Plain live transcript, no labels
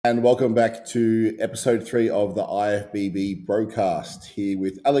And welcome back to episode 3 of the IFBB Bro CAST, here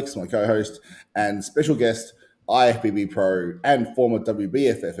with Alex, my co-host, and special guest, IFBB Pro and former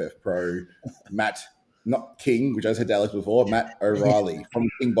WBFF Pro, Matt, not King, which I said to Alex before, Matt O'Reilly from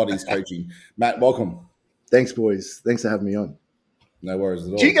King Bodies Coaching. Matt, welcome. Thanks, boys. Thanks for having me on. No worries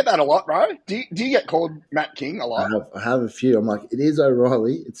at all. Do you get that a lot, bro? Do you get called Matt King a lot? I have a few. I'm like, it is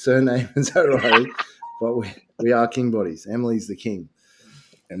O'Reilly. Its surname is O'Reilly, but we are King Bodies. Emily's the king.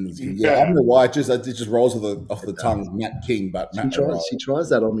 Yeah, I don't know why it just rolls off the tongue, Matt King, but Matt she tries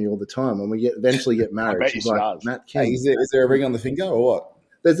that on me all the time. When we eventually get married, she's like, does. Matt King. Hey, is there a ring on the finger or what?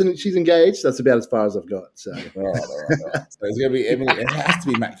 She's engaged. That's about as far as I've got. So, all right. So it's going to be Emily. It has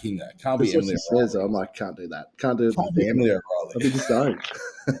to be Matt King, though. It can't be Emily. Says. I'm like, can't do that. Can't do it. Can't be Emily O'Reilly. I'll be disowned.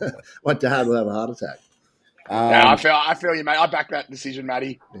 My dad will have a heart attack. Yeah, I feel you, mate. I back that decision,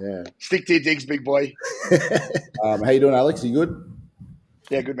 Matty. Yeah. Stick to your digs, big boy. How you doing, Alex? You good?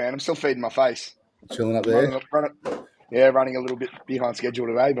 Yeah, good, man. I'm still feeding my face. Chilling up there? Running a little bit behind schedule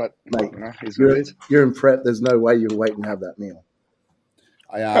today, but mate, you're in prep. There's no way you'll wait and have that meal.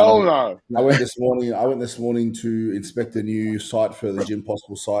 Hell no. I went this morning to inspect a new site for the Gym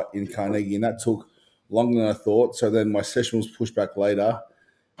Possible site in Carnegie, and that took longer than I thought. So then my session was pushed back later.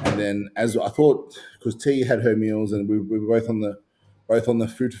 And then, as I thought, because T had her meals, and we were both on the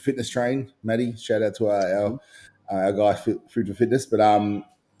food for fitness train. Maddie, shout out to our guy, Food for Fitness, but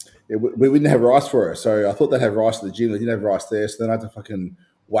we didn't have rice for her, so I thought they'd have rice at the gym. They didn't have rice there, so then I had to fucking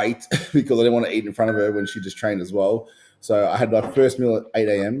wait because I didn't want to eat in front of her when she just trained as well. So I had my first meal at 8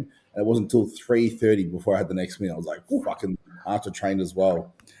 a.m. and it wasn't until 3:30 before I had the next meal. I was like, fucking after trained as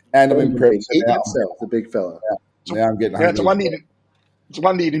well, and I'm in prep. The big fella. Now I'm getting hungry. It's a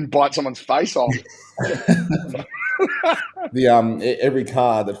wonder you didn't bite someone's face off. Every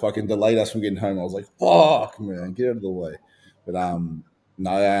car that fucking delayed us from getting home, I was like, fuck, man, get out of the way. But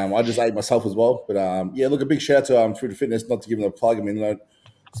I just ate myself as well. But look, a big shout out to Food for Fitness, not to give them a plug. I mean, they don't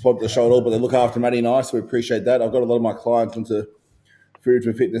sponsor the show at all, but they look after Matty and I, so we appreciate that. I've got a lot of my clients into Food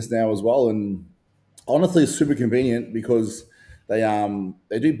for Fitness now as well, and honestly, it's super convenient because they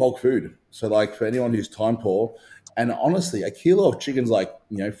do bulk food. So like for anyone who's time poor, and honestly, a kilo of chicken's like,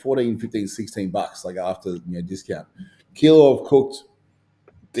 14, 15, $16, like after, discount. Kilo of cooked,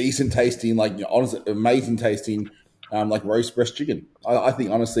 decent tasting, honestly, amazing tasting, like roast breast chicken. I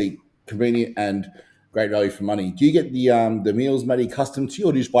think, honestly, convenient and great value for money. Do you get the meals, Matty, custom to you,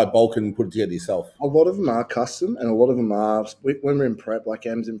 or do you just buy bulk and put it together yourself? A lot of them are custom, and a lot of them are, when we're in prep, like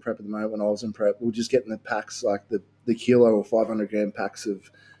Em's in prep at the moment, when I was in prep, we'll just get in the packs, like the kilo or 500-gram packs of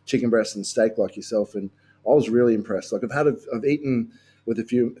chicken breast and steak like yourself, and I was really impressed. Like I've eaten with a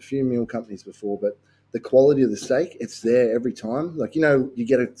few meal companies before, but the quality of the steak, it's there every time. Like, you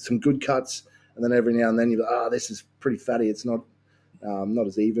get some good cuts, and then every now and then you're like, this is pretty fatty. It's not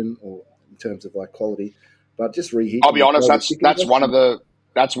as even or in terms of like quality, but just reheat. I'll be honest, that's one of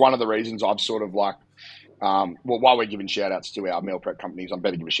the reasons I've sort of like, while we're giving shout outs to our meal prep companies, I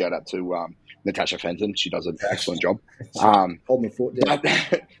better give a shout out to Natasha Fenton. She does an excellent job. Hold my foot down.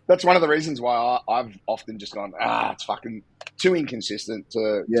 That's one of the reasons why I've often just gone, it's fucking too inconsistent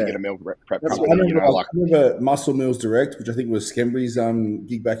to get a meal prep company. I remember Muscle Meals Direct, which I think was Skembry's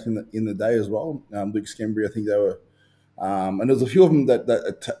gig back in the day as well. Luke Skembry, I think they were. And there was a few of them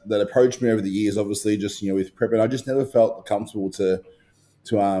that approached me over the years, obviously, just with prep, and I just never felt comfortable to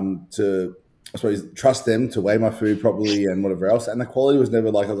I suppose trust them to weigh my food properly and whatever else. And the quality was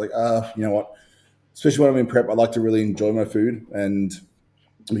never like, I was like, you know what? Especially when I'm in prep, I like to really enjoy my food. And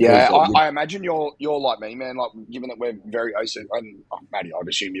I imagine you're like me, man. Like, given that we're very OCD, and Matty, I'd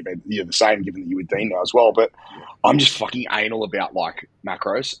assume you're the same, given that you were Dean now as well. But I'm just fucking anal about like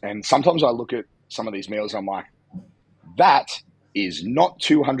macros, and sometimes I look at some of these meals, and I'm like, that is not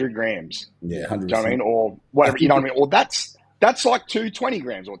 200 grams. Yeah, 100%. You know what I mean, or whatever. You know what I mean, or that's like 220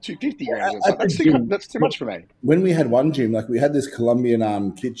 grams or 250 grams. That's too much for me. When we had one gym, like we had this Colombian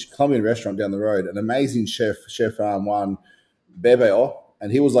Colombian restaurant down the road, an amazing chef Juan Bebeo,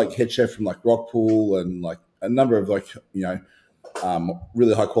 and he was like head chef from like Rockpool and like a number of like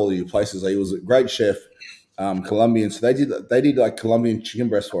really high quality places. Like, he was a great chef, Colombian. So they did like Colombian chicken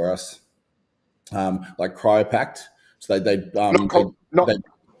breast for us, like cryopacked. So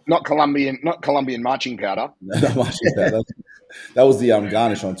not Colombian marching powder. Not marching powder. That was the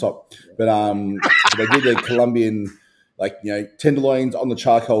garnish on top. But they did the Colombian, tenderloins on the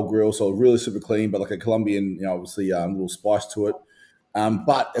charcoal grill, so really super clean, but like a Colombian, obviously little spice to it.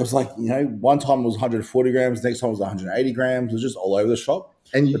 But it was like, one time it was 140 grams, next time it was 180 grams. It was just all over the shop.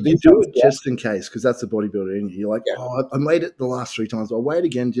 And you do it just in case, because that's the bodybuilder in you. You're like, I made it the last 3 times. I'll weigh it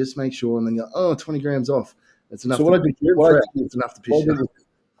again, just make sure. And then you're 20 grams off. It's enough. So it's enough to piss you off.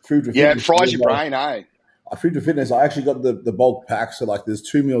 Food for Yeah, fitness. it fries your brain, eh? Food for fitness. I actually got the bulk pack. So like, there's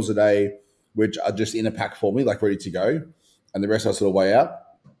 2 meals a day, which are just in a pack for me, like ready to go, and the rest I sort of weigh out.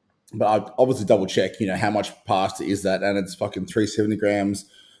 But I obviously double check, how much pasta is that, and it's fucking 370 grams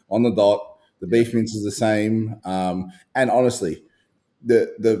on the dot. The beef mince is the same, and honestly,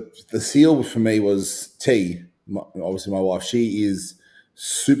 the seal for me was T. Obviously, my wife, she is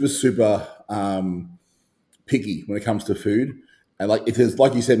super picky when it comes to food. And like, if there's,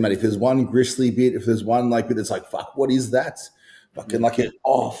 like you said, mate, if there's one gristly bit, if there's one like bit that's like, fuck, what is that? Fucking like it.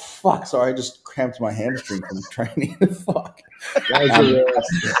 Oh fuck! Sorry, I just cramped my hamstring from training. Fuck.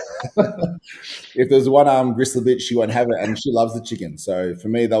 If there's one gristly bit, she won't have it, and she loves the chicken. So for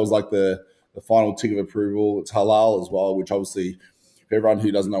me, that was like the final tick of approval. It's halal as well, which obviously, for everyone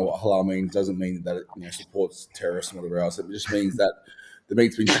who doesn't know what halal means, doesn't mean that it supports terrorists and whatever else. It just means that the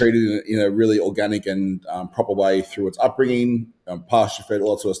meat's been treated in a really organic and proper way through its upbringing, pasture fed,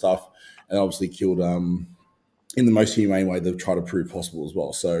 all that sort of stuff, and obviously killed in the most humane way they've tried to prove possible as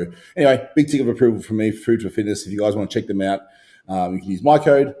well. So anyway, big tick of approval from me, Food for Fitness. If you guys want to check them out, you can use my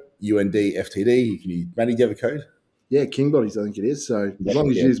code, UNDFTD. You can use, Matty, do you have a code? Yeah, King Bodies, I think it is. So as long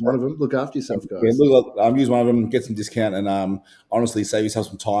as you use one of them, look after yourself, guys. Yeah, use one of them, get some discount, and honestly, save yourself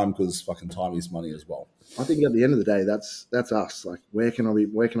some time, because fucking time is money as well. I think at the end of the day, that's us. Like, where can I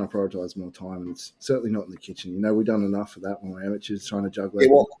prioritize more time? And it's certainly not in the kitchen. We've done enough of that when we're amateurs trying to juggle. Yeah,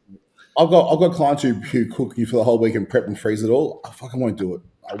 well, I've got clients who cook you for the whole week and prep and freeze it all. I fucking won't do it.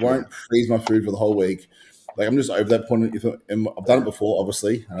 I won't freeze my food for the whole week. Like, I'm just over that point. I've done it before,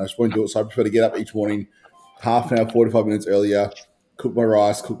 obviously, and I just won't do it. So I prefer to get up each morning, half an hour, 45 minutes earlier, cook my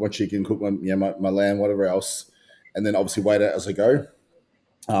rice, cook my chicken, cook my lamb, whatever else, and then obviously wait it as I go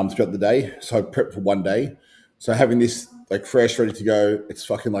throughout the day. So I prep for one day. So having this like fresh, ready to go, it's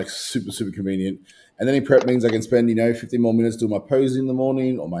fucking like super convenient. And then in prep means I can spend 15 more minutes doing my pose in the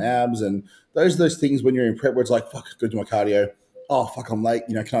morning or my abs, and those things when you're in prep where it's like, fuck, go do my cardio. Oh fuck, I'm late.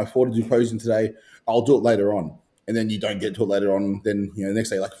 Can I afford to do posing today? I'll do it later on. And then you don't get to it later on. Then the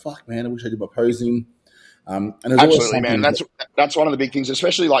next day, like, fuck, man, I wish I did my posing. And absolutely, man. That's one of the big things,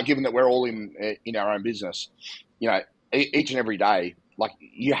 especially like given that we're all in our own business. Each and every day, like,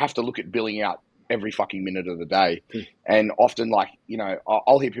 you have to look at billing out every fucking minute of the day. And often, like,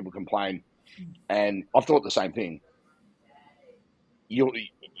 I'll hear people complain, and I've thought the same thing.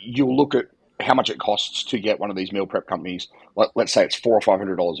 You'll look at how much it costs to get one of these meal prep companies. Let's say it's $400 or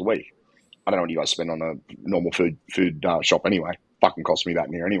 $500 a week. I don't know what you guys spend on a normal food shop anyway. Fucking costs me that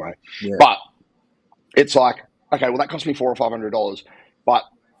in here anyway. Yeah. But it's like, okay, well, that cost me $400 or $500, but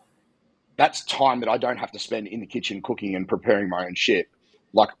that's time that I don't have to spend in the kitchen cooking and preparing my own shit.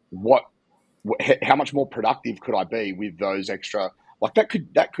 Like, how much more productive could I be with those extra? Like, that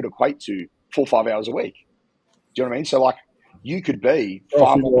could equate to 4 or 5 hours a week. Do you know what I mean? So, like, you could be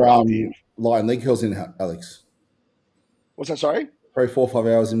far more productive. Lying leg curls in, Alex. What's that? Sorry. Probably 4 or 5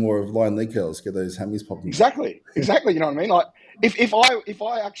 hours in more of lying leg curls. Get those hammies popping. Exactly. You know what I mean? Like, if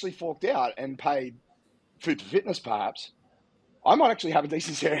I actually forked out and paid Food for Fitness, perhaps I might actually have a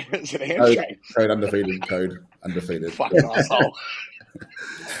decent set of hamstring. Code undefeated. Fucking asshole.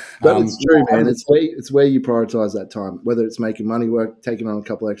 But it's true, man. It's where you prioritize that time, whether it's making money work, taking on a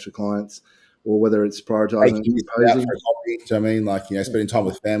couple extra clients, or whether it's prioritizing. Spending time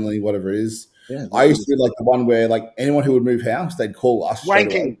with family, whatever it is. Yeah, I used to be like the one where, like, anyone who would move house, they'd call us.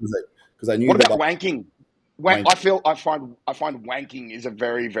 Wanking, because they knew. What about wanking? I find wanking is a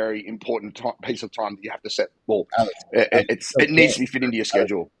very, very important piece of time that you have to set. Well, it needs to be fit into your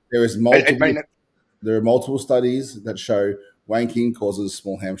schedule. There are multiple studies that show wanking causes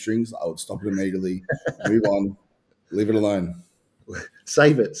small hamstrings. I would stop it immediately, move on, leave it alone.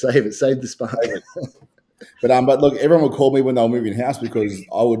 Save the spine. But look, everyone would call me when they were moving house, because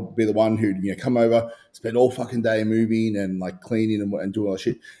I would be the one who'd come over, spend all fucking day moving and like cleaning and doing all that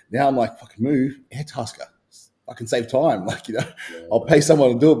shit. Now I'm like, fucking move, air tasker. I can save time. Like, I'll pay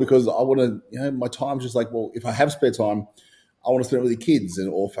someone to do it, because I want to, my time's just like, well, if I have spare time, I want to spend it with the kids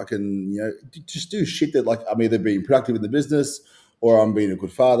or fucking, just do shit that, like, I'm either being productive in the business, or I'm being a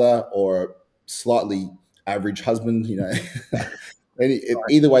good father, or a slightly average husband,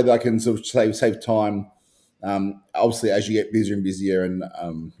 either way that I can sort of save time. Obviously, as you get busier and busier, and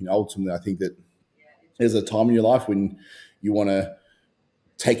ultimately, I think that there's a time in your life when you want to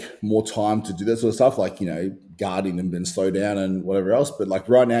take more time to do that sort of stuff, like, gardening and then slow down and whatever else. But like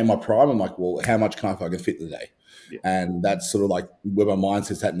right now in my prime, I'm like, well, how much can I fit in the day? Yeah. And that's sort of like where my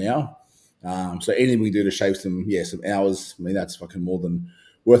mindset's at now. So anything we do to shave some hours, I mean, that's fucking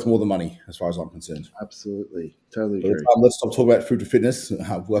worth more than money as far as I'm concerned. Absolutely. Totally agree. Let's stop talking about Food for Fitness.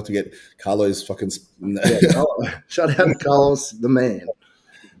 We'll have to get Carlos fucking... Shout out to Carlos, the man.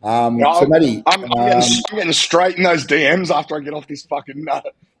 So, Matty, I'm getting straight in those DMs after I get off this fucking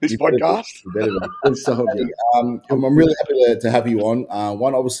this podcast. You better be. Good sold, yeah. I'm really happy to have you on.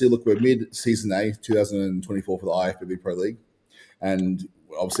 One, obviously, look, we're mid-season A, 2024 for the IFBB Pro League. And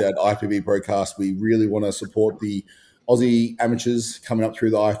obviously at IFBB Pro Cast, we really want to support the Aussie amateurs coming up through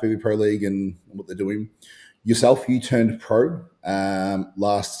the IFBB Pro League and what they're doing. Yourself, you turned pro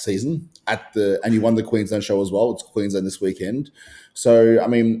last season and you won the Queensland show as well. It's Queensland this weekend. So, I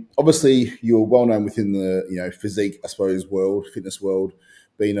mean, obviously you're well known within the, physique, I suppose, fitness world,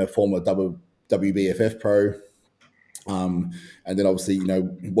 being a former WBFF pro. And then obviously,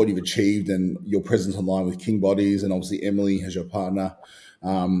 what you've achieved and your presence online with King Bodies and obviously Emily as your partner.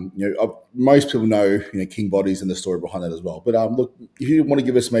 Most people know, King Bodies and the story behind that as well. But look, if you want to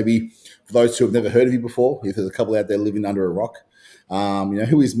give us maybe, for those who have never heard of you before, if there's a couple out there living under a rock,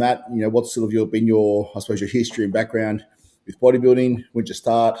 who is Matt? What's sort of been your history and background with bodybuilding? When did you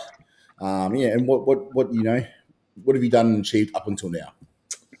start? And what have you done and achieved up until now?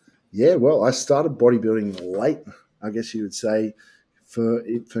 Yeah, well, I started bodybuilding late, I guess you would say, for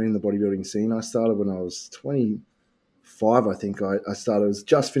in the bodybuilding scene. I started when I was 25, I think. I was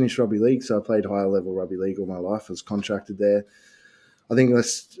just finished rugby league, so I played higher level rugby league all my life. I was contracted there. I think it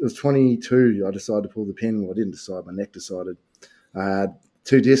was 22, I decided to pull the pin. Well, I didn't decide, my neck decided. I had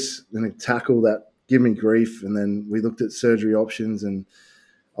 2 discs and a tackle that gave me grief, and then we looked at surgery options, and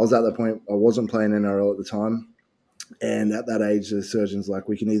I was at that point, I wasn't playing NRL at the time. And at that age, the surgeon's like,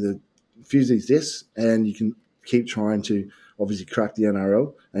 we can either fuse these discs and you can keep trying to obviously crack the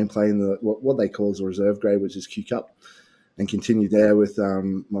NRL and play in the what they call as a reserve grade, which is Q Cup, and continue there with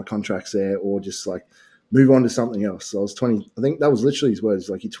my contracts there, or just like move on to something else. So I was 20. I think that was literally his words.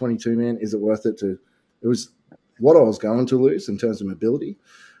 Like, you're 22, man. Is it worth it it was what I was going to lose in terms of mobility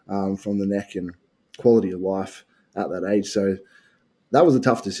from the neck and quality of life at that age. So that was a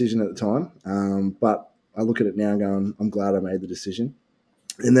tough decision at the time. But I look at it now going, I'm glad I made the decision.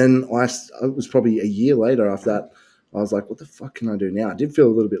 And then it was probably a year later after that, I was like, what the fuck can I do now? I did feel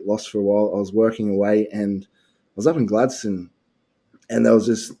a little bit lost for a while. I was working away and I was up in Gladstone, and there was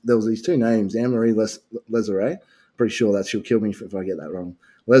these 2 names, Anne-Marie Lezeray. Pretty sure she'll kill me if I get that wrong.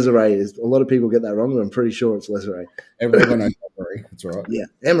 Lezeray is, a lot of people get that wrong, but I'm pretty sure it's Lezeray. Everyone knows Anne-Marie. That's right. Yeah,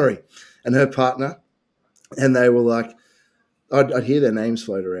 Anne-Marie and her partner. And they were like, I'd hear their names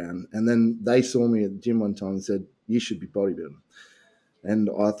float around. And then they saw me at the gym one time and said, you should be bodybuilding. And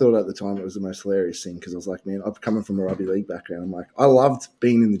I thought at the time it was the most hilarious thing, because I was like, man, I'm coming from a rugby league background. I'm like, I loved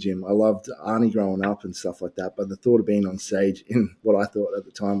being in the gym. I loved Arnie growing up and stuff like that. But the thought of being on stage in what I thought at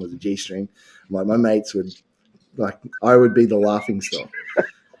the time was a G-string, like, my mates would, like, I would be the laughing stock.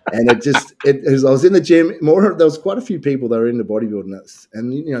 And I was in the gym, there was quite a few people that were into bodybuilding.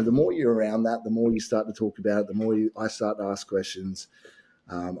 And, the more you're around that, the more you start to talk about it, the more I start to ask questions.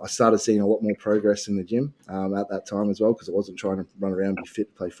 I started seeing a lot more progress in the gym at that time as well, because I wasn't trying to run around and be fit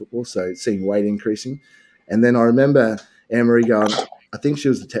to play football. So seeing weight increasing. And then I remember Anne-Marie going, I think she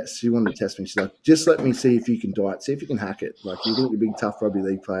wanted to test me. She's like, just let me see if you can diet, see if you can hack it. Like, you think you're a big, tough rugby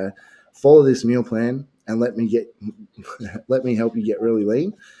league player, follow this meal plan and let me help you get really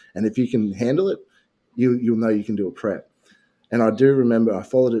lean. And if you can handle it, you'll know you can do a prep. And I do remember I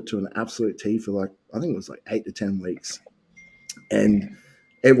followed it to an absolute T for I think it was 8 to 10 weeks. And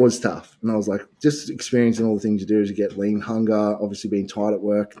it was tough. And I was like, just experiencing all the things you do as you get lean, hunger, obviously being tired at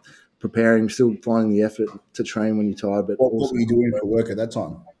work, preparing, still finding the effort to train when you're tired. But what were you doing for work at that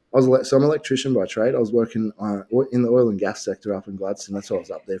time? I'm an electrician by trade. I was working in the oil and gas sector up in Gladstone. That's why I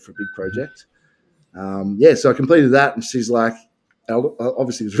was up there for a big project. So I completed that, and she's like, I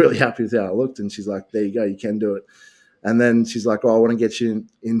obviously was really happy with how I looked, and she's like, there you go, you can do it. And then she's like, I want to get you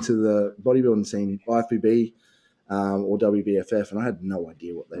into the bodybuilding scene, IFBB or WBFF. And I had no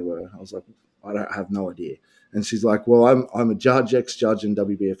idea what they were. I was like, I don't have no idea. And she's like, well, I'm a ex-judge in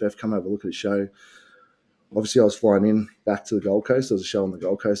WBFF. Come have a look at the show. Obviously, I was flying in back to the Gold Coast. There was a show on the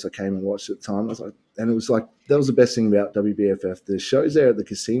Gold Coast. I came and watched it at the time. And it was like, that was the best thing about WBFF. The shows there at the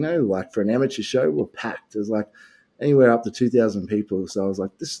casino, like for an amateur show, were packed. It was like anywhere up to 2,000 people. So I was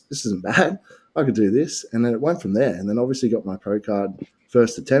like, this isn't bad. I could do this. And then it went from there. And then obviously got my pro card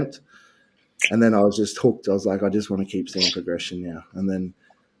first attempt. And then I was just hooked. I was like, I just want to keep seeing progression now. And then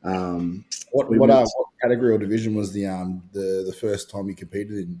what category or division was the first time you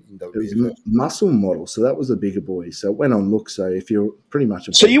competed in WBFF? Muscle model. So that was the bigger boys. So it went on look. So if you're pretty much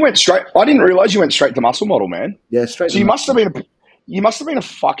so you went straight. I didn't realize you went straight to muscle model, man. Yeah, straight. So you must have been a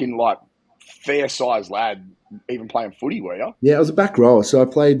fucking like fair sized lad, even playing footy, were you? Yeah, I was a back rower. So I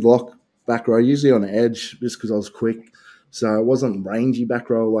played lock back row, usually on the edge, just because I was quick. So it wasn't rangy back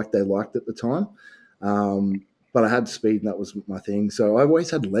row like they liked at the time. but I had speed, and that was my thing. So I always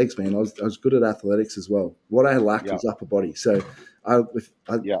had legs, man. I was good at athletics as well. What I lacked was upper body. So I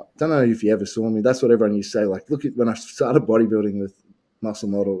don't know if you ever saw me. That's what everyone used to say. Like, look at when I started bodybuilding with Muscle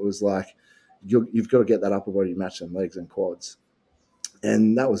Model, it was like you've got to get that upper body match them legs and quads.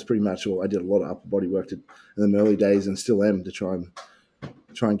 And that was pretty much all. I did a lot of upper body work in the early days, and still am, to try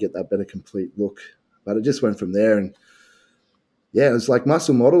and get that better complete look. But it just went from there, and yeah, it's like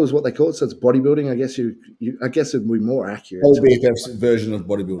Muscle Model is what they call it. So it's bodybuilding. I guess it'd be more accurate. WBFF's version of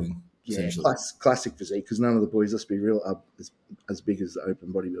bodybuilding. Yeah, classic physique, because none of the boys, let's be real, are as big as the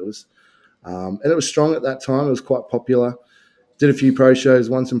open bodybuilders. And it was strong at that time. It was quite popular. Did a few pro shows,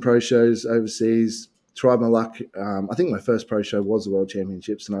 won some pro shows overseas. Tried my luck. I think my first pro show was the World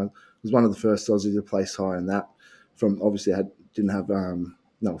Championships, and I was one of the first Aussies to place high in that. From obviously, I didn't have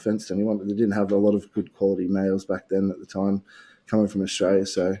no offense to anyone, but they didn't have a lot of good quality males back then at the time, coming from Australia.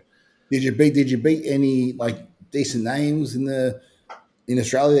 So, did you beat any like decent names in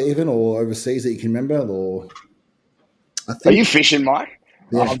Australia even, or overseas that you can remember? Or are you fishing, Mike?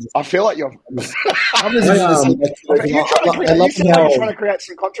 Yeah. I feel like you're. I'm just you're trying to create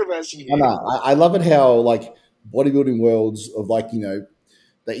some controversy here. I love it how like bodybuilding worlds of like, you know,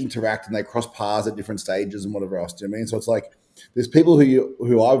 they interact and they cross paths at different stages and whatever else. Do you know what I mean? So it's like there's people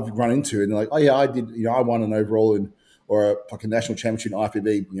who I've run into and they're like, oh yeah, I did, you know, I won an overall or a fucking national championship in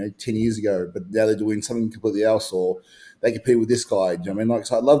IFBB, you know, 10 years ago, but now they're doing something completely else, or they compete with this guy. Do you know what I mean? Like,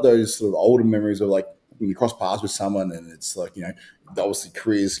 so I love those sort of older memories of like when you cross paths with someone and it's like, you know, obviously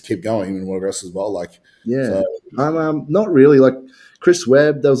careers keep going and whatever else as well. Like, yeah, so. I'm not really like Chris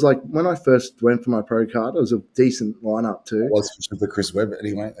Webb. There was like when I first went for my pro card, it was a decent lineup too. I was fishing for Chris Webb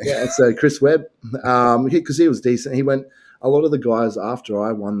anyway. Yeah, so Chris Webb, because he was decent. He went. A lot of the guys after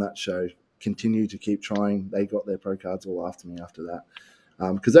I won that show continued to keep trying. They got their pro cards all after me after that,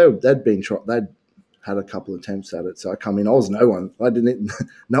 because they'd had a couple of attempts at it. So I come in. I was no one.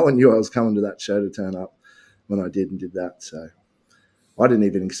 No one knew I was coming to that show to turn up when I did that. So. I didn't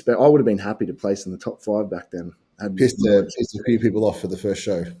even expect. I would have been happy to place in the top 5 back then. Pissed a few people off for the first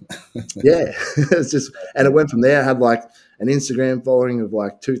show. Yeah, it's just, and it went from there. I had like an Instagram following of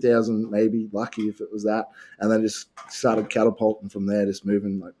like 2,000, maybe lucky if it was that, and then just started catapulting from there, just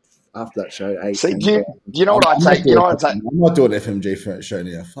moving like after that show. 8. See, do you know what I take? You know what I take? I'm not doing FMG for that show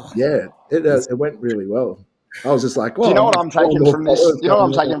now. Fuck. Yeah, it went really well. I was just like, well, do you know what I'm taking from this? You know what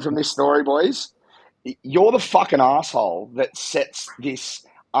I'm taking from this story, boys? You're the fucking asshole that sets this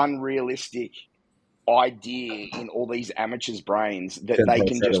unrealistic idea in all these amateurs' brains that they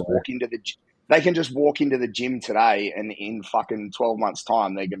can just walk into the gym today and in fucking 12 months'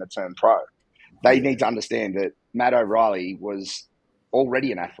 time they're going to turn pro. They need to understand that Matt O'Reilly was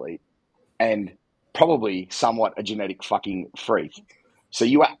already an athlete and probably somewhat a genetic fucking freak. So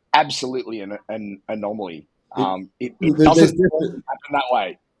you are absolutely an anomaly. It doesn't happen that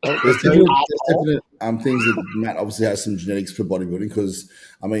way. There's definite things that Matt obviously has some genetics for bodybuilding, because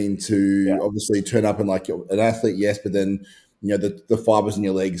I mean obviously turn up and like an athlete, yes, but then you know the fibers in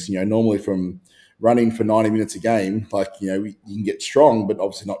your legs, you know, normally from running for 90 minutes a game, like, you know, you can get strong, but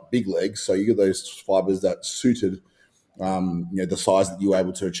obviously not big legs, so you get those fibers that suited you know, the size that you were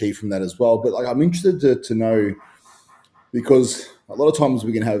able to achieve from that as well. But like, I'm interested to know, because a lot of times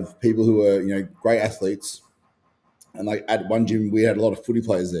we can have people who are, you know, great athletes. And like at one gym, we had a lot of footy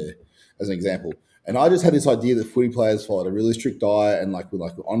players there, as an example. And I just had this idea that footy players followed a really strict diet and like were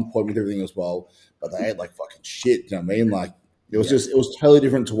on point with everything as well. But they ate like fucking shit. You know what I mean? Like it was totally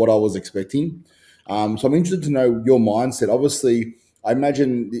different to what I was expecting. So I'm interested to know your mindset. Obviously, I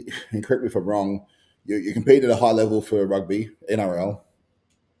imagine, and correct me if I'm wrong, you compete at a high level for rugby, NRL.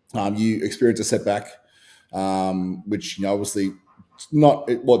 You experience a setback, which, you know, obviously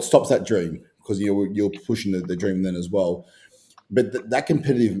it stops that dream, because you're pushing the dream then as well. But that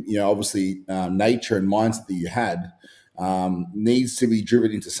competitive, you know, obviously nature and mindset that you had needs to be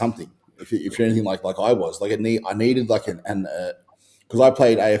driven into something. If you're anything like I was, like I needed like because I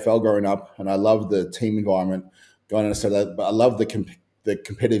played AFL growing up and I loved the team environment going into that, but I love the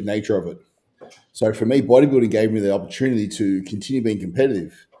competitive nature of it. So for me, bodybuilding gave me the opportunity to continue being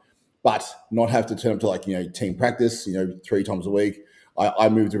competitive, but not have to turn up to like, you know, team practice, you know, 3 times a week. I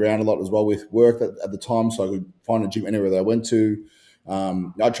moved around a lot as well with work at the time, so I could find a gym anywhere that I went to.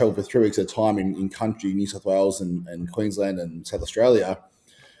 I traveled for 3 weeks at a time in country, New South Wales and Queensland and South Australia.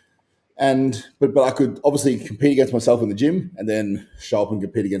 But I could obviously compete against myself in the gym and then show up and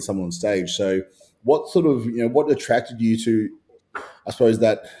compete against someone on stage. So what sort of, you know, what attracted you to, I suppose,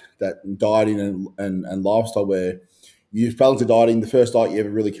 that dieting and lifestyle, where you fell into dieting, the first diet you ever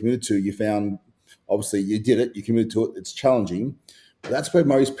really committed to, you found, obviously you did it, you committed to it, it's challenging. But that's where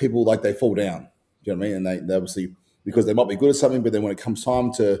most people, like, they fall down. you know what I mean? And they obviously, because they might be good at something, but then when it comes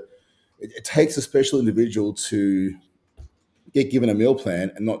time to, it takes a special individual to get given a meal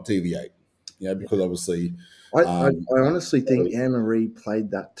plan and not deviate, you know, because obviously. I honestly think Anne-Marie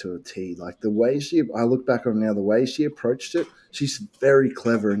played that to a T. Like the way I look back on now, the way she approached it, she's very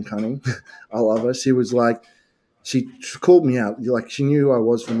clever and cunning. I love her. She was like, she called me out. Like she knew who I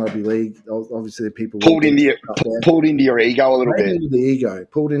was from Rugby League. Obviously, the people pulled into your ego a little bit.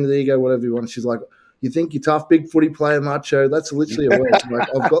 Pulled into the ego, whatever you want. She's like, you think you're tough, big footy player, macho? That's literally a word. Like,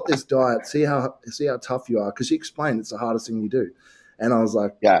 I've got this diet. See how tough you are. Because she explained it's the hardest thing you do. And I was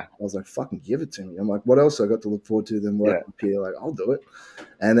like, fucking give it to me. I'm like, what else I got to look forward to than work up here? Like, I'll do it.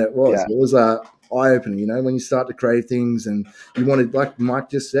 And it was eye-opening, you know, when you start to crave things and you want to, like Mike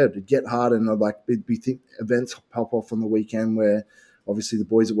just said, to get hard and like events pop off on the weekend where obviously the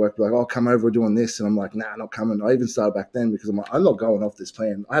boys at work were like, oh, come over, we're doing this. And I'm like, nah, not coming. I even started back then because I'm like, I'm not going off this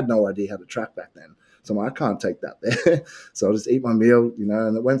plan. I had no idea how to track back then. So I'm like, I can't take that there. So I'll just eat my meal, you know,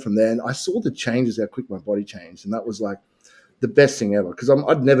 and it went from there. And I saw the changes, how quick my body changed. And that was like the best thing ever because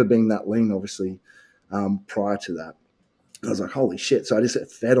I'd never been that lean, obviously, prior to that. I was like, holy shit. So I just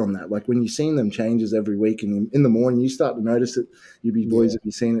get fed on that. Like when you're seeing them changes every week and in the morning, you start to notice it. You be boys if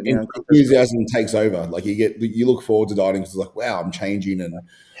you've seen it now. Enthusiasm takes over. Like you look forward to dieting because it's like, wow, I'm changing. And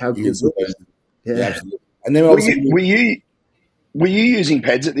how good is it? Yeah, absolutely. And then were you using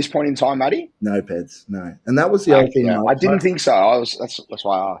PEDs at this point in time, Matty? No PEDs, no. And that was the other thing. I didn't think so. That's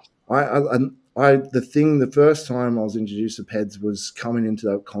why I asked. The first time I was introduced to PEDs was coming into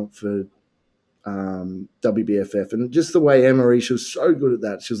that comp for WBFF, and just the way Anne-Marie, she was so good at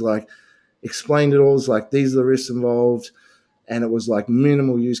that. She was like, explained it all. It was like, these are the risks involved, and it was like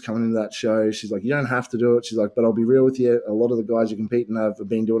minimal use coming into that show. She's like, you don't have to do it. She's like, but I'll be real with you, a lot of the guys you're competing have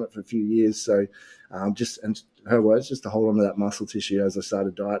been doing it for a few years. So and her words, just to hold on to that muscle tissue as I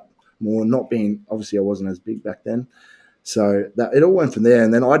started diet more, not being, obviously I wasn't as big back then. So that it all went from there.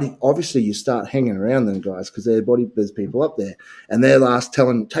 And then obviously you start hanging around them guys because there's people up there and they're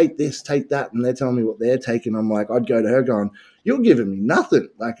telling, take this, take that. And they're telling me what they're taking. I'm like, I'd go to her going, you're giving me nothing.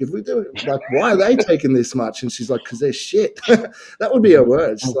 Like if we do it, like, why are they taking this much? And she's like, because they're shit. That would be her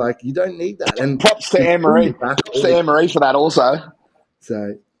words. Like, you don't need that. And props to Anne-Marie. Props to Anne-Marie for that also.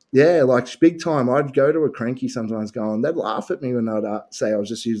 So yeah, like big time. I'd go to a cranky sometimes going, they'd laugh at me when I'd say I was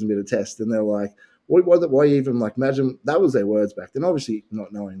just using a bit of test. And they're like, why even, like, imagine, that was their words back then, obviously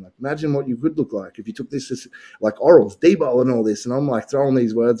not knowing, like, imagine what you could look like if you took this like orals, D-bol and all this, and I'm like throwing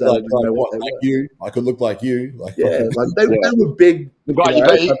these words out. I could look like you. Like, yeah, like they were big,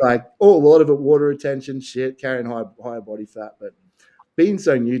 like, a lot of it water retention, shit, carrying higher body fat, but being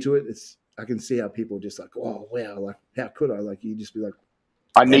so new to it, I can see how people are just like, oh, wow, like, how could I? Like, you just be like,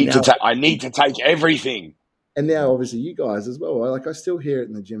 I need to take everything. And now, obviously, you guys as well. Like, I still hear it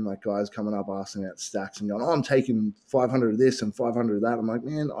in the gym, like guys coming up asking out stacks and going, "Oh, I'm taking 500 of this and 500 of that." I'm like,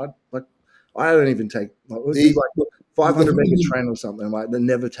 man, I don't even take like 500 mega train or something. Like, they're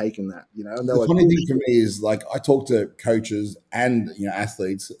never taking that, you know. And the funny thing for me is, like, I talk to coaches and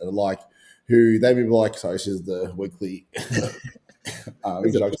athletes like who they be like, sorry, this is the weekly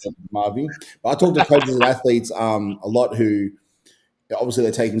introduction to Marvin. But I talk to coaches and athletes a lot who obviously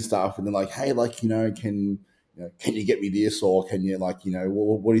they're taking stuff and they're like, hey, like, can you get me this, or can you, like,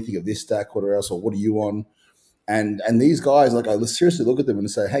 what do you think of this stack, whatever else, or what are you on? And these guys, like, I seriously look at them and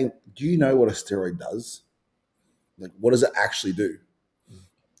say, hey, do you know what a steroid does? Like, what does it actually do?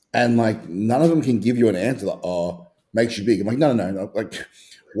 And, like, none of them can give you an answer like, oh, makes you big. I'm like, no. Like,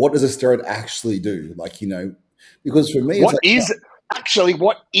 what does a steroid actually do? Like, because for me, what is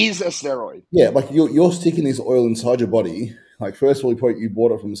a steroid? Yeah, like you're sticking this oil inside your body. Like, first of all, you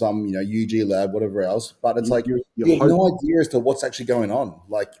bought it from some, UG lab, whatever else. But it's like you have no idea as to what's actually going on.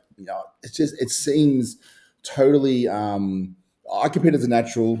 Like, it's just, it seems totally. I competed as a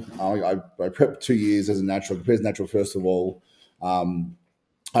natural. I prepped 2 years as a natural. I competed as a natural first of all. I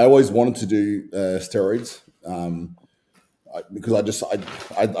always wanted to do steroids because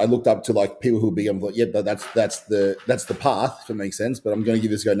I looked up to, like, people who were big. I'm like, yeah, that's the path, if it makes sense. But I'm going to give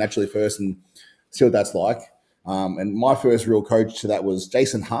this a go naturally first and see what that's like. And my first real coach to that was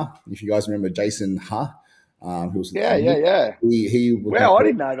Jason Ha. If you guys remember Jason Ha, who was yeah. He I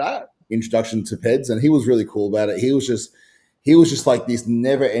didn't know that. Introduction to PEDs, and he was really cool about it. He was just like this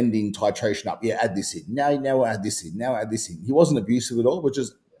never-ending titration up. Yeah, add this in. Now we'll add this in. Now add this in. He wasn't abusive at all, but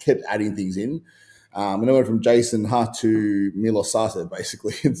just kept adding things in. And I went from Jason Ha to Milos Sata,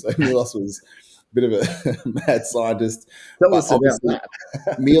 basically. And so Milos was a bit of a mad scientist. Tell us about that.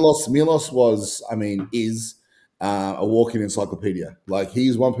 Milos was, is a walking encyclopedia. Like,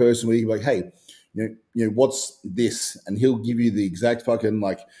 he's one person where you can be like, hey, what's this? And he'll give you the exact fucking,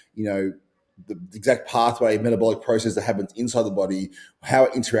 like, the exact pathway, metabolic process that happens inside the body, how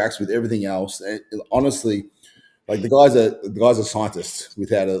it interacts with everything else. And honestly, like the guy's a scientist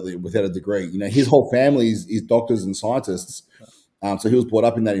without a degree. You know, his whole family is doctors and scientists. So he was brought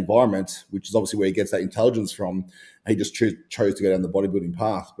up in that environment, which is obviously where he gets that intelligence from. He just chose to go down the bodybuilding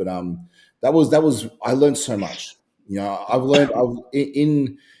path. But that was I learned so much. You know,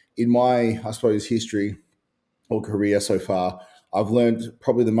 in my, I suppose, history or career so far, I've learned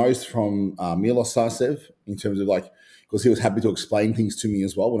probably the most from Milos Sarcev in terms of like, because he was happy to explain things to me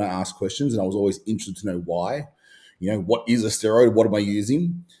as well when I asked questions, and I was always interested to know why. You know, what is a steroid? What am I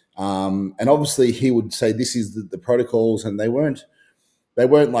using? And obviously he would say this is the protocols, and they weren't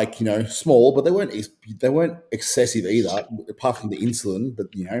like, you know, small, but they weren't excessive either, apart from the insulin. But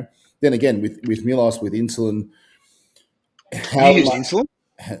you know, then again with Milos, with insulin, you use insulin?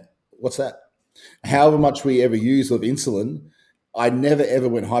 What's that? However much we ever use of insulin, I never ever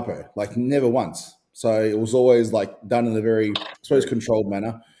went hypo, like never once. So it was always like done in a very, I suppose, controlled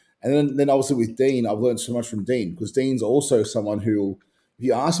manner. And then obviously with Dean, I've learned so much from Dean, because Dean's also someone who, if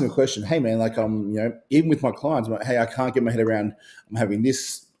you ask him a question, hey man, like you know, even with my clients, I'm like, hey, I can't get my head around, I'm having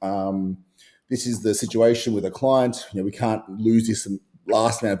this, this is the situation with a client, you know, we can't lose this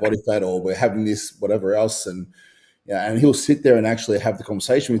last amount of body fat, or we're having this, whatever else. And yeah, and he'll sit there and actually have the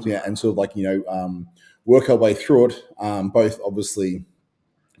conversation with me and sort of like, you know, work our way through it, both obviously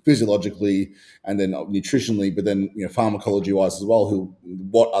physiologically and then nutritionally, but then, you know, pharmacology wise as well.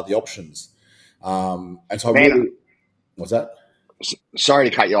 What are the options? And so what's that? Sorry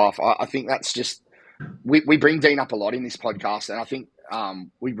to cut you off. I think that's just, we bring Dean up a lot in this podcast, and I think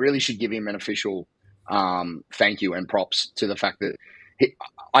we really should give him an official thank you and props to the fact that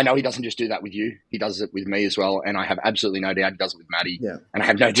I know he doesn't just do that with you. He does it with me as well, and I have absolutely no doubt he does it with Maddie. Yeah. And I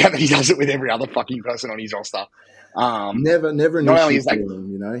have no doubt that he does it with every other fucking person on his roster. Never an not issue only is that, for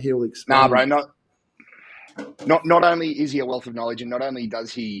him, you know, he'll explain. Nah, bro, not only is he a wealth of knowledge, and not only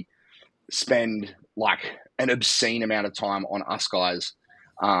does he spend like an obscene amount of time on us guys,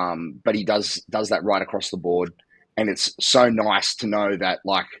 but he does that right across the board. And it's so nice to know that,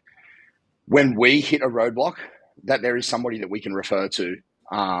 like, when we hit a roadblock, that there is somebody that we can refer to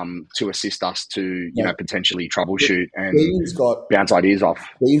assist us to, you know, potentially troubleshoot and bounce ideas off.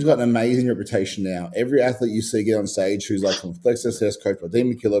 Dean's got an amazing reputation now. Every athlete you see get on stage who's like from Flex SS, coached by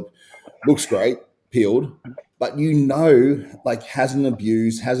Dean McKillop, looks great, peeled, but you know, like hasn't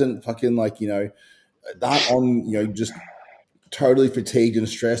abused, hasn't fucking like, you know, not on, you know, just totally fatigued and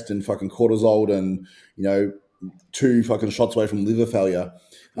stressed and fucking cortisol and, you know, 2 fucking shots away from liver failure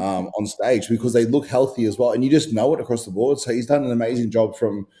on stage, because they look healthy as well. And you just know it across the board. So he's done an amazing job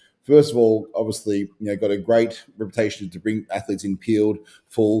from, first of all, obviously, you know, got a great reputation to bring athletes in peeled,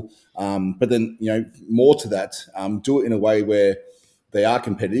 full. But then, you know, more to that, do it in a way where they are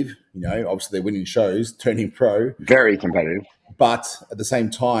competitive. You know, obviously they're winning shows, turning pro. Very competitive. But at the same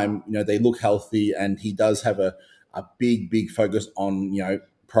time, you know, they look healthy, and he does have a big focus on, you know,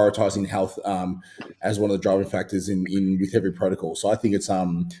 prioritizing health as one of the driving factors in with every protocol. So I think it's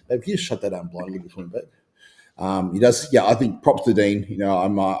maybe you shut that down blindly before but he does. Yeah, I think props to Dean. You know,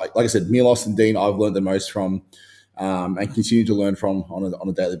 I'm like I said, Milos and Dean, I've learned the most from, and continue to learn from on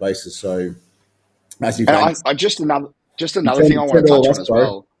a daily basis. So massive. And I just another thing I want to touch on as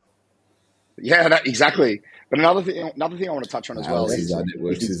well. Yeah, exactly. But another thing I want to touch on as well is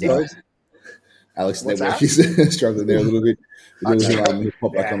Alex Network is struggling there a little bit.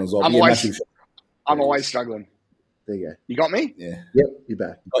 Pop back on as well. I'm always struggling. There you go. You got me? Yeah. Yep, you're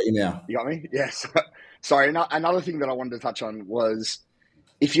back. Got you now. You got me? Yes. Sorry. Another thing that I wanted to touch on was,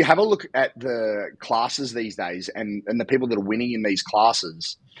 if you have a look at the classes these days and the people that are winning in these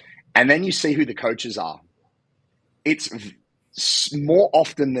classes, and then you see who the coaches are, it's more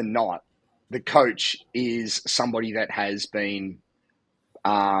often than not, the coach is somebody that has been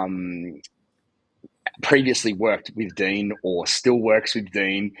previously worked with Dean or still works with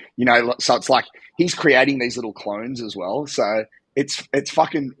Dean, you know, so it's like he's creating these little clones as well. So it's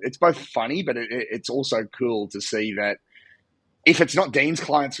both funny, but it's also cool to see that if it's not Dean's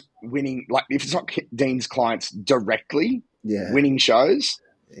clients winning, like if it's not Dean's clients directly winning shows,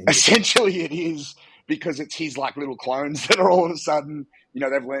 essentially it is because it's his like little clones that are all of a sudden, you know,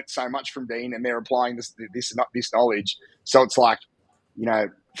 they've learnt so much from Dean and they're applying this knowledge. So it's like, you know,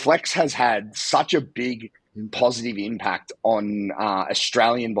 Flex has had such a big positive impact on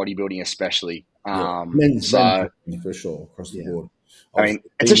Australian bodybuilding, especially. Men's for sure across the board. I mean,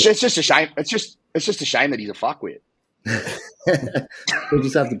 it's just a shame. It's just a shame that he's a fuckwit. We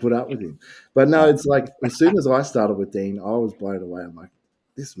just have to put up with him. But no, it's like as soon as I started with Dean, I was blown away. I'm like,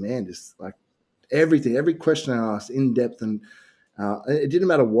 this man just like everything, every question I asked in depth, and It didn't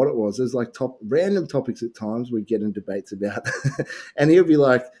matter what it was. There's like random topics at times we'd get in debates about. And he'd be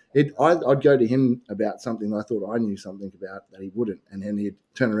like, I'd go to him about something I thought I knew something about that he wouldn't. And then he'd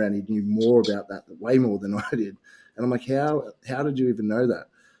turn around, he knew more about that, way more than I did. And I'm like, how did you even know that?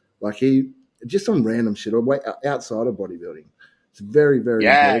 Like just some random shit or way outside of bodybuilding. It's very, very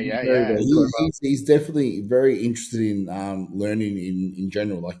He's definitely very interested in learning in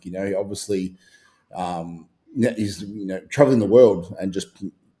general. Like, he obviously he's traveling the world and just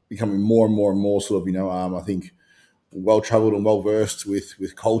becoming more and more and more sort of I think well traveled and well versed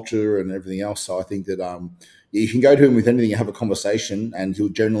with culture and everything else. So I think that you can go to him with anything and have a conversation, and he'll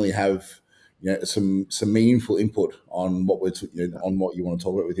generally have some meaningful input on what on what you want to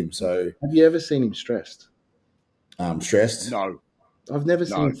talk about with him. So have you ever seen him stressed? Stressed? No, I've never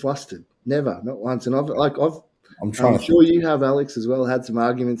seen him flustered. Never, not once. And I'm sure you have, Alex, as well. Had some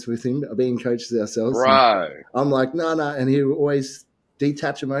arguments with him, being coaches ourselves. Right. I'm like, no, and he would always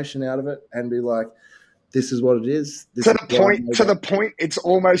detach emotion out of it and be like, "This is what it is." To the point, it's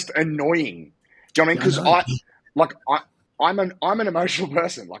almost annoying. Do you know what I mean? Because I'm an emotional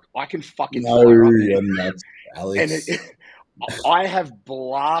person. Like, I can fucking fire up. You're not, Alex. And I have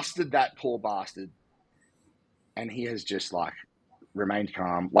blasted that poor bastard, and he has just remained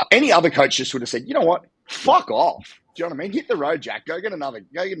calm. Like, any other coach just would have said, "You know what? Fuck off." Do you know what I mean? Hit the road, Jack. Go get another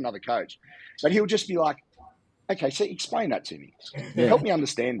coach. But he'll just be like, "Okay, so explain that to me. Help me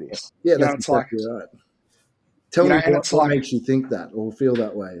understand this." Yeah, that's exactly right. Tell me what makes you think that or feel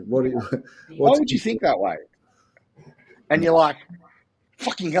that way. Why would you think that way? And you're like,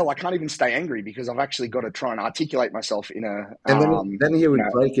 fucking hell, I can't even stay angry because I've actually got to try and articulate myself in a... And then he would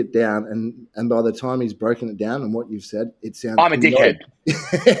break it down, and by the time he's broken it down and what you've said, it sounds... I'm a dickhead.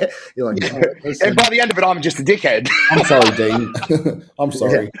 You're like... and by the end of it, I'm just a dickhead. I'm sorry, Dean. I'm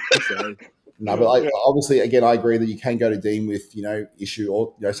sorry. No, but obviously, again, I agree that you can go to Dean with, issue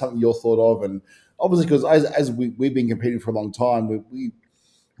or, something you're thought of. And obviously, because as we've been competing for a long time,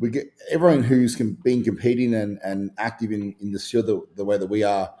 we get everyone who's been competing and active in this field the way that we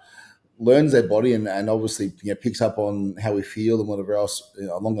are learns their body and obviously picks up on how we feel and whatever else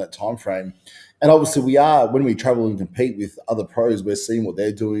along that time frame. And obviously we are, when we travel and compete with other pros, we're seeing what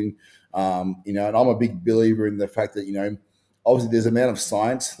they're doing. And I'm a big believer in the fact that obviously there's an amount of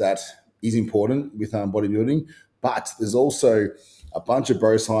science that is important with bodybuilding, but there's also a bunch of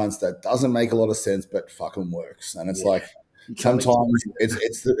bro science that doesn't make a lot of sense but fucking works. And it's sometimes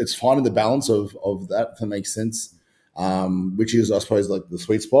it's finding the balance of that, if that makes sense, which is, I suppose, like the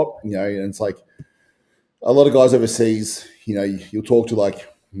sweet spot, and it's like a lot of guys overseas, you'll talk to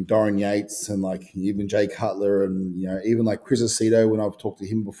like Dorian Yates and like even Jay Cutler and, even like Chris Aceto when I've talked to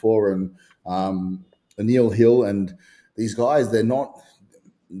him before and Anil Hill and these guys, they've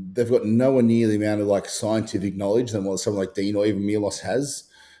got nowhere near the amount of like scientific knowledge than what someone like Dean or even Milos has.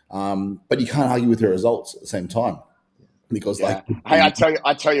 But you can't argue with their results at the same time. Because hey, I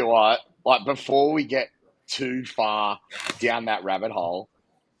tell you what, like before we get too far down that rabbit hole,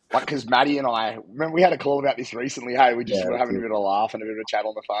 like because Maddie and I, remember we had a call about this recently. Hey, we just were having a bit of a laugh and a bit of a chat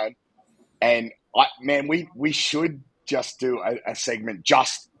on the phone, and we should just do a segment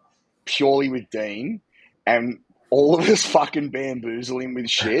just purely with Dean and all of us fucking bamboozle him with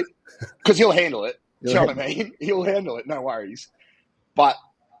shit because he'll handle it. You know what I mean? He'll handle it, no worries. But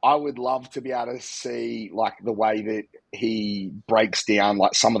I would love to be able to see like the way that he breaks down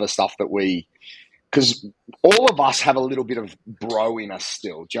like some of the stuff that because all of us have a little bit of bro in us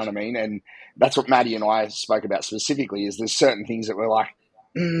still. Do you know what I mean? And that's what Maddie and I spoke about specifically is there's certain things that we're like,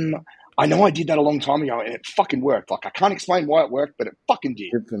 I know I did that a long time ago and it fucking worked. Like I can't explain why it worked, but it fucking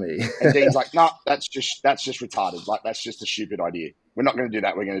did. Good for me. And Dean's like, no, that's just retarded. Like that's just a stupid idea. We're not going to do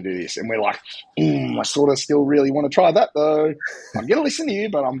that. We're going to do this. And we're like, I sort of still really want to try that though. I'm going to listen to you,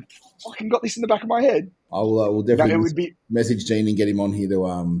 but I'm fucking got this in the back of my head. We'll definitely message Dean and get him on here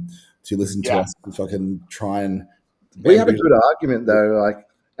to listen to us if I can try and... We had a good argument though, like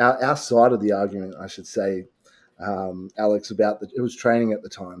our side of the argument, I should say, Alex, about it was training at the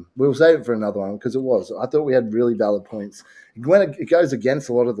time. We'll save it for another one because I thought we had really valid points. It goes against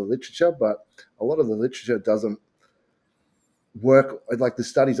a lot of the literature, but a lot of the literature doesn't work. Like the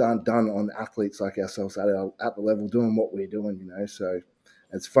studies aren't done on athletes like ourselves at the level doing what we're doing, So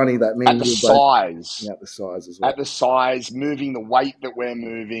it's funny that at the size as well. At the size, moving the weight that we're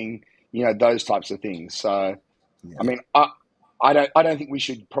moving, those types of things. So, yeah. I mean, I don't think we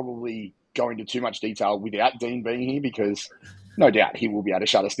should probably go into too much detail without Dean being here because no doubt he will be able to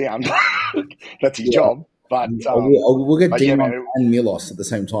shut us down. That's his job. But we'll get Dean and Milos at the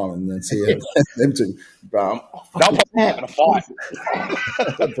same time and then see them two. They'll probably having a fight.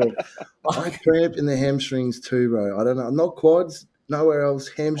 I cramp in the hamstrings too, bro. I don't know. I'm not quads. nowhere else.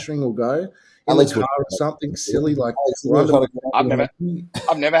 Hamstring will go in Alex the car or something silly like. I've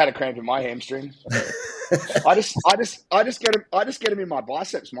never had a cramp in my hamstring. I just get them in my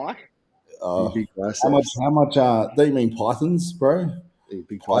biceps, Mike. Big biceps. How much? Do you mean pythons, bro?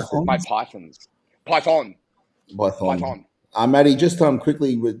 Big pythons. My Python. Matty, just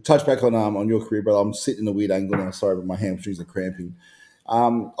quickly touch back on your career, brother. I'm sitting in a weird angle now. Sorry, but my hamstrings are cramping.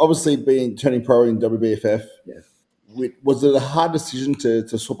 Obviously, turning pro in WBFF. Yeah. Was it a hard decision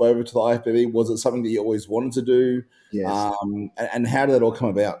to swap over to the IFBB? Was it something that you always wanted to do? Yes. And how did that all come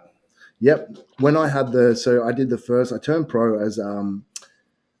about? Yep. When I had I turned pro as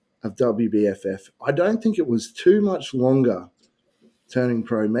of WBFF. I don't think it was too much longer turning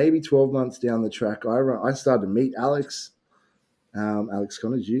pro, maybe 12 months down the track. I started to meet Alex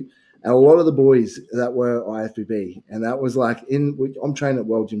Conagy, and a lot of the boys that were IFBB. And that was like I'm training at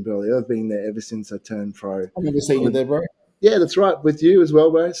World Gym Burley. I've been there ever since I turned pro. I've never seen you there, bro. Yeah, that's right. With you as well,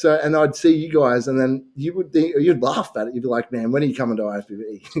 bro. So, and I'd see you guys, and then you'd laugh at it. You'd be like, man, when are you coming to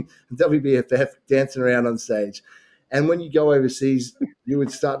IFBB? WBFF, dancing around on stage. And when you go overseas, you would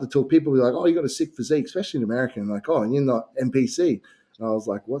start to talk. People would be like, oh, you got a sick physique, especially in America. And like, oh, and you're not NPC. And I was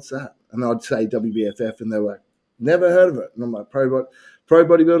like, what's that? And I'd say WBFF, and they were like, never heard of it. And I'm like, pro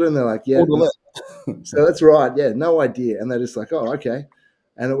bodybuilder. And they're like, yeah. So that's right. Yeah, no idea. And they're just like, oh, okay.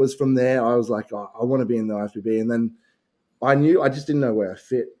 And it was from there, I was like, oh, I want to be in the IFBB. And then I just didn't know where I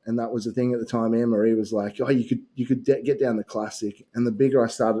fit. And that was the thing at the time. Anne-Marie was like, oh, you could get down the classic. And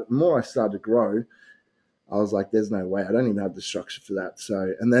the more I started to grow, I was like, there's no way. I don't even have the structure for that.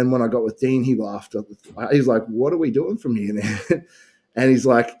 So, and then when I got with Dean, he laughed. He's like, what are we doing from here now? And he's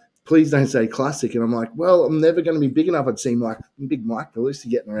like, please don't say classic. And I'm like, well, I'm never going to be big enough. I'd seem like Big Mike Belushi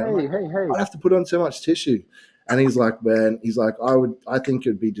getting around. Hey. I have to put on so much tissue. And he's like, man, I think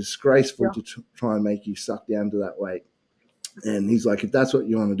it'd be disgraceful to try and make you suck down to that weight. And he's like, if that's what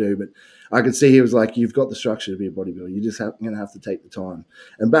you want to do. But I could see he was like, you've got the structure to be a bodybuilder. You just going to have to take the time.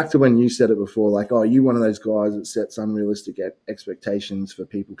 And back to when you said it before, like, oh, you one of those guys that sets unrealistic expectations for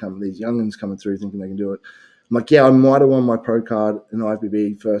people these youngins coming through thinking they can do it. I'm like, yeah, I might have won my pro card in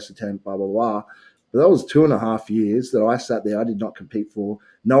IFBB first attempt, blah, blah, blah. But that was 2.5 years that I sat there. I did not compete for,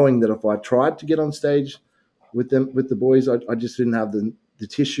 knowing that if I tried to get on stage with the boys, I just didn't have the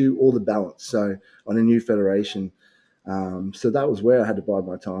tissue or the balance. So on a new federation. So that was where I had to bide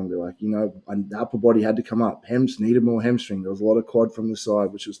my time. Be like, the upper body had to come up. Needed more hamstring. There was a lot of quad from the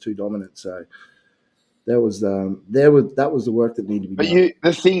side, which was too dominant. So that was the work that needed to be done.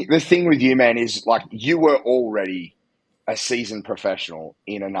 But the thing with you, man, is like you were already a seasoned professional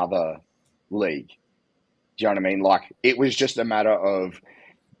in another league. Do you know what I mean? Like it was just a matter of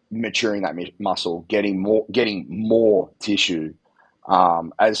maturing that muscle, getting more tissue,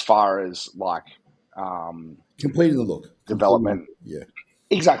 as far as like. Completing the look. Development. Yeah.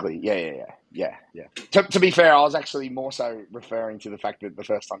 Exactly. Yeah. To be fair, I was actually more so referring to the fact that the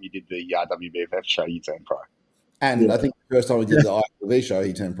first time you did the WBFF show, you turned pro. And I think the first time we did the IFBB show,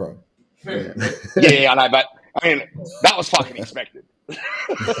 he turned pro. Yeah, I know, but I mean, that was fucking expected.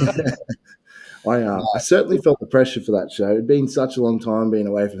 I certainly felt the pressure for that show. It'd been such a long time being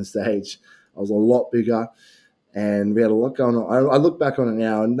away from the stage. I was a lot bigger. And we had a lot going on. I look back on it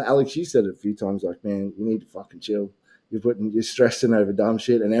now, and Alex, you said it a few times, like, man, you need to fucking chill. You're stressing over dumb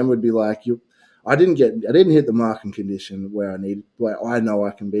shit. And Em would be like, I didn't hit the marking condition where I know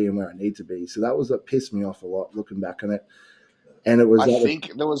I can be and where I need to be. So that was what pissed me off a lot looking back on it. And it was. I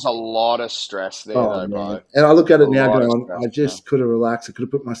think there was a lot of stress there, though, bro. And I look at it now, going, I just could have relaxed. I could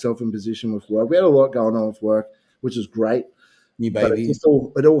have put myself in position with work. We had a lot going on with work, which was great. New baby.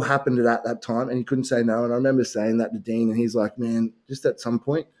 It all happened at that time, and he couldn't say no. And I remember saying that to Dean, and he's like, "Man, just at some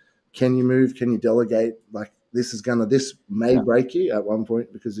point, can you move? Can you delegate? Like this may break you at one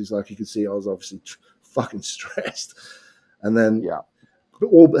point," because he's like, he could see I was obviously fucking stressed. And then,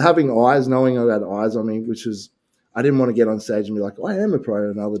 having eyes, knowing I had eyes on me, which was, I didn't want to get on stage and be like, I am a pro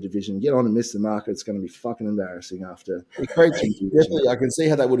in another division. Get on and miss the market. It's going to be fucking embarrassing after. Definitely, I can see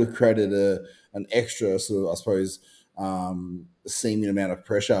how that would have created an extra sort of, I suppose, seeming amount of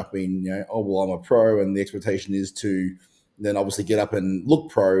pressure being, I'm a pro, and the expectation is to then obviously get up and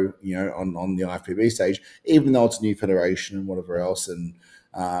look pro, on the IFBB stage, even though it's a new federation and whatever else. And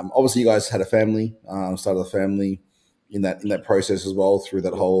obviously you guys had a family, started a family in that process as well through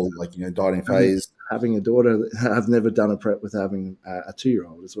that whole dieting phase. Having a daughter, I've never done a prep with having a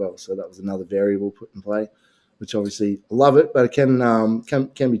 2-year-old as well. So that was another variable put in play, which obviously I love it, but it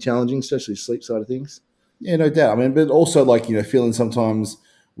can be challenging, especially sleep side of things. Yeah, no doubt. I mean, but also feeling sometimes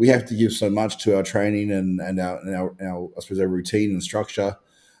we have to give so much to our training and our I suppose our routine and structure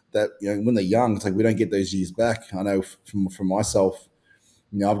that when they're young, it's like we don't get those years back. I know from myself,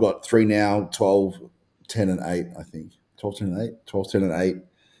 I've got 3 now, 12, 10 and 8, I think. 12, 10 and 8, 12, 10 and 8.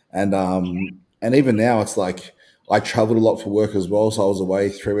 And even now it's like I traveled a lot for work as well. So I was away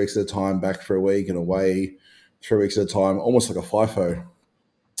 3 weeks at a time, back for a week, and away 3 weeks at a time, almost like a FIFO.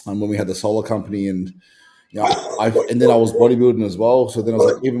 When we had the solar company, and and then I was bodybuilding as well. So then I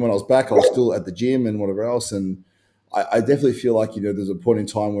was like, even when I was back, I was still at the gym and whatever else. And I definitely feel like there's a point in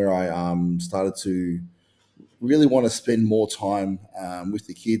time where I started to really want to spend more time with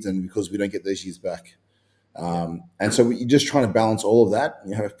the kids, and because we don't get those years back. And so you're just trying to balance all of that.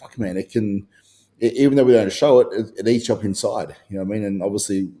 Fuck man, even though we don't show it, it eats up inside. You know what I mean? And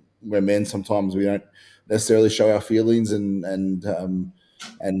obviously we're men, sometimes we don't necessarily show our feelings and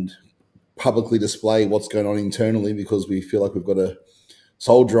publicly display what's going on internally, because we feel like we've got to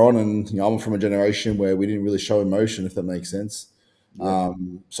soldier on. And I'm from a generation where we didn't really show emotion, if that makes sense. Yeah.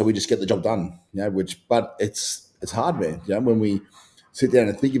 So we just get the job done, but it's hard, man. When we sit down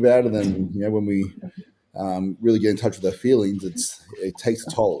and think about it, and then when we really get in touch with our feelings, it takes a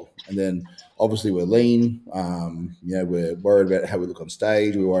toll. And then obviously we're lean. We're worried about how we look on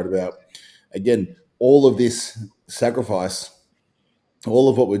stage. We're worried about, again, all of this sacrifice, all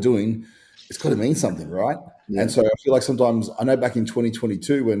of what we're doing. It's got to mean something, right? Yeah. And so I feel like sometimes, I know back in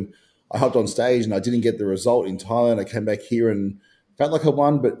 2022 when I hopped on stage and I didn't get the result in Thailand, I came back here and felt like I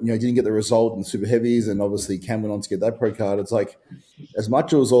won, but didn't get the result in super heavies, and obviously Cam went on to get that pro card. It's like, as much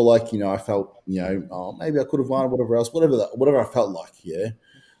as it was all like, I felt, oh, maybe I could have won, whatever else, whatever I felt like,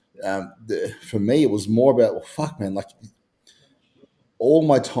 for me, it was more about, well, fuck, man, like all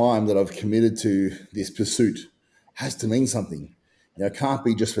my time that I've committed to this pursuit has to mean something. It can't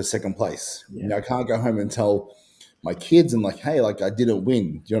be just for second place. Yeah. I can't go home and tell my kids and like, hey, like I didn't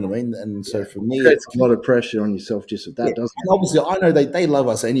win. Do you know what I mean? And so for me, it's a lot of pressure on yourself just with that, doesn't it? And obviously, I know they love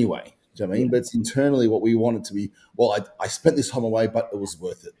us anyway. Do you know what I mean? But it's internally what we want it to be. Well, I spent this time away, but it was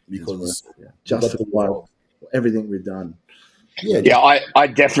worth it because just for everything we've done. Yeah, I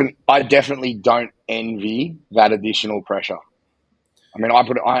definitely don't envy that additional pressure. I mean,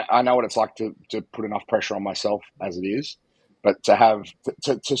 I know what it's like to put enough pressure on myself as it is, but to have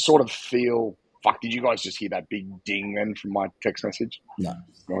to sort of feel, fuck, did you guys just hear that big ding then from my text message? No.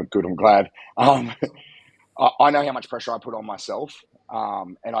 Oh, good, I'm glad. I know how much pressure I put on myself,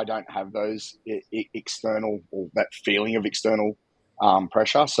 and I don't have those external, or that feeling of external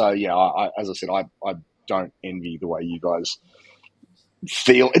pressure. So yeah, as I said, I don't envy the way you guys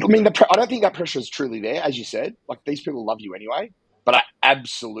feel. I mean, I don't think that pressure is truly there, as you said. Like, these people love you anyway, but I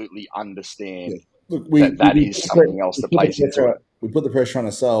absolutely understand. Yeah. Look, that is something else that plays into it. We put the pressure on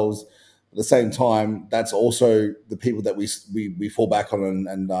ourselves. At the same time, that's also the people that we fall back on.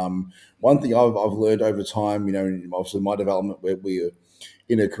 And one thing I've learned over time, obviously my development, where we're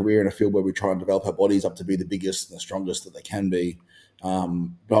in a career in a field where we try and develop our bodies up to be the biggest and the strongest that they can be. But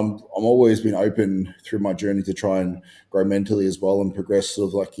I'm always been open through my journey to try and grow mentally as well, and progress sort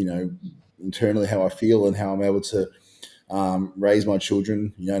of like, internally how I feel and how I'm able to raise my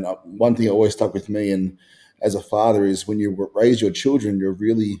children. And one thing that always stuck with me, and as a father, is when you raise your children, you're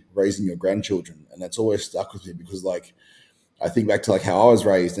really raising your grandchildren. And that's always stuck with me, because like, I think back to like how I was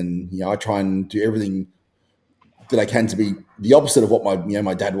raised, and, I try and do everything that I can to be the opposite of what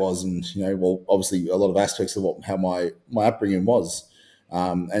my dad was. And, well, obviously a lot of aspects of how my upbringing was.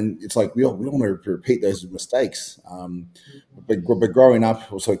 And it's like, we don't want to repeat those mistakes. But growing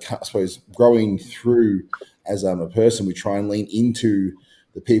up, also, I suppose, growing through as a person, we try and lean into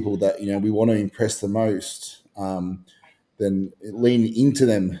the people that, we want to impress the most, then lean into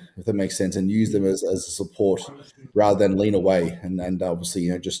them, if that makes sense, and use them as a support rather than lean away. And obviously,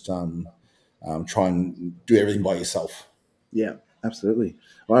 just try and do everything by yourself. Yeah, absolutely.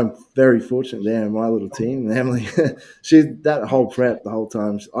 I'm very fortunate there in my little team. Emily, that whole prep, the whole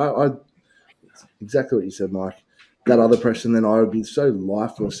time, I exactly what you said, Mike. That other pressure, and then I would be so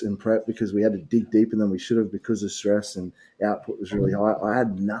lifeless in prep because we had to dig deeper than we should have because of stress, and output was really high. I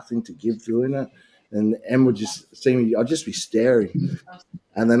had nothing to give doing it. And Em would just see me, I'd just be staring.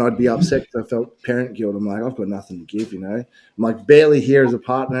 And then I'd be upset because I felt parent guilt. I'm like, I've got nothing to give, I'm like barely here as a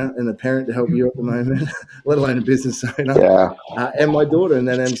partner and a parent to help you at the moment, let alone a business owner. Yeah. And my daughter. And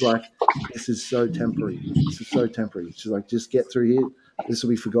then Em's like, this is so temporary. This is so temporary. She's like, just get through here. This will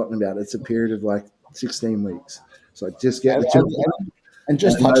be forgotten about. It's a period of like 16 weeks. So just get and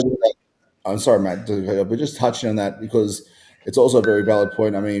just touching on that. I'm sorry, Matt, but just touching on that, because it's also a very valid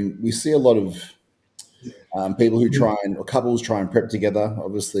point. I mean, we see a lot of people who or couples try and prep together,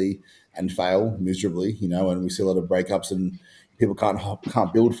 obviously, and fail miserably, and we see a lot of breakups, and people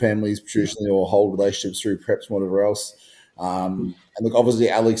can't build families traditionally or hold relationships through preps and whatever else. And look, obviously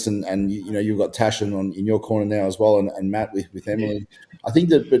Alex and you know, you've got Tash in your corner now as well, and Matt with Emily. I think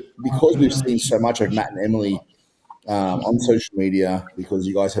that, but because we've seen so much of Matt and Emily on social media, because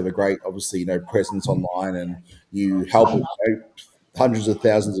you guys have a great, obviously, you know, presence online, and you help, you know, hundreds of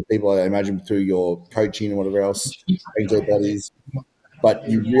thousands of people, I imagine, through your coaching and whatever else, angel bodies. But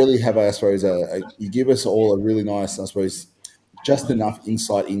you really have, I suppose, you give us all a really nice, I suppose, just enough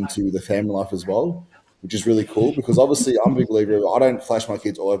insight into the family life as well, which is really cool. Because obviously, I'm a big believer. I don't flash my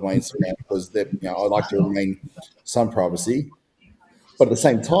kids all over my Instagram because you know, I like to remain some privacy. But at the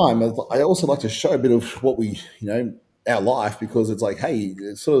same time, I also like to show a bit of what we, you know, our life, because it's like, hey,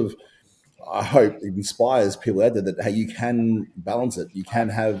 it's sort of, I hope it inspires people out there that, hey, you can balance it. You can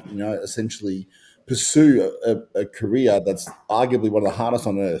have, you know, essentially pursue a career that's arguably one of the hardest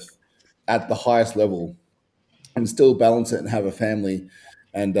on earth at the highest level, and still balance it and have a family,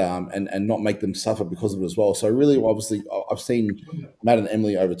 and not make them suffer because of it as well. So really, obviously, I've seen Matt and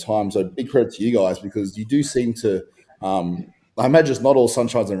Emily over time. So big credit to you guys, because you do seem to. I imagine it's not all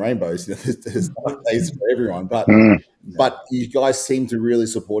sunshines and rainbows. You know, there's dark days for everyone, but you guys seem to really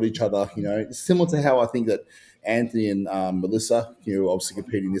support each other. You know, similar to how I think that Anthony and Melissa, you know, obviously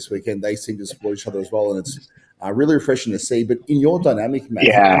competing this weekend, they seem to support each other as well, and it's really refreshing to see. But in your dynamic,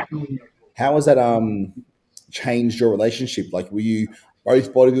 Matt, how has that changed your relationship? Like, were you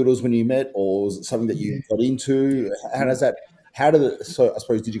both bodybuilders when you met, or was it something that you got into? How does that? How did it? So I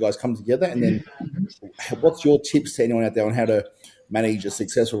suppose, did you guys come together? And then, what's your tips to anyone out there on how to manage a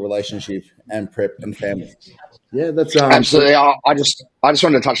successful relationship and prep and family? Yeah, that's absolutely. I just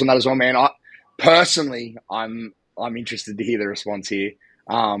wanted to touch on that as well, man. Personally, I'm interested to hear the response here,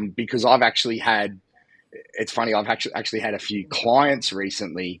 because I've actually had. It's funny. I've actually had a few clients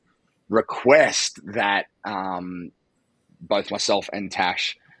recently request that both myself and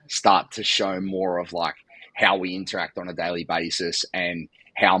Tash start to show more of like how we interact on a daily basis, and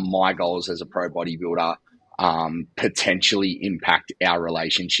how my goals as a pro bodybuilder potentially impact our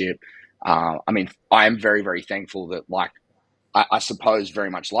relationship. I mean, I am very, very thankful that, like, I suppose very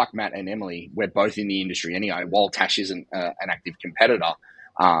much like Matt and Emily, we're both in the industry anyway. While Tash isn't an active competitor,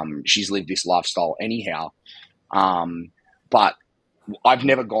 she's lived this lifestyle anyhow. But I've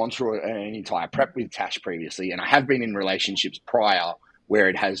never gone through an entire prep with Tash previously, and I have been in relationships prior where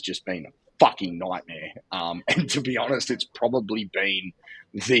it has just been a fucking nightmare. And to be honest, it's probably been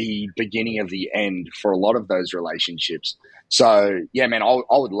the beginning of the end for a lot of those relationships. So yeah, man, I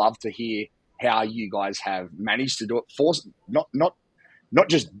would love to hear how you guys have managed to do it for not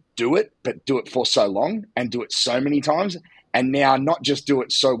just do it, but do it for so long and do it so many times, and now not just do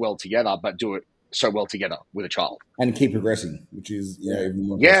it so well together, but do it so well together with a child and keep progressing, which is, you know, even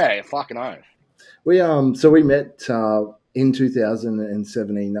more fucking oath. So we met in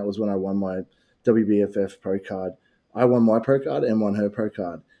 2017. That was when I won my WBFF pro card. I won my pro card and won her pro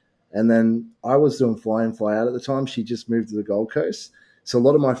card, and then I was doing fly in, fly out at the time. She just moved to the Gold Coast, so a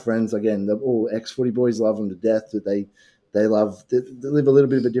lot of my friends, again, they're all ex-footy boys, love them to death. That they live a little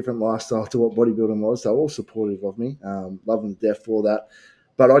bit of a different lifestyle to what bodybuilding was. They're all supportive of me, love them to death for that.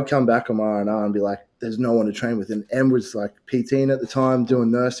 But I'd come back on my R&R and be like, there's no one to train with. And Em was like PTing at the time, doing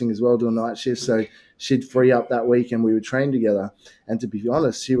nursing as well, doing night shifts. So she'd free up that week and we would train together. And to be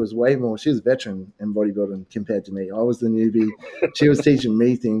honest, she was a veteran in bodybuilding compared to me. I was the newbie. She was teaching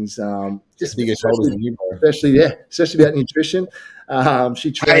me things, just bigger shoulders than you, bro. Especially about nutrition.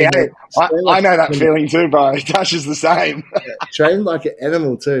 She trained. I know that feeling too, bro. Tash is the same. Trained like an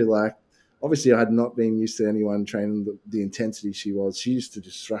animal too. Like, obviously, I had not been used to anyone training the intensity she was. She used to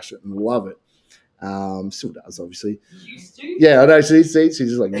just thrash it and love it. Still does, obviously. Used to? Yeah, I know. She's just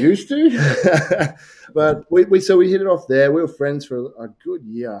like, used to? But we hit it off there. We were friends for a good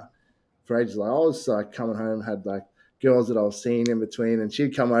year, for ages. Like, I was like coming home, had like girls that I was seeing in between, and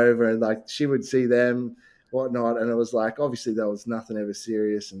she'd come over and like she would see them, whatnot. And it was like, obviously, there was nothing ever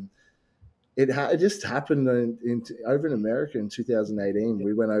serious. And it just happened over in America in 2018.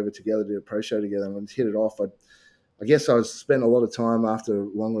 We went over together to do a pro show together and we hit it off. I guess I spent a lot of time after a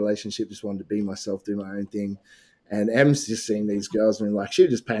long relationship, just wanted to be myself, do my own thing. And Em's just seeing these girls and like, she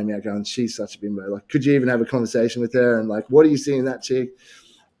was just paying me out going, she's such a bimbo. Like, could you even have a conversation with her? And like, what are you seeing in that chick?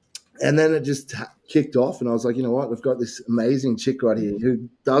 And then it just kicked off. And I was like, you know what? I've got this amazing chick right here who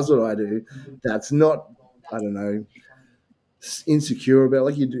does what I do. That's not, I don't know, insecure about,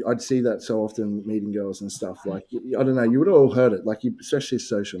 like, I'd see that so often meeting girls and stuff. Like, I don't know, you would have all heard it, like, especially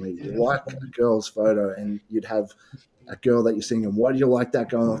social media, like a girl's photo and you'd have a girl that you're seeing and why do you like that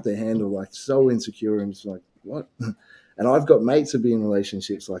going off their handle, like so insecure, and it's like, what? And I've got mates who be in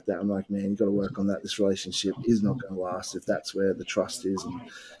relationships like that. I'm like, man, you got to work on that. This relationship is not going to last if that's where the trust is, and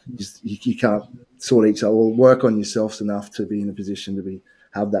you can't sort each other. Or work on yourselves enough to be in a position to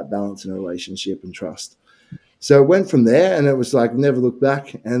have that balance in a relationship and trust. So it went from there, and it was like never look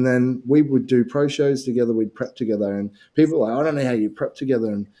back. And then we would do pro shows together. We'd prep together, and people were like, I don't know how you prep together,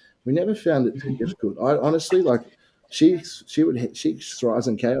 and we never found it too difficult. I honestly, like, she thrives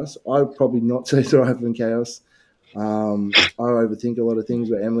in chaos. I would probably not so thrive in chaos. I overthink a lot of things,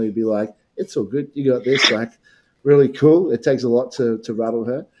 where Emily would be like, it's all good, you got this, like, really cool. It takes a lot to rattle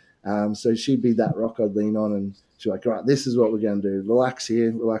her. So she'd be that rock I'd lean on, and she's like, right, this is what we're going to do. Relax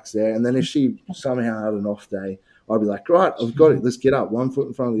here, relax there. And then if she somehow had an off day, I'd be like, right, I've got it. Let's get up, one foot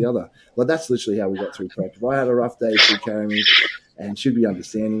in front of the other. Well, that's literally how we got through prep. If I had a rough day, she'd carry me, and she'd be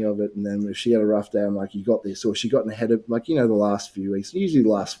understanding of it. And then if she had a rough day, I'm like, you got this. Or she got in the head of, like, the last few weeks, usually the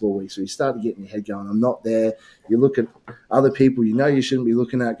last 4 weeks, where you start to get in your head going, I'm not there. You look at other people you shouldn't be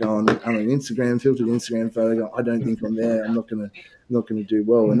looking at, going, I'm an Instagram, filtered Instagram photo, going, I don't think I'm there. I'm not going to do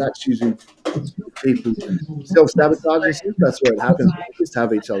well. And that's usually people self-sabotaging. That's where it happens. We just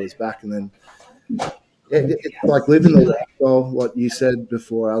have each other's back. And then it's like living the lifestyle, what you said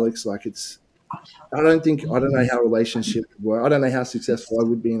before, Alex. Like, I don't know how relationships work. I don't know how successful I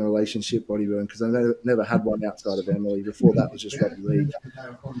would be in a relationship bodybuilding, because I never had one outside of Emily. Before that was just rugby league.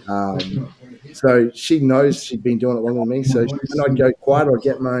 So she knows she'd been doing it longer than me. So when I'd go quiet or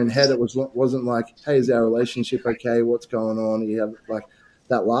get in my own head, it wasn't like, hey, is our relationship okay? What's going on? You have, like,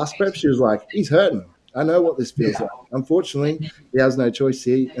 that last prep, she was like, he's hurting. I know what this feels like. Unfortunately, he has no choice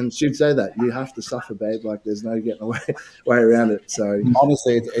here. And she'd say that, you have to suffer, babe. Like, there's no getting way around it. So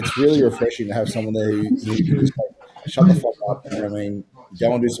honestly, it's really refreshing to have someone there who just, like, shut the fuck up. You know what I mean?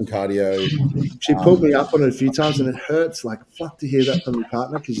 Go and do some cardio. She pulled me up on it a few times, and it hurts like fuck to hear that from your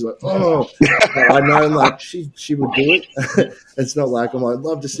partner, because you're like, oh, I know, like, she would do it. It's not like I'm like, I'd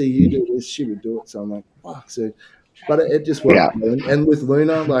love to see you do this. She would do it. So I'm like, fuck. So, but it just worked. Yeah. And with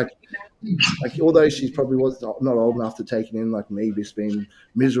Luna, like although she's probably was not old enough to take it in, like me, just being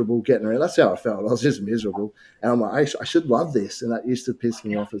miserable getting around. That's how I felt. I was just miserable. And I'm like, I should love this. And that used to piss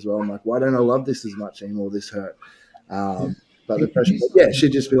me off as well. I'm like, why don't I love this as much anymore? This hurt. But the pressure, yeah,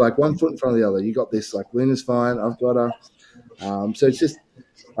 she'd just be like, one foot in front of the other. You got this. Like, Luna's fine. I've got her. So it's just,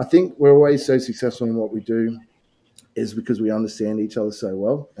 I think we're always so successful in what we do is because we understand each other so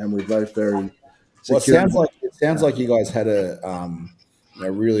well, and we're both very secure. Well, it sounds like you guys had a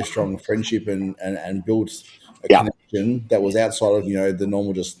really strong friendship and built a connection that was outside of the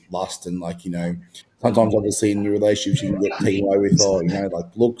normal just lust, and like sometimes obviously in your relationships you can get taken away with like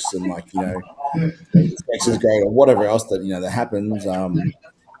looks and like sex is great or whatever else that that happens.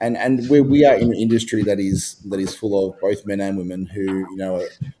 And we are in an industry that is full of both men and women who are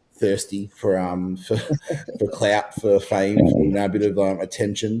thirsty for clout, for fame, for a bit of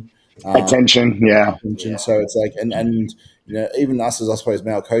attention. Attention. So it's like, and even us as, I suppose,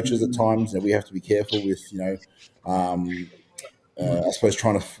 male coaches at times, we have to be careful with I suppose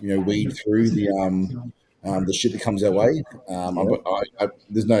trying to weed through the shit that comes our way.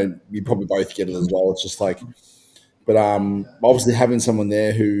 There's no, you probably both get it as well. It's just like, but obviously having someone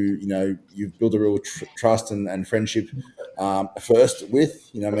there who you've built a real trust and friendship first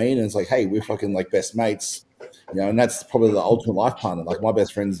with, what I mean, and it's like, hey, we're fucking like best mates. And that's probably the ultimate life partner. Like my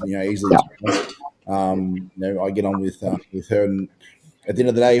best friend's, easily, I get on with her. And at the end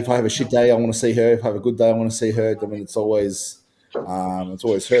of the day, if I have a shit day, I want to see her. If I have a good day, I want to see her. I mean, it's always her.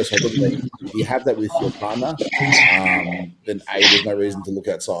 So I think that if you have that with your partner, then A, there's no reason to look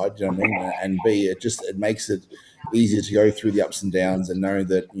outside. You know what I mean? And B, it makes it easier to go through the ups and downs and know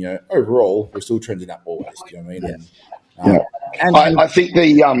that overall we're still trending up always. Do you know what I mean? And I think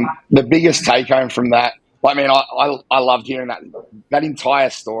the biggest take home from that. I mean, I loved hearing that entire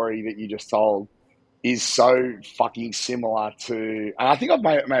story that you just told is so fucking similar to, and I think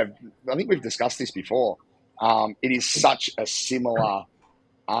I think we've discussed this before. It is such a similar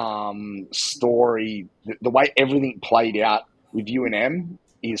story. The way everything played out with you and Em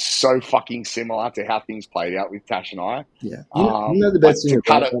is so fucking similar to how things played out with Tash and I. Yeah, you know the best thing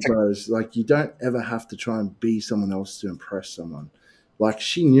about that, bro, is like you don't ever have to try and be someone else to impress someone. Like,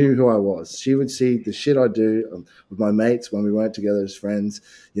 she knew who I was. She would see the shit I do with my mates when we weren't together as friends.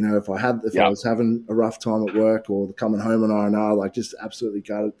 If I was having a rough time at work or coming home on R&R, like just absolutely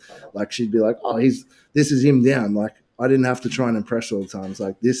gutted. Like, she'd be like, "Oh, this is him down." Like, I didn't have to try and impress all the time. It's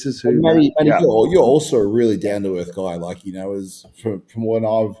like, this is who. You're also a really down to earth guy. Like, as from when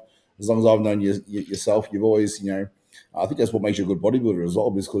as long as I've known you yourself, you've always, I think that's what makes you a good bodybuilder as well,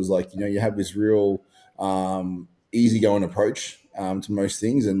 because like you have this real easygoing approach to most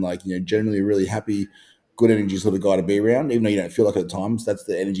things, and like generally a really happy, good energy sort of guy to be around, even though you don't feel like it at times. That's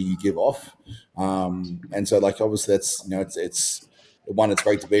the energy you give off, and so like obviously that's it's one that's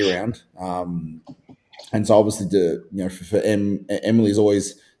great to be around. And so obviously for Emily's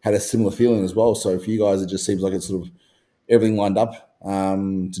always had a similar feeling as well. So for you guys, it just seems like it's sort of everything lined up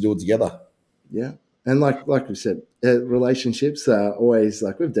to do it together. Yeah. And like we said, relationships are always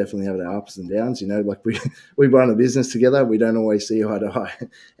like we've definitely had our ups and downs. Like we run a business together. We don't always see eye to eye,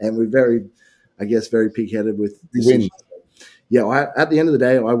 and we're very pig-headed with decisions. Yeah, at the end of the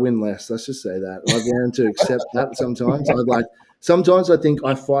day, I win less. Let's just say that. I've learned to accept that sometimes. Sometimes I think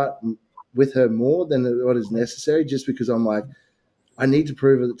I fight with her more than what is necessary, just because I'm like, I need to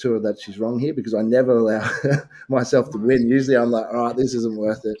prove to her that she's wrong here, because I never allow myself to win. Usually I'm like, all right, this isn't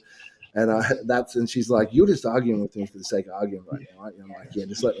worth it. And she's like, you're just arguing with me for the sake of arguing right now, right? And I'm like, yeah,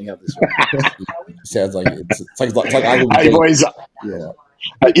 just let me have this one. Sounds like it's like arguing. Hey boys, yeah.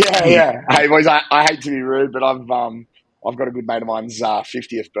 Hey boys, I hate to be rude, but I've got a good mate of mine's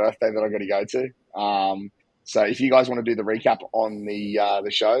 50th birthday that I got to go to. So if you guys want to do the recap on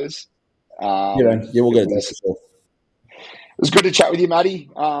the shows, we'll get it. It was good to chat with you, Matty.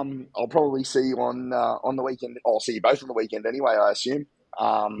 I'll probably see you on the weekend. I'll see you both on the weekend anyway, I assume.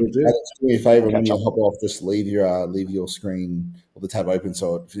 Do me a favor when you hop off, just leave your screen or the tab open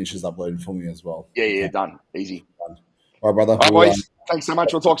so it finishes uploading for me as well. Yeah, done. Easy. Done. All right, brother. All right, boys. Thanks so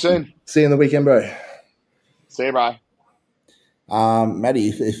much. We'll talk soon. See you in the weekend, bro. See you, bro. Matty,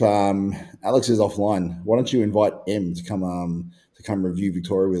 if Alex is offline, why don't you invite M to come review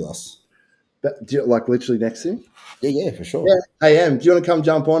Victoria with us? But do you, literally next to him? Yeah, for sure. Yeah. Hey, Em, do you want to come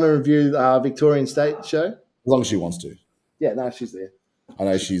jump on and review Victorian State show? As long as she wants to. Yeah, no, she's there. I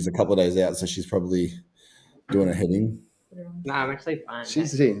know she's a couple of days out, so she's probably doing her heading. No, I'm actually fine.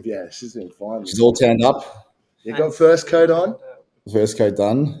 She's been fine. She's all turned up. You got first coat on? First coat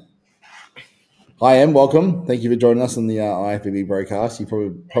done. Hi, Em. Welcome. Thank you for joining us on the IFBB Bro Cast. You've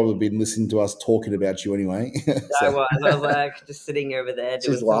probably been listening to us talking about you anyway. I was like just sitting over there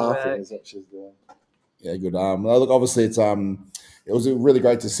doing she's laughing. Is what she's doing. Yeah, good. Look, obviously, it was really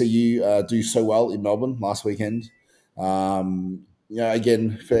great to see you do so well in Melbourne last weekend.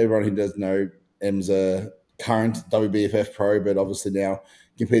 Again, for everyone who doesn't know, Em's a current WBFF pro, but obviously now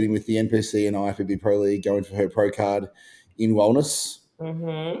competing with the NPC and IFBB Pro League, going for her pro card in wellness.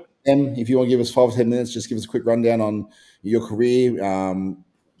 Mm-hmm. Em, if you want to give us 5 or 10 minutes, just give us a quick rundown on your career, when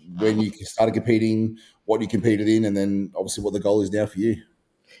you started competing, what you competed in, and then obviously what the goal is now for you.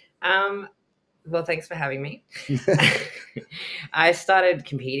 Well, thanks for having me. I started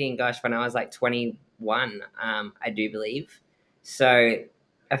competing, when I was like 21, I do believe. So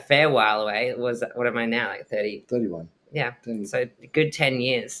a fair while away. What am I now, like 30? 31. Yeah, so a good 10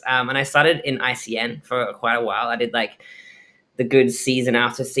 years. And I started in ICN for quite a while. I did like the good season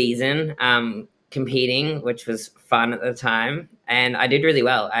after season competing, which was fun at the time. And I did really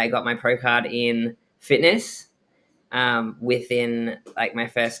well. I got my pro card in fitness within like my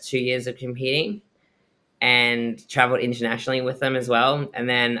first 2 years of competing, and traveled internationally with them as well. And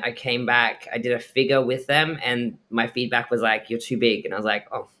then I came back, I did a figure with them, and my feedback was like, you're too big. And I was like,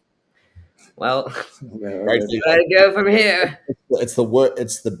 oh, well, where do I go from here? It's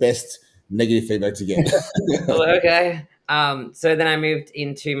the best negative feedback to get. Okay. So then I moved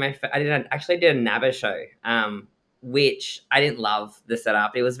into I actually did a NABBA show, which I didn't love the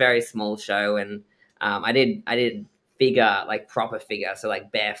setup. It was a very small show, and I did figure, like proper figure, so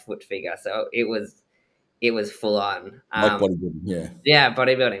like barefoot figure. So it was full on. Like bodybuilding, yeah. Yeah,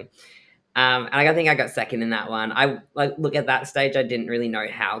 bodybuilding. And I think I got second in that one. Look, at that stage, I didn't really know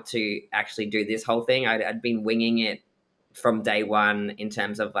how to actually do this whole thing. I'd been winging it from day one in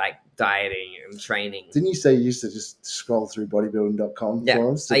terms of like dieting and training. Didn't you say you used to just scroll through bodybuilding.com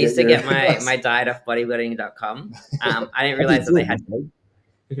forums? I used to get my diet off bodybuilding.com. I didn't realize that they had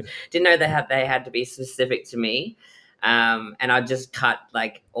didn't know they had to be specific to me. And I'd just cut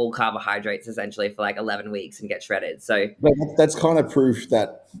like all carbohydrates essentially for like 11 weeks and get shredded. So that's kind of proof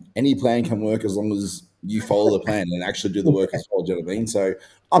that any plan can work as long as you follow the plan and actually do the work as well. Do you know what I mean? So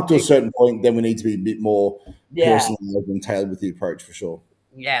up to a certain point, then we need to be a bit more personalized and tailored with the approach for sure.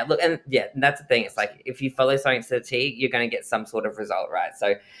 Yeah, look, and that's the thing. It's like if you follow something to the T, you're going to get some sort of result, right?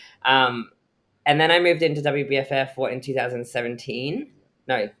 So, and then I moved into WBFF in 2017.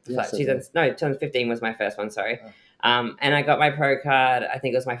 No, 2015 was my first one. Sorry. And I got my pro card, I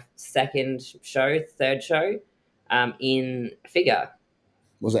think it was my third show, in figure.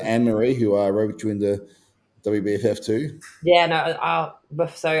 Was it Anne-Marie who wrote you into WBFF too? Yeah, no.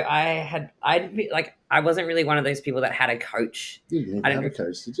 So I wasn't really one of those people that had a coach. You didn't have a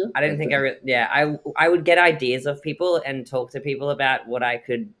coach, did you? I didn't think I would get ideas of people and talk to people about what I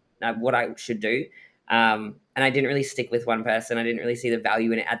should do. And I didn't really stick with one person. I didn't really see the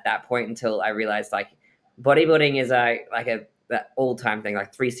value in it at that point until I realized like bodybuilding is that all-time thing,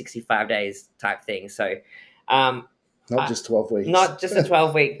 like 365 days type thing. So not just 12 weeks. Not just a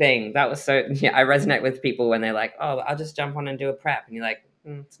 12-week thing. That was so, yeah, I resonate with people when they're like, oh, I'll just jump on and do a prep. And you're like,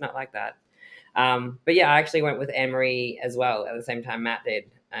 it's not like that. But yeah, I actually went with Emery as well at the same time Matt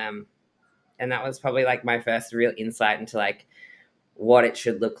did. And that was probably like my first real insight into like what it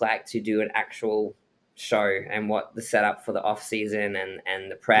should look like to do an actual show and what the setup for the off season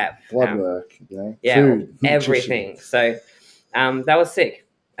and the prep. Blood work, you know? Yeah, Food, everything. So that was sick.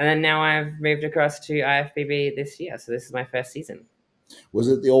 And then now I've moved across to IFBB this year. So this is my first season. Was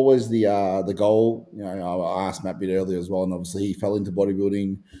it always the goal? You know, I asked Matt a bit earlier as well, and obviously he fell into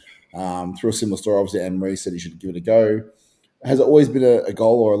bodybuilding through a similar story. Obviously, Anne-Marie said he should give it a go. Has it always been a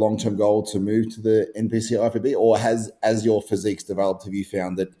goal or a long-term goal to move to the NPC IFBB, or as your physiques developed, have you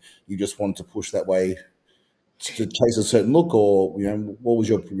found that you just wanted to push that way to chase a certain look, or you know, what was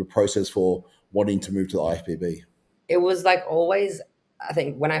your process for wanting to move to the IFBB? It was like always. I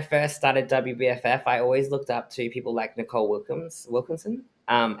think when I first started WBFF, I always looked up to people like Nicole Wilkinson,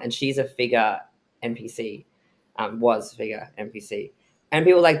 and she's a figure NPC, was figure NPC, and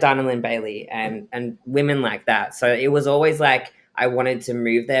people like Dinah Lynn Bailey and women like that. So it was always like I wanted to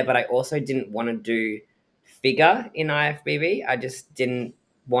move there, but I also didn't want to do figure in IFBB. I just didn't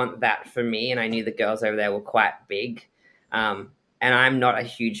want that for me, and I knew the girls over there were quite big. And I'm not a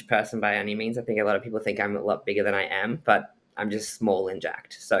huge person by any means. I think a lot of people think I'm a lot bigger than I am, but I'm just small and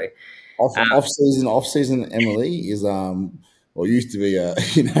jacked. So off season Emily is used to be a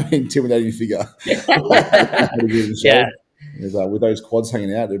intimidating figure. Yeah. With those quads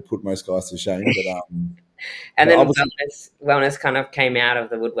hanging out, it put most guys to shame. But and then wellness kind of came out of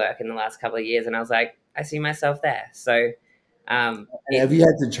the woodwork in the last couple of years, and I was like, I see myself there. So have you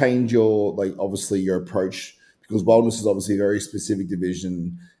had to change your obviously your approach, because wellness is obviously a very specific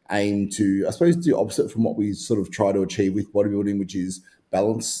division aimed to, I suppose, do opposite from what we sort of try to achieve with bodybuilding, which is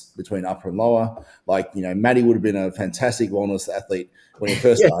balance between upper and lower. Like, you know, Maddie would have been a fantastic wellness athlete when he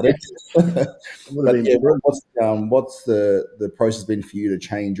first started. But yeah, what's the process been for you to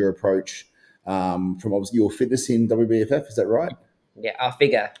change your approach from obviously your fitness in WBFF? Is that right? Yeah, our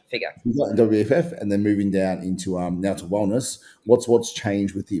figure. In WBFF, and then moving down into now to wellness. What's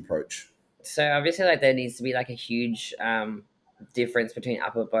changed with the approach? So obviously, like, there needs to be like a huge difference between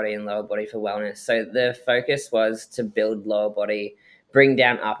upper body and lower body for wellness. So the focus was to build lower body, bring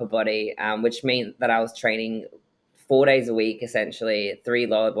down upper body, which meant that I was training 4 days a week, essentially 3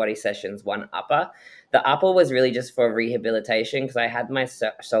 lower body sessions, 1 upper. The upper was really just for rehabilitation because I had my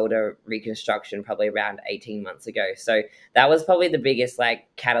shoulder reconstruction probably around 18 months ago. So that was probably the biggest like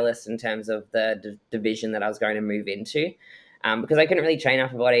catalyst in terms of the division that I was going to move into. Because I couldn't really train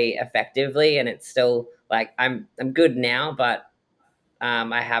upper body effectively, and it's still like I'm good now, but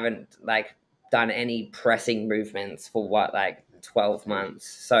I haven't like done any pressing movements for 12 months.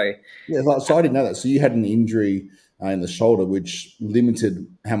 So yeah, so I didn't know that. So you had an injury in the shoulder, which limited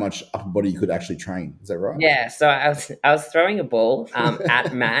how much upper body you could actually train. Is that right? Yeah. So I was throwing a ball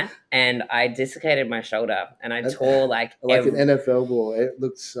at Matt, and I dislocated my shoulder, and I tore like an NFL ball. It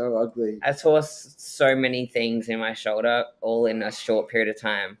looked so ugly. I tore so many things in my shoulder, all in a short period of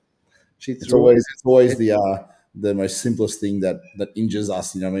time. It's always the most simplest thing that injures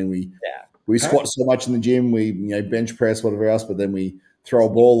us. You know, I mean, we squat so much in the gym, we bench press, whatever else, but then we throw a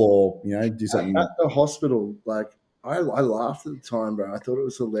ball or do something. At the hospital, like I laughed at the time, bro. I thought it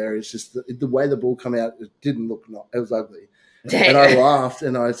was hilarious. Just the way the ball come out, it didn't look it was ugly. And I laughed,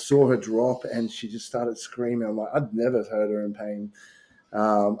 and I saw her drop, and she just started screaming. I'm like, I'd never heard her in pain,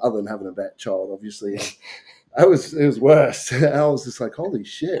 other than having a bad child, obviously. It was worse. I was just like, holy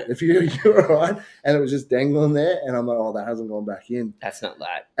shit, if you're all right. And it was just dangling there. And I'm like, oh, that hasn't gone back in. That's not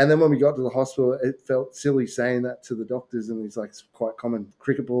that. And then when we got to the hospital, it felt silly saying that to the doctors. And it's like, it's quite common.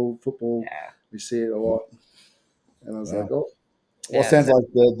 Cricket ball, football, we see it a lot. And I was like, oh. Well, it sounds like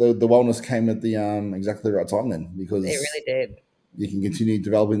the wellness came at the exactly the right time then, because it really did. You can continue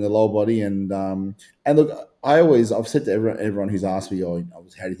developing the lower body. And look, I've said to everyone who's asked me, how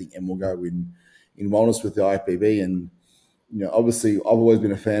do you think Em will go in wellness with the IFBB? And obviously I've always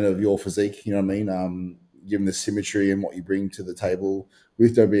been a fan of your physique, you know what I mean, given the symmetry and what you bring to the table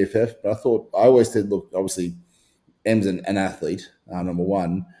with WBFF. But I always said, look, obviously Em's an athlete, number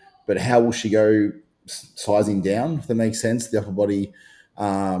one, but how will she go sizing down, if that makes sense, the upper body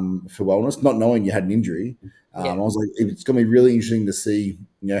for wellness, not knowing you had an injury? I was like, it's going to be really interesting to see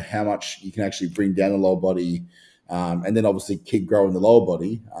how much you can actually bring down the lower body, and then obviously keep growing the lower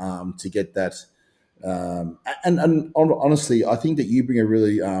body to get that. And honestly, I think that you bring a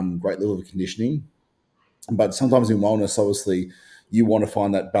really great level of conditioning But sometimes in wellness, obviously, you want to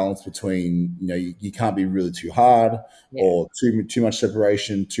find that balance between, you can't be really too hard or too much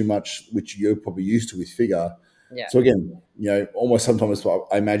separation, too much, which you're probably used to with figure. Yeah. So again, almost sometimes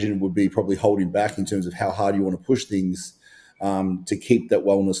I imagine it would be probably holding back in terms of how hard you want to push things to keep that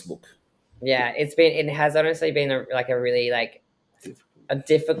wellness look. Yeah, it has honestly been a really a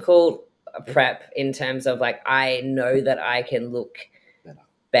difficult prep in terms of I know that I can look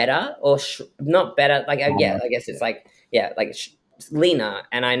better or not better. I guess it's leaner,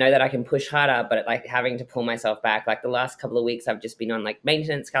 and I know that I can push harder, but having to pull myself back. The last couple of weeks, I've just been on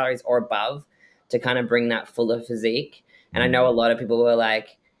maintenance calories or above to kind of bring that fuller physique. And I know a lot of people were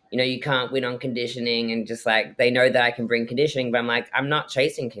like, you can't win on conditioning, and just they know that I can bring conditioning, but I'm not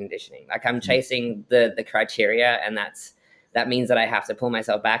chasing conditioning. I'm chasing the criteria, and that means that I have to pull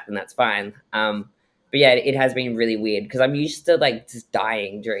myself back, and that's fine. But yeah, it has been really weird because I'm used to just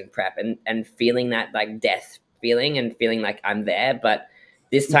dying during prep and feeling that death feeling and feeling I'm there. But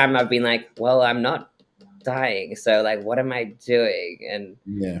this time I've been well, I'm not dying. So what am I doing? And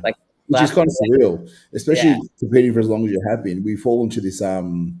which is kind of surreal, especially competing for as long as you have been. We fall into this, I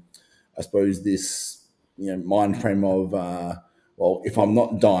suppose, this mind frame of, well, if I'm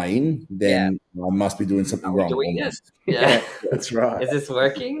not dying, then I must be doing something wrong. Doing it? Yeah, that's right. Is this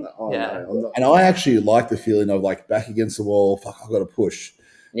working? No, and I actually like the feeling of back against the wall. Fuck, I've got to push.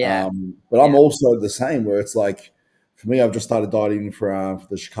 Yeah. But I'm also the same, where it's for me, I've just started dieting for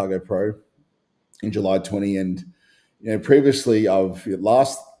the Chicago Pro in July 20, and previously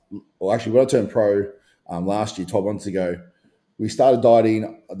when I turned pro last year, 12 months ago, we started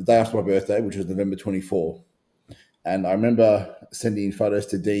dieting the day after my birthday, which was November 24. And I remember sending photos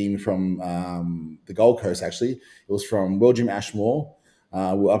to Dean from the Gold Coast, actually. It was from World Gym Ashmore. We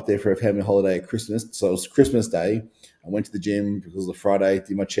were up there for a family holiday at Christmas. So it was Christmas Day. I went to the gym because it was a Friday,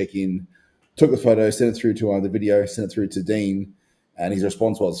 did my check-in, took the photo, sent it through to the video, sent it through to Dean. And his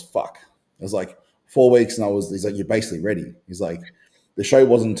response was, fuck. It was 4 weeks, and he's like, you're basically ready. He's like, the show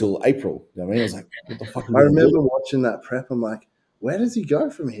wasn't until April. You know what I mean? I was like, what the fuck? I remember watching that prep. I'm like, where does he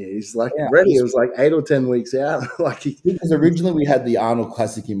go from here? He's ready. It was 8 or 10 weeks out. Because originally we had the Arnold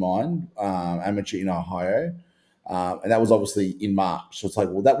Classic in mind, amateur in Ohio. And that was obviously in March. So it's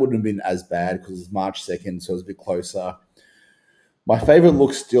well, that wouldn't have been as bad because it's March 2nd, so it was a bit closer. My favorite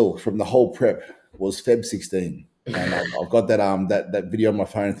look still from the whole prep was Feb 16. And I've got that video on my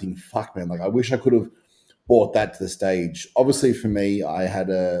phone and thinking, fuck, man, I wish I could have brought that to the stage. Obviously, for me, I had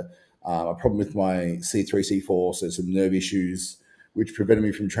a problem with my C3, C4, so some nerve issues, which prevented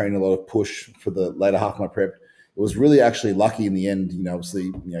me from training a lot of push for the later half of my prep. It was really actually lucky in the end,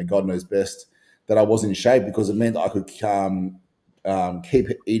 obviously, God knows best, that I was in shape, because it meant I could keep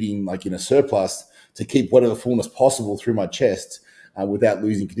eating in a surplus to keep whatever fullness possible through my chest without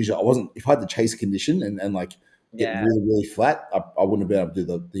losing condition. If I had to chase condition and get really, really flat, I wouldn't have been able to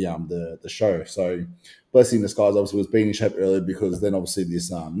do the show. So blessing in disguise, obviously, was being in shape earlier, because then obviously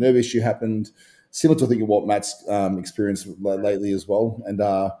this nerve issue happened, similar to I think what Matt's experienced lately as well. And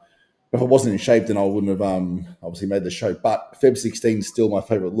if I wasn't in shape, then I wouldn't have obviously made the show. But Feb 16 is still my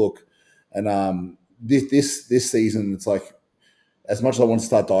favorite look. And this season, it's as much as I want to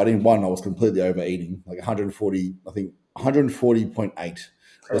start dieting, I was completely overeating, 140, I think 140.8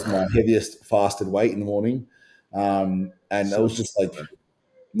 was my heaviest fasted weight in the morning. And it was just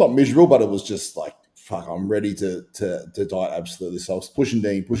not miserable, but it was just fuck, I'm ready to diet absolutely. So I was pushing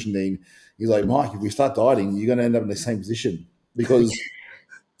Dean. He's like, Mike, if we start dieting, you're going to end up in the same position, because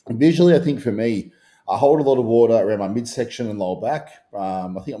visually, I think for me, I hold a lot of water around my midsection and lower back. I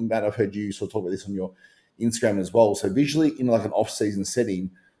think I've heard you sort of talk about this on your Instagram as well. So visually, in an off-season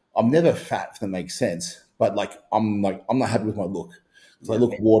setting, I'm never fat, if that makes sense. But I'm not happy with my look. So I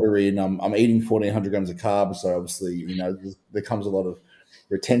look watery, and I'm eating 1,400 grams of carbs. So obviously, there comes a lot of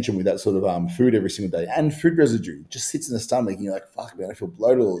retention with that sort of food every single day, and food residue just sits in the stomach, and you're like, fuck, man, I feel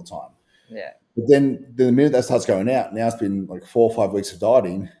bloated all the time. Yeah. But then the minute that starts going out, now it's been 4 or 5 weeks of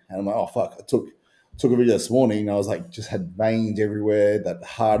dieting, and I'm like, oh fuck, I took a video this morning, and I was just had veins everywhere, that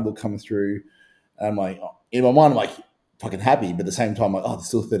hard look coming through, and I'm in my mind, I'm fucking happy, but at the same time, there's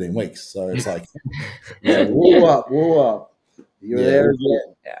still 13 weeks, so it's whoa up. You're there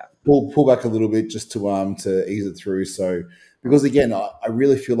again. Yeah. Pull back a little bit just to ease it through. So because again, I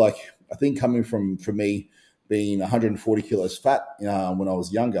really feel I think coming from, for me, being 140 kilos fat when I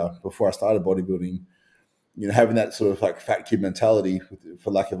was younger, before I started bodybuilding, having that sort of fat kid mentality,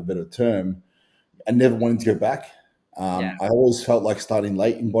 for lack of a better term, and never wanting to go back. I always felt starting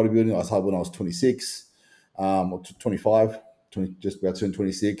late in bodybuilding. I started when I was 26 or 25, just about to turn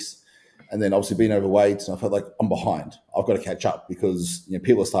 26. And then obviously being overweight, and I felt like I'm behind. I've got to catch up because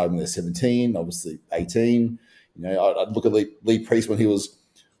people are starting when they're 17, obviously 18. I'd look at Lee Priest when he was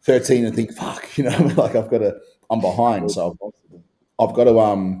 13 and think, fuck, like I'm behind. So I've got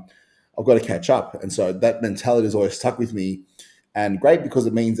to catch up. And so that mentality has always stuck with me. And great because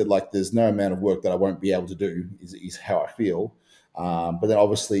it means that like there's no amount of work that I won't be able to do is how I feel. But then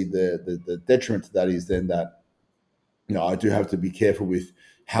obviously the detriment to that is then that I do have to be careful with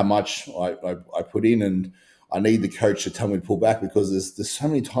how much I put in, and I need the coach to tell me to pull back because there's so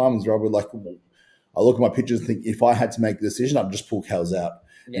many times where I would I look at my pictures and think if I had to make the decision, I'd just pull cows out.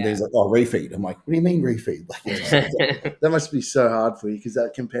 Yeah. And then he's like, oh, refeed. I'm like, what do you mean refeed? Like, that must be so hard for you because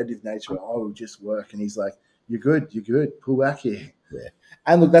that competitive nature, will just work. And he's like, you're good, pull back here. Yeah.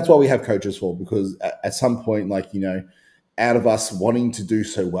 And look, that's why we have coaches for, because at some point, out of us wanting to do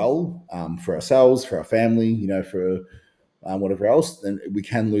so well for ourselves, for our family, for whatever else, then we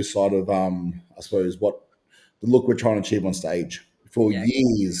can lose sight of, I suppose, what the look we're trying to achieve on stage. For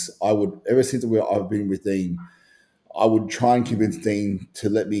years, ever since I've been with Dean, I would try and convince Dean to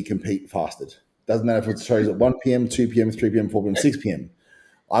let me compete fasted. Doesn't matter if it shows at 1 p.m., 2 p.m., 3 p.m., 4 p.m., 6 p.m.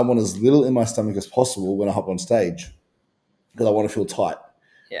 I want as little in my stomach as possible when I hop on stage because I want to feel tight.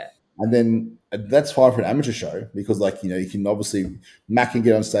 Yeah. And then that's fine for an amateur show because, you can obviously, Mac can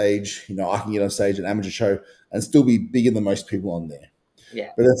get on stage, I can get on stage at an amateur show and still be bigger than most people on there.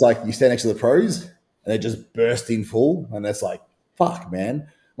 Yeah. But it's like you stand next to the pros and they just burst in full and that's like, fuck, man.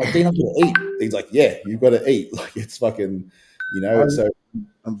 Like, Dean, I'm going to eat. He's like, yeah, you've got to eat. Like, it's fucking, so.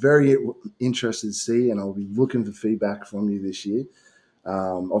 I'm very interested to see, and I'll be looking for feedback from you this year.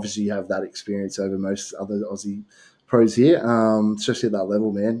 Obviously, you have that experience over most other Aussie pros here, especially at that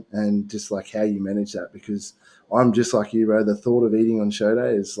level, man, and just like how you manage that, because I'm just like you, bro. The thought of eating on show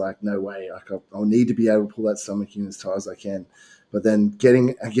day is like, no way. Like, I'll need to be able to pull that stomach in as tight as I can. But then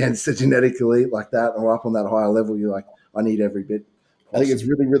getting against a genetic elite like that or up on that higher level, you're like, I need every bit. I think it's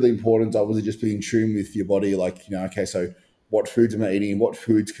really, really important to obviously just be in tune with your body. Like, okay, so what foods am I eating? What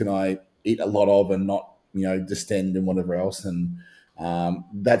foods can I eat a lot of and not, distend and whatever else. And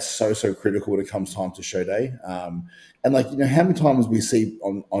that's so critical when it comes time to show day. And how many times we see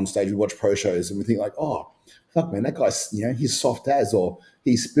on stage, we watch pro shows and we think like, oh, fuck, man, that guy's, he's soft as, or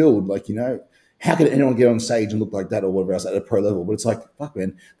he's spilled. How could anyone get on stage and look like that or whatever else at a pro level? But it's like, fuck,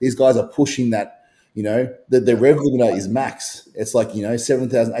 man, these guys are pushing that. The rev limiter is max. It's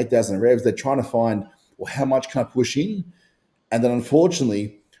 7,000, 8,000 revs. They're trying to find, well, how much can I push in? And then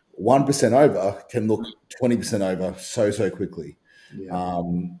unfortunately, 1% over can look 20% over so quickly. Yeah.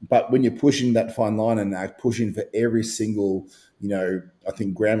 But when you're pushing that fine line and pushing for every single, I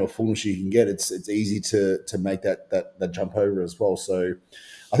think gram of fullness you can get, it's easy to make that jump over as well. So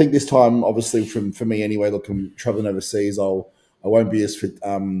I think this time, obviously, for me anyway, look, I'm traveling overseas, I won't be as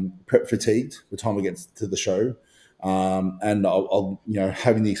prep fatigued by the time we get to the show. And I'll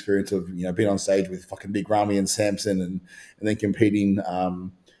having the experience of, being on stage with fucking Big Ramy and Samson and then competing,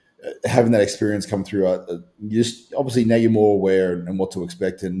 having that experience come through. You just, obviously now you're more aware and what to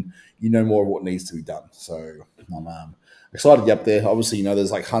expect and more of what needs to be done. So I'm excited to get up there. Obviously,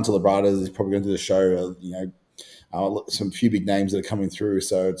 there's like Hunter Labrada is probably going to do the show, some few big names that are coming through.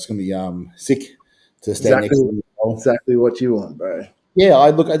 So it's going to be sick to stand next to them. Exactly what you want, bro. Yeah,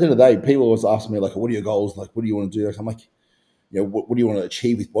 at the end of the day, people always ask me, like, what are your goals? Like, what do you want to do? I'm like, what do you want to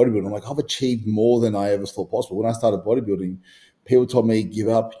achieve with bodybuilding? I'm like, I've achieved more than I ever thought possible. When I started bodybuilding, people told me, give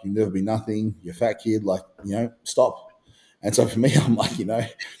up, you'll never be nothing, you're a fat kid, stop. And so for me, I'm like,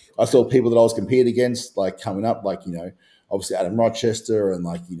 I saw people that I was competing against, coming up, obviously Adam Rochester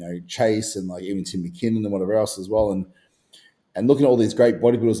and Chase and even Tim McKinnon and whatever else as well. And looking at all these great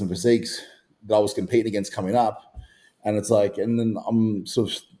bodybuilders and physiques that I was competing against coming up, and it's and then I'm sort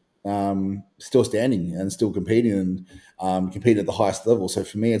of still standing and still competing and competing at the highest level. So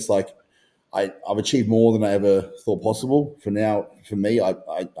for me, it's I've achieved more than I ever thought possible. For now, for me, I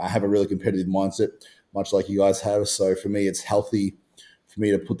have a really competitive mindset, much like you guys have. So for me, it's healthy for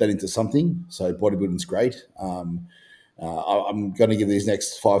me to put that into something. So bodybuilding's great. I'm going to give these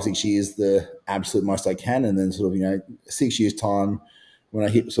next 5-6 years the absolute most I can, and then sort of 6 years time when I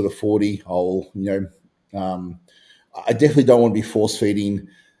hit sort of 40, I'll I definitely don't want to be force feeding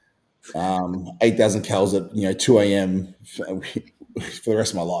 8,000 calories at 2 a.m. for the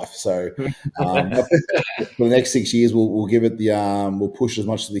rest of my life. So for the next 6 years, we'll give it we'll push as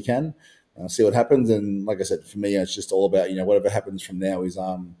much as we can, see what happens. And like I said, for me, it's just all about whatever happens from now is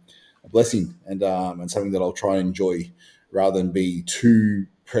a blessing and something that I'll try and enjoy rather than be too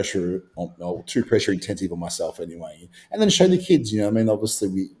pressure intensive on myself anyway. And then show the kids,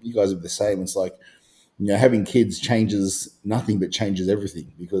 obviously you guys are the same. It's having kids changes nothing but changes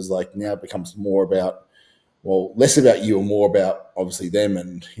everything, because like now it becomes more about, well, less about you and more about obviously them,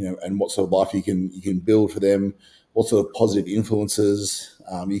 and and what sort of life you can build for them, what sort of positive influences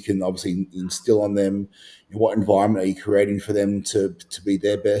you can obviously instill on them, what environment are you creating for them to be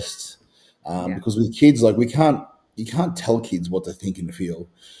their best. Because with kids, like you can't tell kids what to think and feel.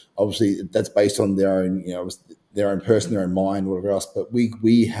 Obviously, that's based on their own their own person, their own mind, whatever else. But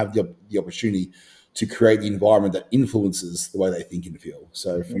we have the opportunity to create the environment that influences the way they think and feel.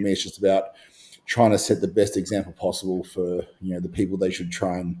 So for me, it's just about trying to set the best example possible for the people they should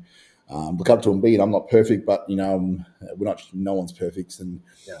try and look up to and be. And I'm not perfect, but we're not. No one's perfect, and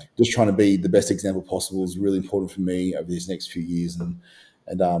just trying to be the best example possible is really important for me over these next few years and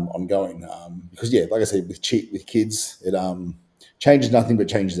ongoing. Because like I said, with kids, it changes nothing but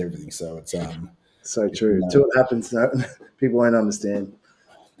changes everything. So it's so true. Until it happens, people won't understand.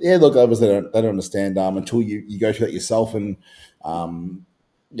 Yeah, look, obviously they don't understand until you go through that yourself, and I'm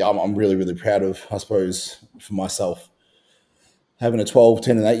really, really proud of, I suppose, for myself, having a 12,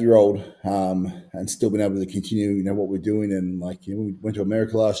 10, and 8-year-old, and still being able to continue, what we're doing. And like, we went to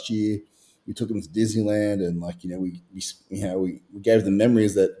America last year, we took them to Disneyland, and like, we gave them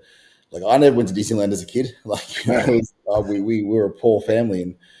memories that, like, I never went to Disneyland as a kid. Like, we were a poor family,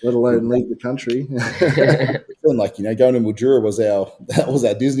 and let alone leave the country. And like, going to Mildura was our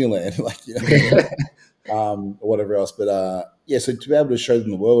Disneyland, like, or whatever else. But so to be able to show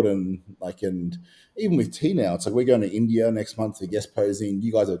them the world, and like, and even with T now, it's like we're going to India next month for guest posing.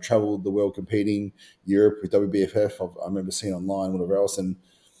 You guys have traveled the world competing, Europe with WBFF. I remember seeing online, whatever else, and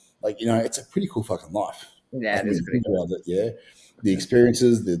like, it's a pretty cool fucking life. Yeah, it is pretty cool. The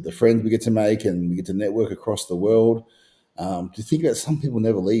experiences, the friends we get to make, and we get to network across the world. To think about, some people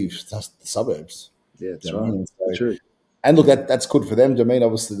never leave the suburbs. Yeah, that's right. So, true. And look, that's good for them. I mean,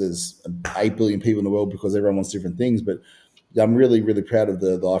 obviously there's 8 billion people in the world because everyone wants different things, but I'm really, really proud of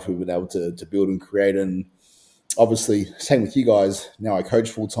the life we've been able to build and create. And obviously, same with you guys. Now I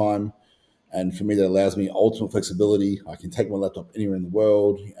coach full time, and for me, that allows me ultimate flexibility. I can take my laptop anywhere in the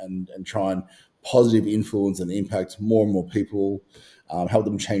world and try and positive influence and impact more and more people, help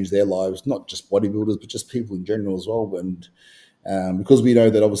them change their lives, not just bodybuilders, but just people in general as well. And because we know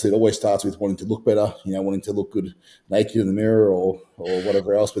that obviously it always starts with wanting to look better, wanting to look good naked in the mirror or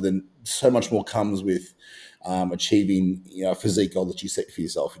whatever else, but then so much more comes with achieving a physique goal that you set for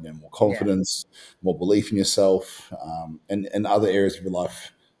yourself, more confidence, more belief in yourself, and other areas of your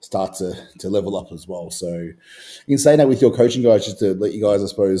life start to level up as well. So in saying that, with your coaching guys, just to let you guys, I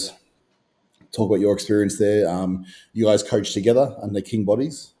suppose, talk about your experience there. You guys coach together under King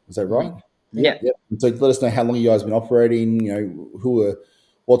Bodies, is that right? Yeah. So let us know how long you guys have been operating.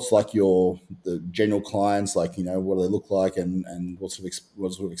 What's like the general clients, like, what do they look like, and what sort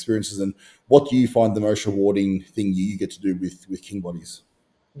of experiences, and what do you find the most rewarding thing you get to do with King Bodies?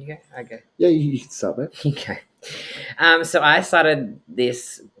 Okay. Yeah, you can start that. Okay. So I started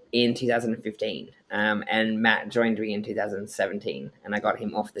this in 2015, and Matt joined me in 2017, and I got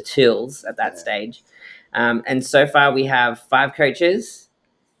him off the tools at that stage. And so far we have 5 coaches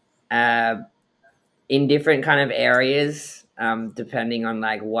in different kind of areas, depending on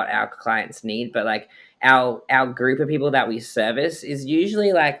like what our clients need. But like our group of people that we service is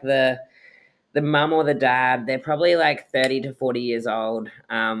usually like the mum or the dad. They're probably like 30 to 40 years old.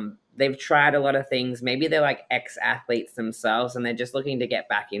 They've tried a lot of things. Maybe they're like ex-athletes themselves, and they're just looking to get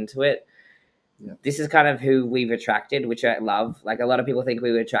back into it. Yeah. This is kind of who we've attracted, which I love. Like, a lot of people think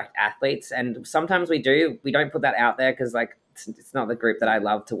we would attract athletes, and sometimes we do. We don't put that out there because like it's not the group that I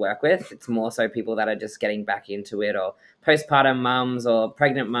love to work with. It's more so people that are just getting back into it, or postpartum mums, or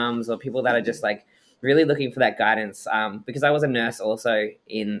pregnant mums, or people that are just like really looking for that guidance. Because I was a nurse also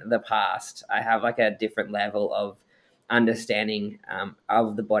in the past, I have like a different level of understanding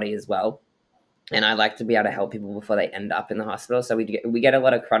of the body as well, and I like to be able to help people before they end up in the hospital. So we get a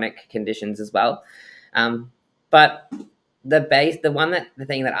lot of chronic conditions as well, but the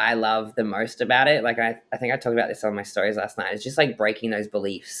thing that I love the most about it, like I think I talked about this on my stories last night, is just like breaking those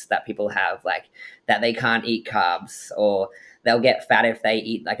beliefs that people have, like that they can't eat carbs, or they'll get fat if they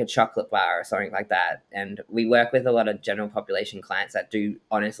eat like a chocolate bar or something like that. And we work with a lot of general population clients that do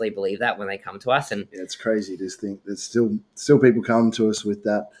honestly believe that when they come to us. And it's crazy to think that still people come to us with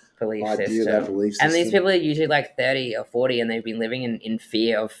that belief system. And these people are usually like 30 or 40, and they've been living in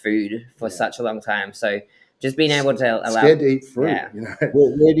fear of food for such a long time. So just being able to allow, scared to eat fruit. Yeah.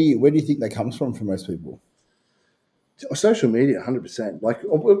 Where do you think that comes from for most people? Social media, 100%. Like,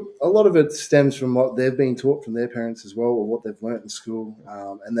 a lot of it stems from what they've been taught from their parents as well, or what they've learnt in school.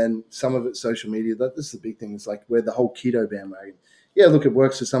 And then some of it, social media. This is the big thing. It's like, we're the whole keto bandwagon. Yeah, look, it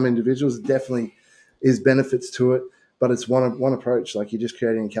works for some individuals. It definitely is benefits to it, but it's one approach. Like, you're just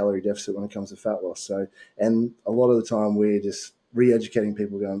creating a calorie deficit when it comes to fat loss. So, and a lot of the time we're just re-educating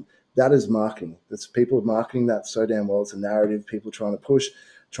people, going, that is marketing. That's people marketing that so damn well. It's a narrative, people trying to push,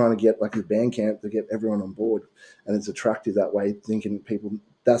 trying to get like a band camp to get everyone on board, and it's attractive that way, thinking people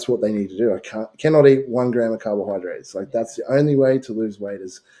that's what they need to do. Cannot eat 1 gram of carbohydrates. Like, that's the only way to lose weight,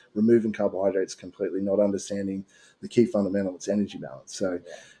 is removing carbohydrates completely, not understanding the key fundamental, it's energy balance. So,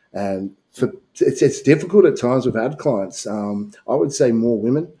 and it's difficult at times. We've had clients, I would say more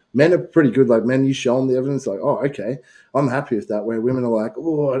women. Men are pretty good. Like, men, you show them the evidence, like, oh, okay, I'm happy with that. Where women are like,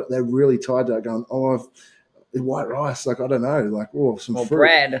 oh, they're really tied to that, going, oh, white rice, like, I don't know, like, oh, some fruit,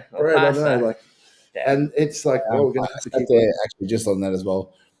 bread, or I don't know, like, and it's like, oh, we're going to have to keep there actually just on that as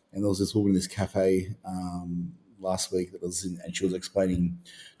well. And there was this woman in this cafe last week that was in, and she was explaining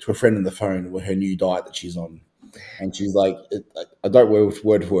to a friend on the phone her new diet that she's on. And she's like, I don't word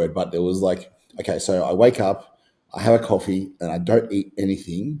for word, but it was like, okay, so I wake up, I have a coffee, and I don't eat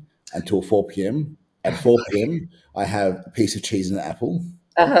anything until 4 p.m. At 4 p.m., I have a piece of cheese and an apple.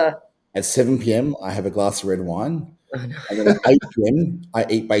 At 7 p.m., I have a glass of red wine. And then at 8 p.m., I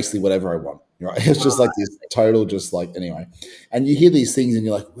eat basically whatever I want. Right? It's just like this total, just like, anyway. And you hear these things and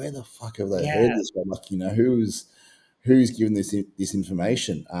you're like, where the fuck have they heard this from? Like, you know, who's given this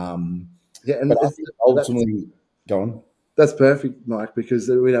information? And but I think ultimately, go on. That's perfect, Mike, because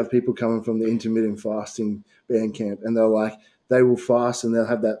we'd have people coming from the intermittent fasting band camp, and they're like, they will fast and they'll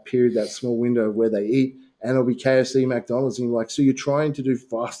have that period, that small window where they eat, and it'll be KFC, McDonald's, and you're like, so you're trying to do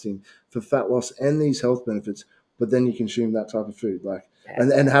fasting for fat loss and these health benefits, but then you consume that type of food, like,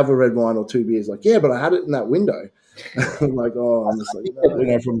 and have a red wine or 2 beers, like, yeah, but I had it in that window. I'm like, oh, I'm just like, no. You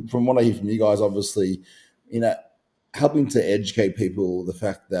know, from what I hear from you guys, obviously, you know, helping to educate people the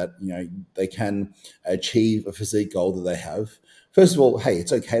fact that, you know, they can achieve a physique goal that they have. First of all, hey,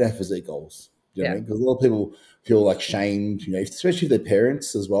 it's okay to have physique goals. You know what I mean? Because a lot of people feel like shamed, you know, especially their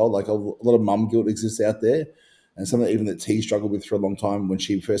parents as well. Like, a lot of mum guilt exists out there. And something even that T struggled with for a long time when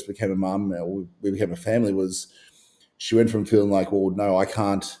she first became a mum, or we became a family, was she went from feeling like, well, no, I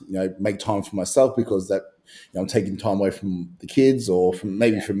can't, you know, make time for myself because that, you know, I'm taking time away from the kids, or from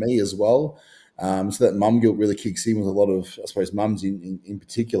maybe from me as well. So that mum guilt really kicks in with a lot of, I suppose, mums in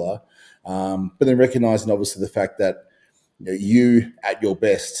particular. But then recognizing obviously the fact that, you know, you at your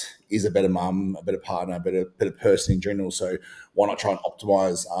best is a better mum, a better partner, a better person in general. So why not try and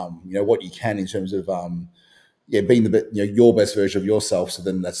optimize, you know, what you can in terms of, being the, you know, your best version of yourself. So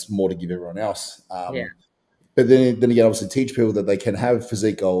then that's more to give everyone else. But then again, obviously teach people that they can have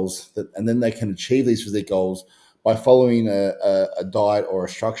physique goals, and then they can achieve these physique goals by following a diet or a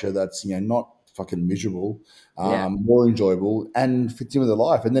structure that's, you know, not fucking miserable, more enjoyable, and fits in with their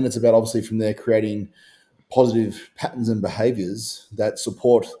life. And then it's about, obviously, from there creating positive patterns and behaviors that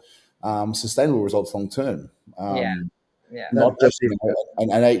support sustainable results long term. Not just, you know, an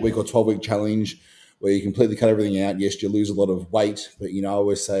 8-week or 12-week challenge where you completely cut everything out. Yes, you lose a lot of weight, but, you know, I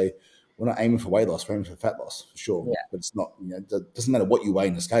always say, we're not aiming for weight loss, we're aiming for fat loss, for sure. But it's not, you know, it doesn't matter what you weigh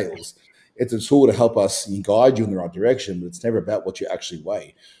in the scales. It's a tool to help us and guide you in the right direction, but it's never about what you actually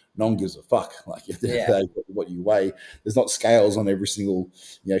weigh. No one gives a fuck. Like, what you weigh. There's not scales on every single,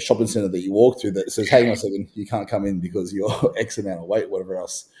 you know, shopping center that you walk through that says, "Hang on a second, you can't come in because you're X amount of weight," whatever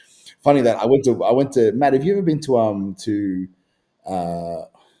else. Funny that I went to Matt. Have you ever been to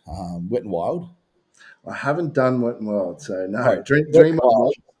Wet and Wild? I haven't done Wet and Wild, so no. Right. Dream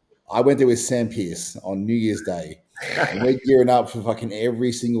on. I went there with Sam Pierce on New Year's Day, and we're gearing up for fucking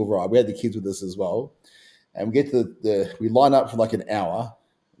every single ride. We had the kids with us as well, and we get to we line up for like an hour,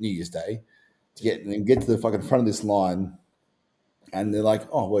 New Year's Day, to get to the fucking front of this line, and they're like,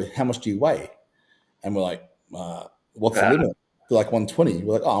 "Oh, well, how much do you weigh?" And we're like, "What's the limit?" They're like 120.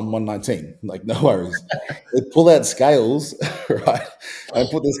 We're like, "Oh, I'm 119." I'm like, no worries. They pull out scales, right, and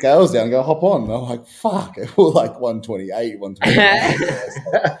put the scales down and go, "Hop on." And I'm like, "Fuck!" We're like 128,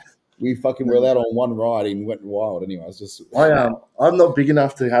 128. We fucking were allowed on one ride and went wild. Anyway, it's just I'm not big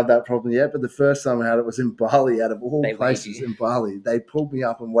enough to have that problem yet, but the first time I had it was in Bali. Out of all places in Bali, they pulled me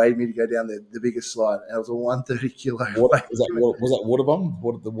up and weighed me to go down the biggest slide, and it was a 130 kilo. Was that water bomb?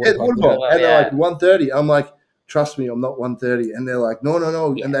 Water bomb. And they're like 130. I'm like, trust me, I'm not 130. And they're like, no.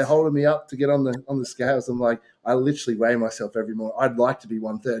 Yes. And they're holding me up to get on the scales. I'm like, I literally weigh myself every morning. I'd like to be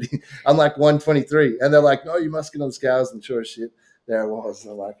 130. I'm like 123. And they're like, no, you must get on the scales. And sure as shit, there it was.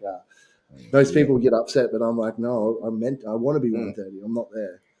 And I'm like, most people get upset, but I'm like, no, I want to be 130. I'm not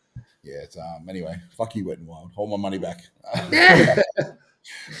there. Yeah. It's, anyway, fuck you, Wet and Wild. Hold my money back.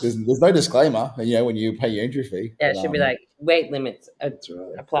 There's no disclaimer, you know, when you pay your entry fee. Yeah, it should be like weight limits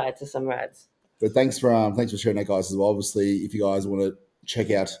apply to some rides. But thanks for sharing that, guys, as well. Obviously, if you guys want to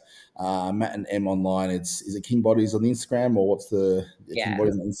check out Matt and M online. Is it King Bodies on the Instagram, or what's the King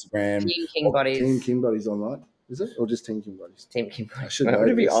Bodies on Instagram? Team King Bodies. Team King Bodies online. Is it, or just Team King Bodies? Team King Bodies. I should know. Would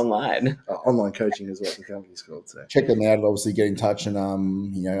it be online? Online coaching is what the company's called. So check them out and obviously get in touch. And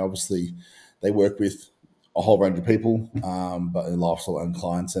obviously they work with a whole range of people, but in lifestyle and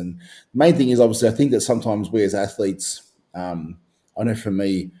clients. And the main thing is obviously I think that sometimes we as athletes, I know for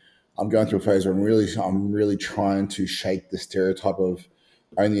me, I'm going through a phase where I'm really trying to shake the stereotype of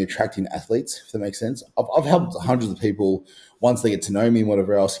only attracting athletes, if that makes sense. I've helped hundreds of people once they get to know me and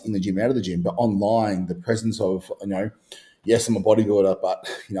whatever else in the gym, out of the gym, but online, the presence of, yes, I'm a bodybuilder, but,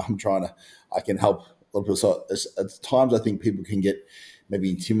 I can help a lot of people. So at times I think people can get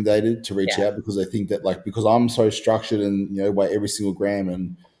maybe intimidated to reach out because they think that because I'm so structured and, weigh every single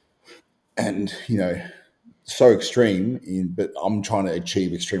gram and so extreme, but I'm trying to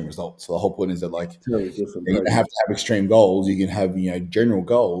achieve extreme results. So the whole point is that totally different. You don't have to have extreme goals. You can have general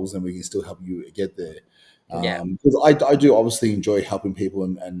goals, and we can still help you get there. Because I do obviously enjoy helping people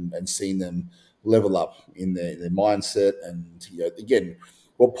and seeing them level up in their mindset, and again,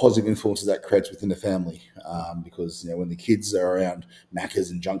 what positive influences that creates within the family. Because when the kids are around Maccas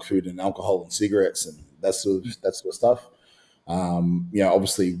and junk food and alcohol and cigarettes and that sort of stuff,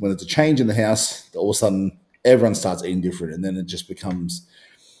 obviously when it's a change in the house, all of a sudden everyone starts eating different, and then it just becomes.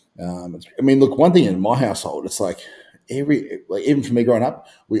 Look, one thing in my household, it's even for me growing up,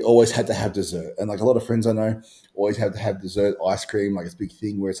 we always had to have dessert, and a lot of friends I know always had to have dessert, ice cream, it's a big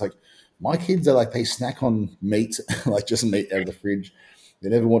thing. Where it's my kids are they snack on meat, just meat out of the fridge. They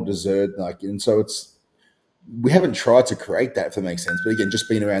never want dessert, and so we haven't tried to create that, if that makes sense. But again, just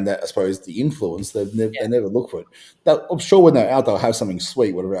being around that, I suppose, the influence, they never look for it. I'm sure when they're out, they'll have something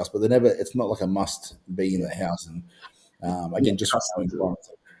sweet, whatever else, but they never. It's not a must be in the house. And again, just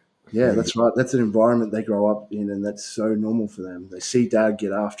yeah, that's right. That's an environment they grow up in, and that's so normal for them. They see dad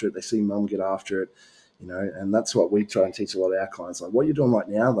get after it, they see mum get after it, and that's what we try and teach a lot of our clients. What you're doing right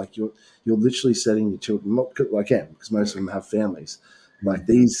now, you're literally setting your children, not because most of them have families,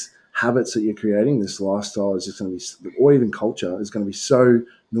 these habits that you're creating, this lifestyle is just going to be, or even culture is going to be so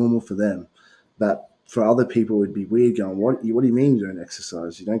normal for them that for other people it would be weird going, what do you mean you don't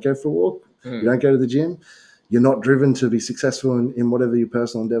exercise? You don't go for a walk? You don't go to the gym? You're not driven to be successful in whatever your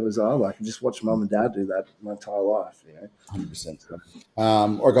personal endeavors are? I can just watch mum and dad do that my entire life. 100%. All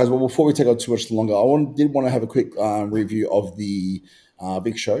right, guys. Well, before we take on too much longer, did want to have a quick review of the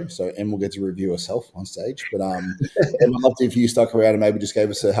VICS show. So Em will get to review herself on stage. But Em, I'd love to if you stuck around and maybe just gave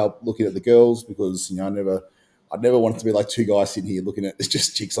us a help looking at the girls, because I never want it to be two guys sitting here looking at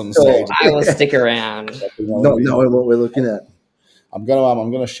just chicks on the stage. I will stick around. Not knowing what we're looking at. I'm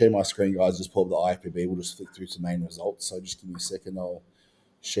gonna share my screen, guys. Just pull up the IFBB. We'll just flick through to main results. So just give me a second. I'll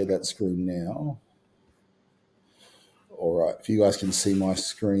share that screen now. All right. If you guys can see my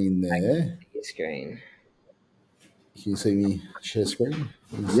screen there. I can see your screen. Can you see me share screen?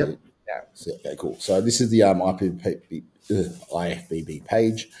 Yep. Yeah. Okay, cool. So this is the IFBB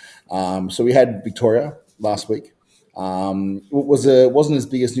page. So we had Victoria last week. Wasn't as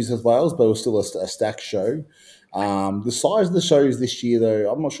big as New South Wales, but it was still a stacked show. The size of the shows this year, though,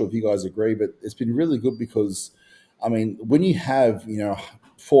 I'm not sure if you guys agree, but it's been really good because, when you have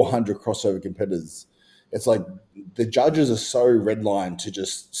 400 crossover competitors, it's the judges are so redlined to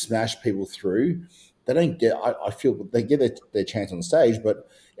just smash people through. They don't get. I feel they get their chance on stage, but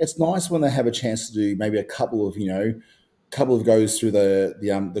it's nice when they have a chance to do maybe a couple of goes through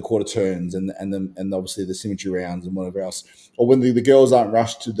the quarter turns and obviously the symmetry rounds and whatever else, or when the girls aren't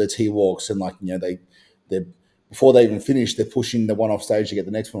rushed to the T walks and they're before they even finish, they're pushing the one off stage to get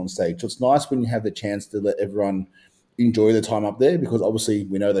the next one on stage. So it's nice when you have the chance to let everyone enjoy the time up there, because obviously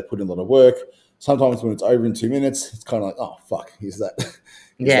we know they put in a lot of work. Sometimes when it's over in 2 minutes, it's kind of oh, fuck, here's that.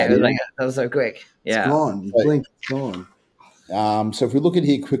 That was so quick. Yeah. It's gone. You blink, it's gone. So if we look at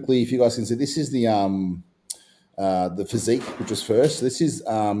here quickly, if you guys can see, this is the physique, which was first. So this is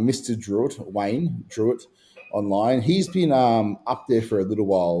Mr. Druitt, Wayne Druitt online. He's been up there for a little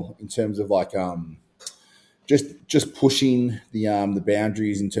while in terms of just pushing the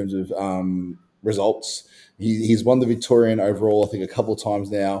boundaries in terms of results. He's won the Victorian overall, I think, a couple of times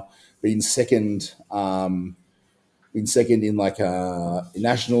now. Been second in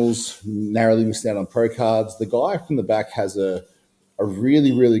nationals, narrowly missed out on pro cards. The guy from the back has a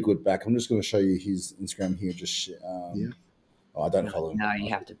really, really good back. I'm just going to show you his Instagram here. I don't follow him. No,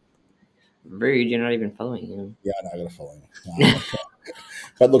 you have to. Rude, you're not even following him. Yeah, I got to follow him.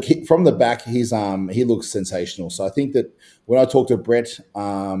 But look, from the back, he looks sensational. So I think that when I talked to Brett,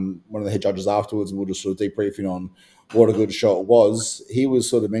 one of the head judges afterwards, and we were just sort of debriefing on what a good shot it was, he was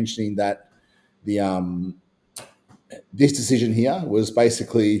sort of mentioning that this decision here was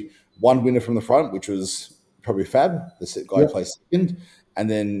basically one winner from the front, which was probably Fab, the guy who placed second, and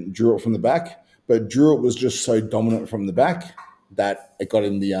then Druitt from the back. But Druitt was just so dominant from the back that it got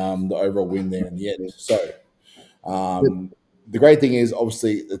him the overall win there in the end. So the great thing is,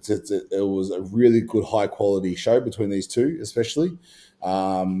 obviously, it was a really good, high quality show between these two, especially.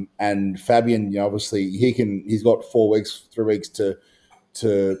 And Fabian, obviously, he's got 3 weeks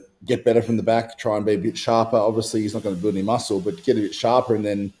to get better from the back, try and be a bit sharper. Obviously, he's not going to build any muscle, but get a bit sharper, and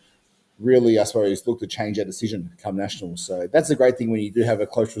then really, I suppose, look to change that decision come nationals. So that's the great thing when you do have a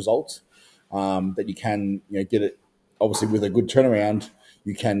close result, that you can get it. Obviously, with a good turnaround,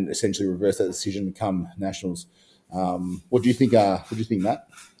 you can essentially reverse that decision come nationals. What do you think? What do you think, Matt?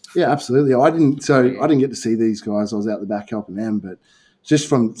 Yeah, absolutely. I didn't get to see these guys. I was out the back helping them, but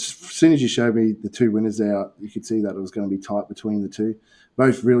just as soon as you showed me the 2 winners there, you could see that it was going to be tight between the two.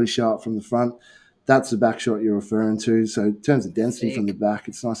 Both really sharp from the front. That's the back shot you're referring to. So in terms of density from the back,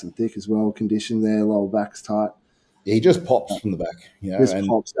 it's nice and thick as well. Condition there, lower back's tight. Yeah, he just pops from the back.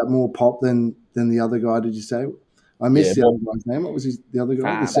 Pops. Got more pop than the other guy, did you say? I missed the other guy's name. What was the other guy?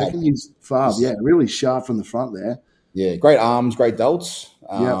 Fab. The second, he's Fab. Yeah, really sharp from the front there. Yeah, great arms, great delts.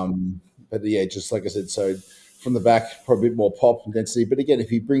 But yeah, just like I said, so from the back, probably a bit more pop and density. But again, if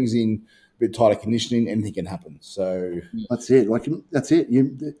he brings in a bit tighter conditioning, anything can happen. So that's it. That's it.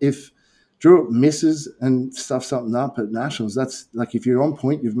 If Drew misses and stuffs something up at nationals, that's like if you're on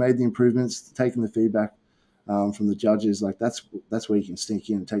point, you've made the improvements, taken the feedback from the judges. Like that's where you can sneak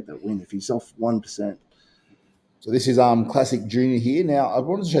in and take that win. If he's off 1%. So this is Classic Junior here. Now I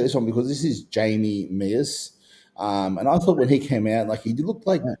wanted to show this one because this is Jamie Mears. And I thought when he came out, like he didn't look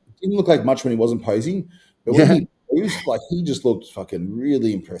like much when he wasn't posing, but when he posed, like he just looked fucking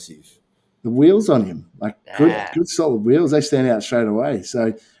really impressive. The wheels on him, like good solid wheels, they stand out straight away.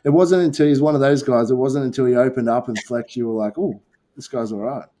 So it wasn't until he's one of those guys. It wasn't until he opened up and flexed, you were like, oh, this guy's all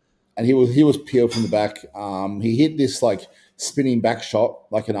right. And he was peeled from the back. He hit this like spinning back shot,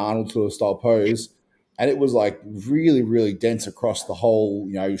 like an Arnold sort of style pose. And it was like really, really dense across the whole,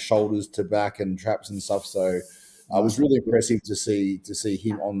 shoulders to back and traps and stuff. So it was really impressive to see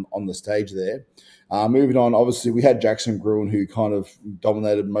him on the stage there. Moving on, obviously we had Jackson Gruen, who kind of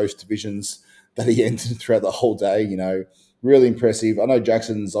dominated most divisions that he entered throughout the whole day. Really impressive. I know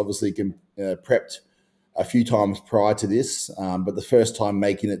Jackson's obviously prepped a few times prior to this, but the first time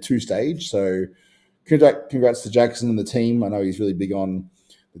making it 2 stage. So congrats to Jackson and the team. I know he's really big on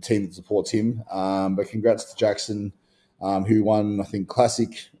the team that supports him. But congrats to Jackson, who won, I think, Classic,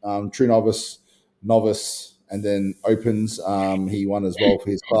 True Novice, and then Opens. He won as well for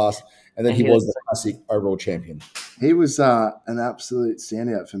his class. And then he was the Classic overall champion. He was an absolute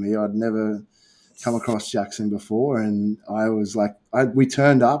standout for me. I'd never come across Jackson before, and I was like, we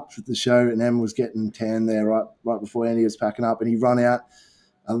turned up at the show, and Em was getting tan there right before Andy was packing up, and he run out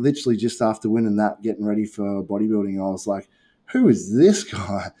literally just after winning that, getting ready for bodybuilding. I was like, who is this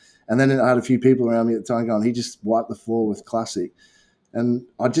guy? And then I had a few people around me at the time going, he just wiped the floor with Classic. And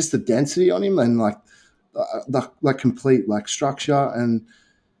just the density on him and like the complete like structure. And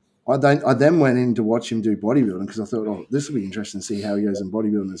I then went in to watch him do bodybuilding because I thought, oh, this will be interesting to see how he goes in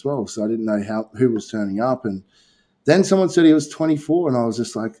bodybuilding as well. So I didn't know who was turning up. And then someone said he was 24, and I was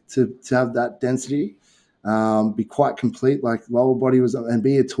just like, to have that density, be quite complete, like lower body was, and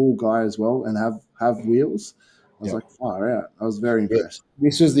be a tall guy as well, and have wheels. I was like, far out. I was very impressed.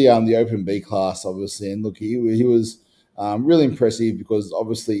 This was the Open B class, obviously, and look, he was really impressive because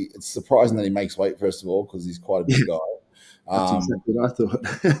obviously it's surprising that he makes weight first of all because he's quite a big guy. That's exactly what I thought.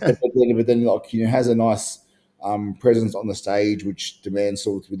 but then like has a nice presence on the stage, which demands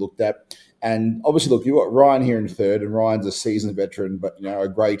sort of to be looked at. And obviously, look, you've got Ryan here in third, and Ryan's a seasoned veteran, but a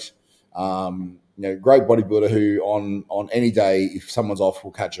great great bodybuilder who on any day, if someone's off,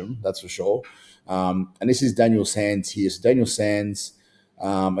 will catch him. That's for sure. And this is Daniel Sands here. So Daniel Sands,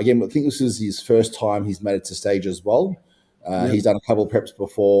 again, I think this is his first time he's made it to stage as well. He's done a couple of preps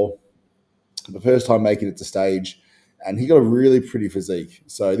before, the first time making it to stage, and he got a really pretty physique.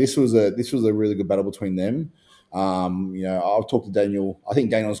 So this was a really good battle between them. I've talked to Daniel. I think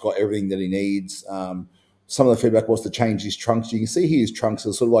Daniel's got everything that he needs. Some of the feedback was to change his trunks. You can see here his trunks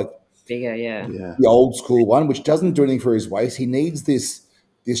are sort of like bigger, the old school one, which doesn't do anything for his waist. He needs this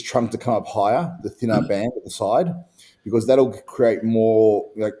trunk to come up higher, the thinner band at the side, because that'll create more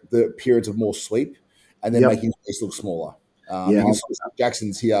like the appearance of more sweep, and then make his waist look smaller. You can see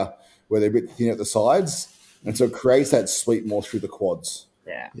Jackson's here where they're a bit thin at the sides, and so it creates that sweep more through the quads.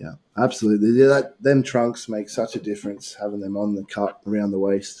 Yeah, absolutely. Them trunks make such a difference, having them on the cut around the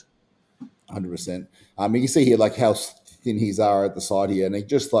waist. 100%. You can see here like how thin his are at the side here, and he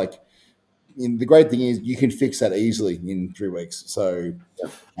just like the great thing is you can fix that easily in 3 weeks. So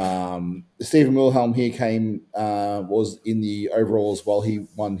Stephen Wilhelm here was in the overall as well. He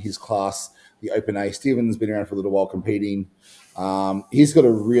won his class, the Open A. Stephen's been around for a little while competing. He's got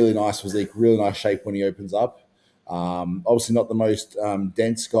a really nice physique, really nice shape when he opens up. Obviously not the most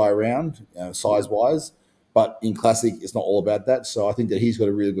dense guy around, size-wise, but in Classic, it's not all about that. So I think that he's got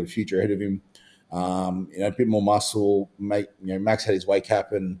a really good future ahead of him. A bit more muscle. Max had his weight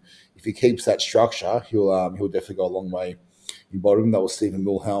cap, and if he keeps that structure, he'll definitely go a long way in bottom. That was Stephen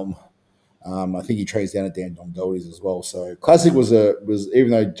Wilhelm. I think he trains down at Dan Don Goldie's as well. So Classic was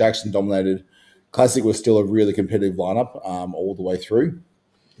even though Jackson dominated, Classic was still a really competitive lineup all the way through.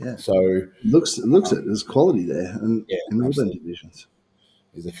 Yeah. So looks at there's quality there, and in all them divisions.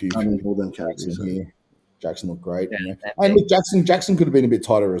 There's a few. All them categories here. Jackson looked great. Yeah, And look, Jackson could have been a bit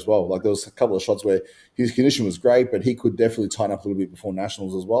tighter as well. Like there was a couple of shots where his condition was great, but he could definitely tighten up a little bit before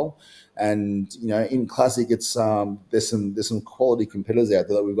nationals as well. And in Classic, it's there's some quality competitors out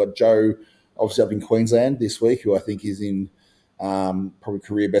there. Like we've got Joe, obviously up in Queensland this week, who I think is in probably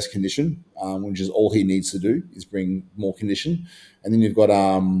career best condition, which is all he needs to do is bring more condition. And then you've got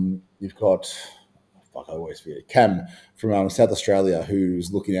fuck, I always forget Cam from South Australia,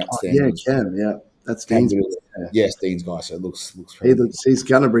 who's looking outstanding. Yeah, Cam. Yeah, that's Dean's guy. Yes, Dean's guy. So it looks. He's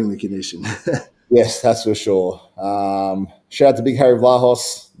gonna bring the condition. Yes, that's for sure. Shout out to Big Harry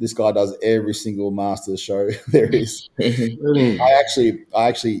Vlahos. This guy does every single Masters show there is. I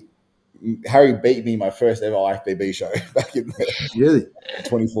actually, Harry beat me my first ever IFBB show back in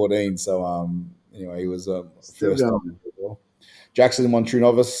 2014. So anyway, he was first time. Jackson won True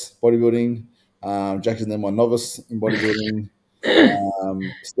Novice bodybuilding. Jackson then won Novice in bodybuilding.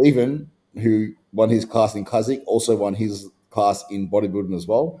 Stephen, who won his class in Classic, also won his class in bodybuilding as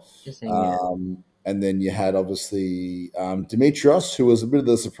well. And then you had obviously Dimitrios, who was a bit of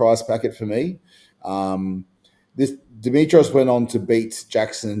the surprise packet for me. This Dimitrios went on to beat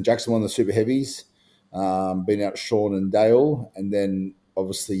Jackson. Jackson won the super heavies, beating out Sean and Dale. And then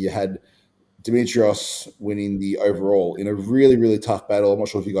obviously you had Dimitrios winning the overall in a really, really tough battle. I'm not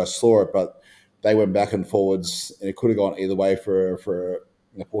sure if you guys saw it, but they went back and forwards, and it could have gone either way for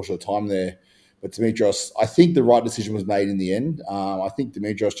a portion of time there. But Dimitrios, I think the right decision was made in the end. I think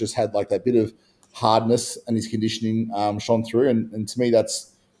Dimitrios just had like that bit of hardness and his conditioning shone through. And to me,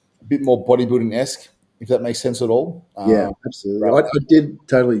 that's a bit more bodybuilding-esque, if that makes sense at all. Yeah, absolutely. I did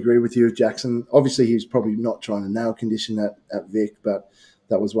totally agree with you, Jackson. Obviously, he was probably not trying to nail condition at Vic, but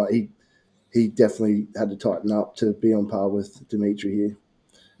that was what he definitely had to tighten up to be on par with Dimitri here.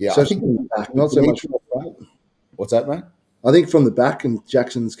 Yeah, so I think not so much. What's that, mate? I think from the back and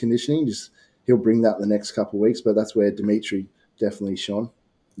Jackson's conditioning, he'll bring that in the next couple of weeks. But that's where Dimitri definitely shone.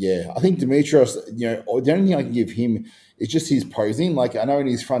 Yeah, I think Dimitrios, the only thing I can give him is just his posing. Like I know in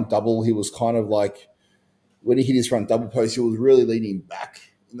his front double, he was kind of like when he hit his front double pose, he was really leaning back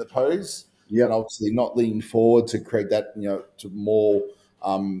in the pose. Yeah, and obviously not leaning forward to create that, to more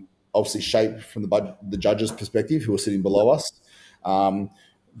obviously shape from the judges' perspective who are sitting below us.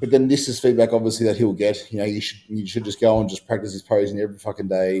 But then this is feedback, obviously, that he'll get. You should just go and just practice his posing every fucking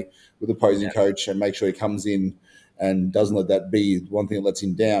day with a posing coach and make sure he comes in and doesn't let that be one thing that lets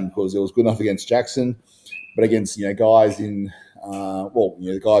him down, because it was good enough against Jackson, but against guys in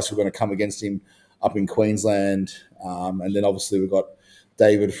the guys who are going to come against him up in Queensland, and then obviously we've got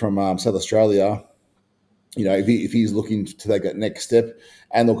David from South Australia. If he's looking to take that next step,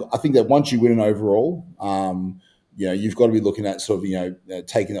 and look, I think that once you win an overall. You've got to be looking at sort of,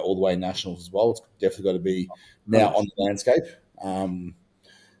 taking it all the way nationals as well. It's definitely got to be now on the landscape. And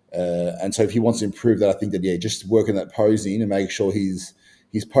so if he wants to improve that, I think that, just working that posing and make sure he's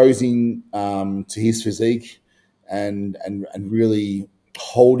posing to his physique and really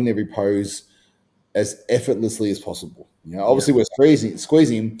holding every pose as effortlessly as possible. Obviously we're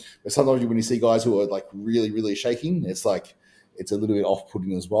squeezing, but sometimes when you see guys who are like really, really shaking, it's like, it's a little bit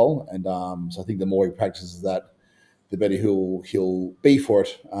off-putting as well. And so I think the more he practices that, the better he'll be for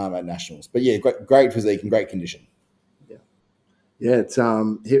it at nationals. But great physique and great condition. Yeah, it's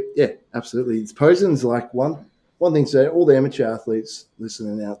absolutely. It's posing's like one thing. So all the amateur athletes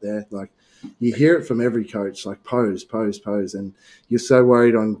listening out there, like you hear it from every coach, like pose, and you're so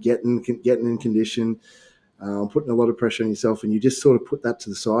worried on getting in condition, putting a lot of pressure on yourself, and you just sort of put that to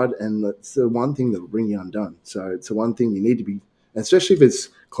the side, and it's the one thing that will bring you undone. So it's the one thing you need to be, especially if it's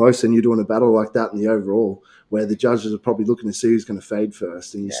close and you're doing a battle like that in the overall, where the judges are probably looking to see who's going to fade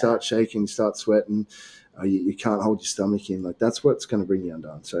first, and you start shaking, start sweating, you can't hold your stomach in. Like that's what's going to bring you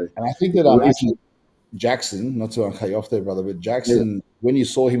undone. So, and I think that actually Jackson, not to cut you off there, brother, but Jackson, when you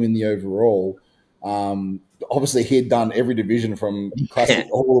saw him in the overall, obviously he had done every division from classic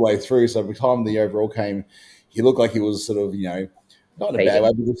all the way through. So by the time the overall came, he looked like he was sort of, not in a bad way,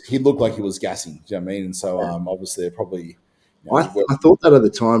 but he looked like he was gassing. Do you know what I mean? And so obviously it probably. I thought that at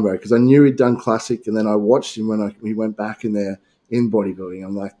the time, bro, because I knew he'd done classic, and then I watched him when he went back in there in bodybuilding.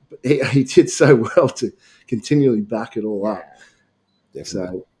 I'm like, he did so well to continually back it all up.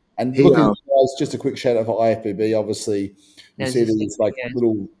 Definitely. So, and look, guys, just a quick shout out for IFBB. Obviously, you see these like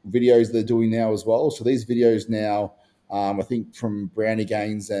little videos they're doing now as well. So these videos now, I think from Brownie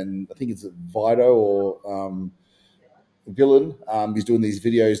Gaines and I think it's Vito or Villain, he's doing these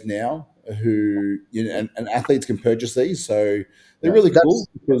videos now. Who and athletes can purchase these, so they're really cool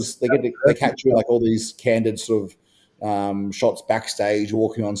because they capture like all these candid sort of shots backstage,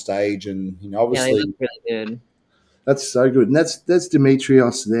 walking on stage, and obviously they look really good. That's so good, and that's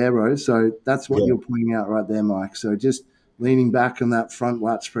Demetrios there, bro. So that's what you're pointing out right there, Mike. So just leaning back on that front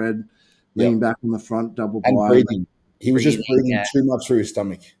lat spread, leaning back on the front double and blind. Breathing. He was just breathing too much through his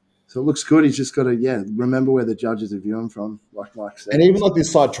stomach. So it looks good. He's just got to, remember where the judges are viewing from, like Mike said. And even like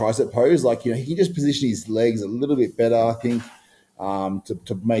this side tricep pose, like, he can just position his legs a little bit better, I think,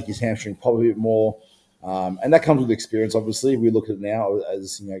 to make his hamstring pop a bit more. And that comes with experience, obviously. We look at it now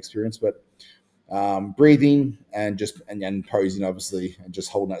as, experience, but breathing and posing, obviously, and just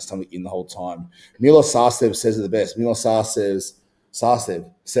holding that stomach in the whole time. Milo Sarcev says it the best. Milo Sarcev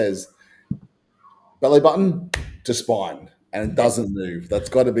says, belly button to spine. And it doesn't move. That's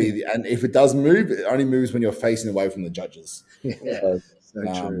got to be and if it does move, it only moves when you're facing away from the judges. So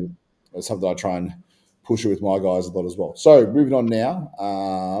true. That's something I try and push it with my guys a lot as well. So moving on now,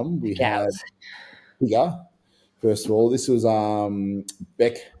 we had Figure. First of all, this was Beckles,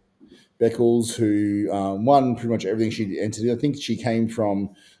 who won pretty much everything she entered in. I think she's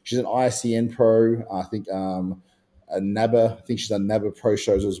an ICN pro. I think a NABA. I think she's done NABA pro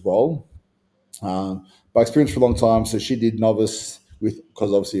shows as well. By experience for a long time, so she did novice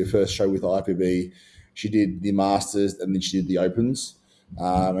because obviously her first show with IFBB, she did the Masters and then she did the Opens,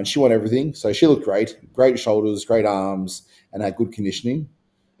 and she won everything. So she looked great shoulders, great arms, and had good conditioning.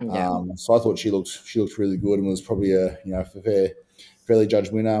 So I thought she looked really good and was probably a fairly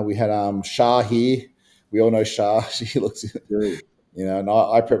judged winner. We had Shah here. We all know Shah. She looks good. And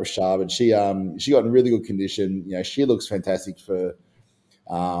I prep with Shah, but she got in really good condition. She looks fantastic for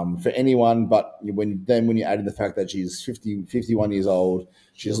anyone, but when you add in the fact that she's 51 years old,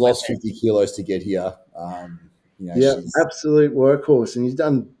 she's lost 50 kilos to get here. She's absolute workhorse, and he's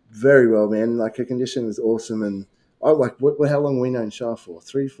done very well, man. Like, her condition is awesome, and how long have we known Shah for?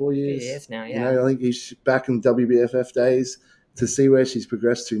 3-4 years? 3 years now, yeah. I think he's back in WBFF days. To see where she's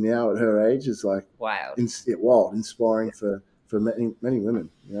progressed to now at her age is like wild, inspiring for many women.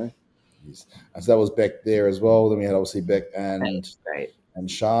 And so that was Beck there as well. Then we had obviously Beck and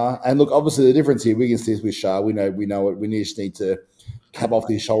Shah. And look, obviously the difference here, we can see this with Shah. We know it. We just need to cap off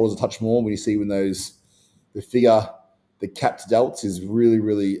these shoulders a touch more. When you see the figure, the capped delts is really,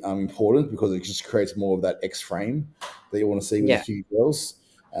 really important because it just creates more of that X frame that you want to see with a few girls.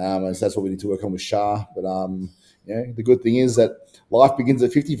 And so that's what we need to work on with Shah. But the good thing is that life begins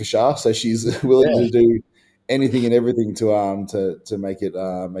at 50 for Shah, so she's willing to do anything and everything to make it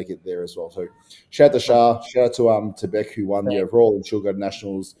there as well. So shout out to Shah, shout out to Beck, who won the overall, and she'll go to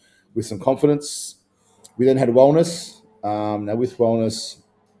nationals with some confidence. We then had wellness. Now with wellness,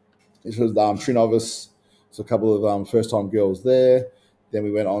 this was true novice, so a couple of first time girls there. Then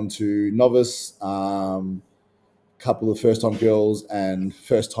we went on to novice, couple of first time girls and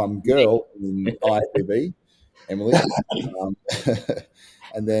first time girl in IFBB, Emily.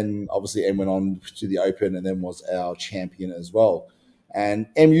 And then obviously Em went on to the Open and then was our champion as well. And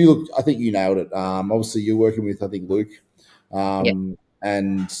Em, I think you nailed it. Obviously you're working with, I think, Luke. And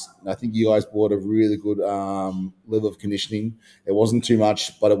I think you guys brought a really good level of conditioning. It wasn't too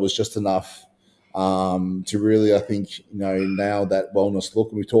much, but it was just enough to really, I think, nail that wellness look.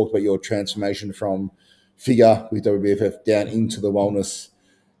 And we talked about your transformation from figure with WBFF down into the wellness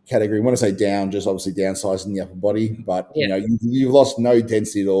category. When I say down, just obviously downsizing the upper body, but you've lost no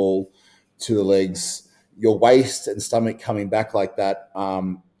density at all to the legs. Your waist and stomach coming back like that,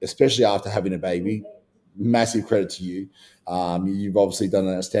 especially after having a baby, massive credit to you. You've obviously done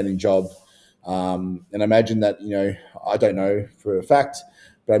an outstanding job, and I imagine that I don't know for a fact,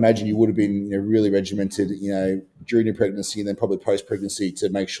 but I imagine you would have been really regimented during your pregnancy and then probably post pregnancy to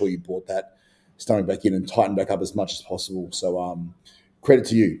make sure you brought that stomach back in and tighten back up as much as possible. So credit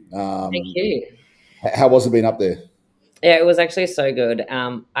to you. Thank you. How was it being up there? Yeah, it was actually so good.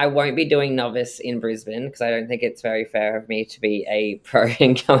 I won't be doing novice in Brisbane because I don't think it's very fair of me to be a pro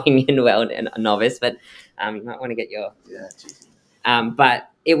and going in well and a novice, but you might want to get your... But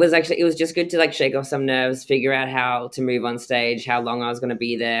it was just good to like shake off some nerves, figure out how to move on stage, how long I was going to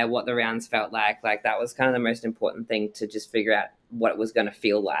be there, what the rounds felt like. Like that was kind of the most important thing, to just figure out what it was going to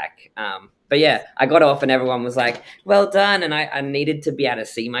feel like. But yeah, I got off and everyone was like, well done. And I needed to be able to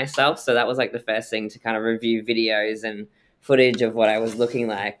see myself. So that was like the first thing, to kind of review videos and footage of what I was looking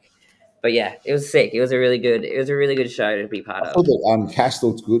like. But yeah, it was sick. It was a really good show to be part of. I thought that Cass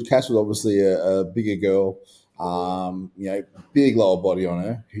looked good. Cass was obviously a bigger girl. Big lower body on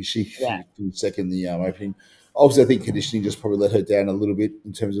her. She finished second in the opening. Obviously, I think conditioning just probably let her down a little bit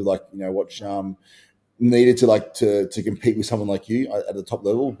in terms of like, what needed to compete with someone like you at the top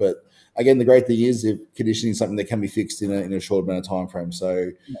level. But again, the great thing is, if conditioning is something that can be fixed in a short amount of time frame. So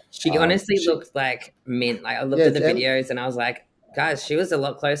she honestly looked like mint. Like I looked at the videos and I was like, guys, she was a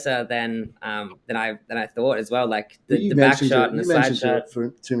lot closer than I thought as well. Like the back shot and the side shot.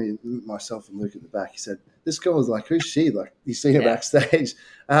 To me, myself and Luke at the back, he said, this girl was like, who's she? Like, you see her backstage.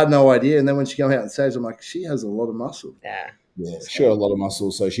 I had no idea. And then when she came out on stage, I'm like, she has a lot of muscle. Yeah, sure, a lot of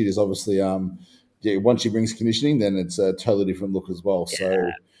muscle. So she just obviously, once she brings conditioning, then it's a totally different look as well.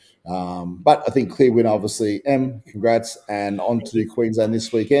 Yeah. So, but I think clear winner, obviously, congrats. And on to Queensland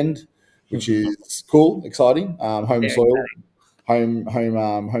this weekend, which is cool, exciting. Home soil.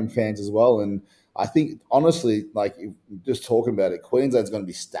 Home fans as well. And I think, honestly, like, just talking about it, Queensland's going to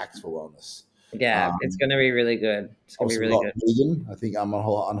be stacked for wellness. Yeah, it's going to be really good. It's going to be really good. Megan, I think I'm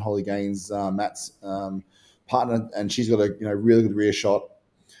on Holly Gaines, Matt's partner, and she's got a really good rear shot.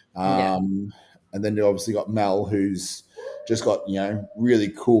 And then you obviously got Mel, who's just got really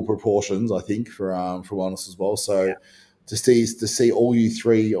cool proportions, I think, for wellness as well. So to see all you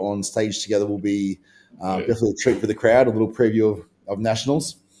three on stage together will be definitely a treat for the crowd. A little preview of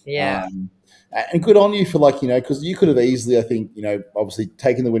nationals. Yeah. And good on you for because you could have easily, I think, obviously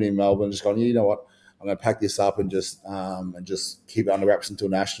taken the win in Melbourne and just gone, you know what, I'm going to pack this up and just keep it under wraps until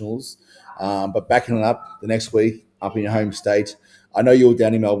nationals. But backing it up the next week up in your home state, I know you were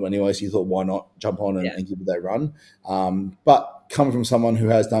down in Melbourne anyway, so you thought, why not jump on and give it that run? But coming from someone who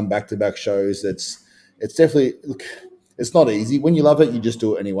has done back-to-back shows, it's definitely, look, it's not easy. When you love it, you just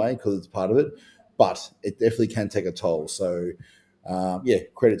do it anyway because it's part of it. But it definitely can take a toll. So,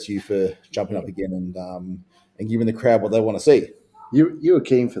 credit to you for jumping up again and giving the crowd what they want to see. You were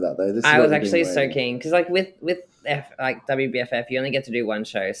keen for that, though. I was actually so keen because, like, with WBFF, you only get to do one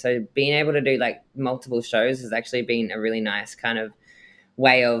show. So being able to do like multiple shows has actually been a really nice kind of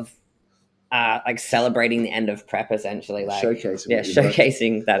way of like celebrating the end of prep, essentially. Like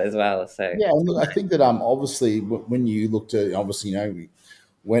showcasing that as well. So look, I think that obviously when you look to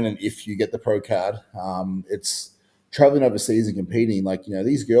when and if you get the pro card, it's traveling overseas and competing. Like,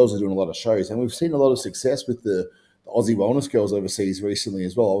 these girls are doing a lot of shows, and we've seen a lot of success with the Aussie wellness girls overseas recently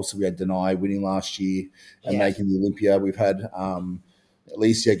as well. Obviously, we had Denai winning last year and making the Olympia. We've had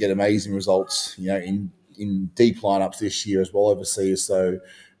Alicia get amazing results, in deep lineups this year as well overseas. So,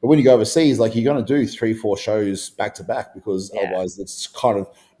 but when you go overseas, like, you're going to do 3-4 shows back to back because otherwise it's kind of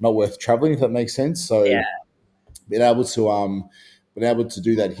not worth traveling, if that makes sense. So, being able to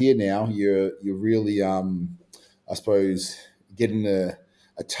do that here now, you're really, I suppose, getting a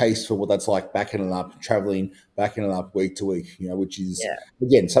taste for what that's like, backing it up week to week, which is,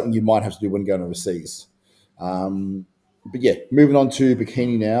 again, something you might have to do when going overseas. But moving on to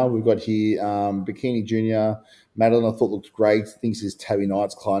bikini now. We've got here Bikini Junior. Madeline, I thought, looked great. Thinks is Tabby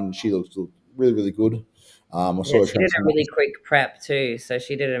Knight's client, and she looked really, really good. She did a really quick prep too, so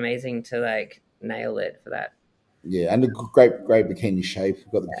she did amazing to like nail it for that. Yeah, and a great bikini shape.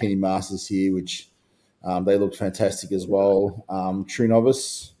 We've got the Bikini Masters here, which they looked fantastic as well. True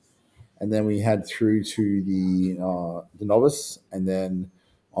Novice, and then we had through to the Novice, and then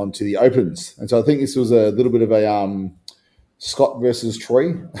on to the Opens. And so I think this was a little bit of a Scott versus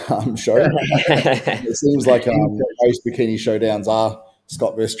Troy show. It seems like most bikini showdowns are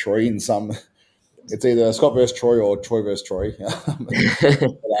Scott versus Troy in some. It's either Scott versus Troy or Troy versus Troy.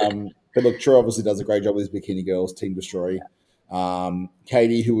 But look, Troy obviously does a great job with his bikini girls, Team Destroy.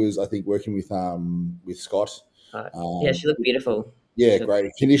 Katie, who was, I think, working with Scott. She looked beautiful. Yeah,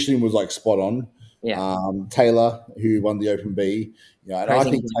 great. Conditioning was like spot on. Yeah. Taylor, who won the Open B, and I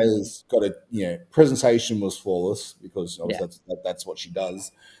think Taylor's got presentation was flawless because obviously that's what she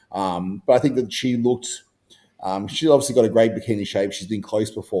does. But I think that she looked. She's obviously got a great bikini shape. She's been close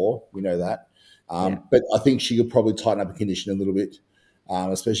before. We know that. But I think she could probably tighten up her condition a little bit,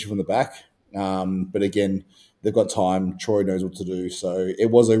 especially from the back. But again, they've got time. Troy knows what to do. So it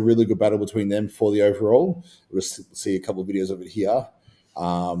was a really good battle between them for the overall. We'll see a couple of videos of it here.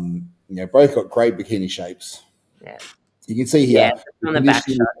 Both got great bikini shapes. Yeah. You can see here, on the back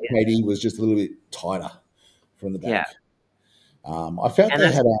shot, Katie was just a little bit tighter from the back. I found And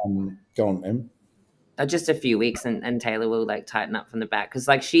they had go on, Em. Just a few weeks, and Taylor will like tighten up from the back because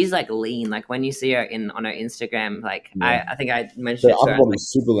like she's like lean. Like when you see her on her Instagram, like Yeah. I think I mentioned The it to upper her. body's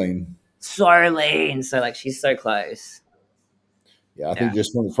super lean. So lean. So like she's so close. Yeah, I think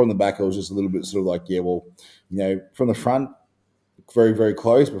just from the back, I was just a little bit sort of like, yeah, well, from the front, very, very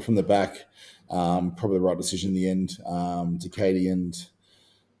close, but from the back, probably the right decision in the end to Katie. And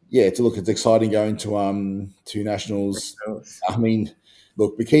yeah, it's exciting going to nationals. I mean,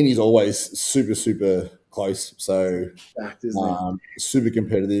 look, bikini's always super, super close, so super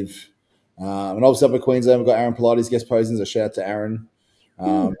competitive. And obviously up at Queensland, we've got Aaron Pilates guest posing. So shout out to Aaron.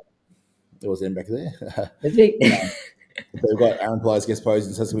 There was him back there. They've got Aaron Pilates guest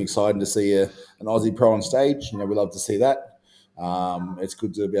posing, so it's going to be exciting to see an Aussie pro on stage. We love to see that. It's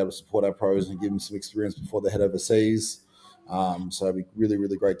good to be able to support our pros and give them some experience before they head overseas. So it'd be really,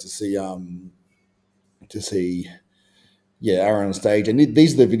 really great to see Aaron on stage. And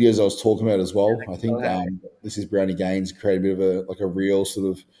these are the videos I was talking about as well. I think this is Brownie Gaines created a bit of a real sort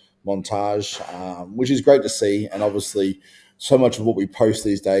of montage, which is great to see. And obviously, so much of what we post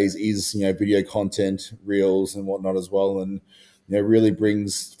these days is video content, reels, and whatnot as well. And really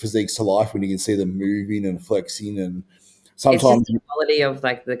brings physiques to life when you can see them moving and flexing. And sometimes the quality of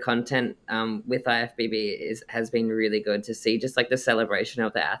like the content with IFBB has been really good to see. Just like the celebration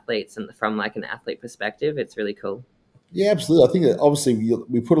of the athletes and from like an athlete perspective, it's really cool. Yeah, absolutely. I think that obviously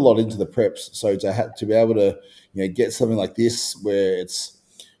we put a lot into the preps, so to be able to get something like this where it's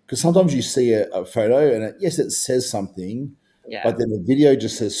because sometimes you see a photo and yes, it says something, but then the video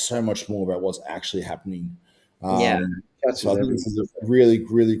just says so much more about what's actually happening. So I think this is a really,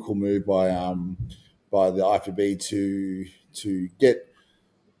 really cool move by the IFBB to get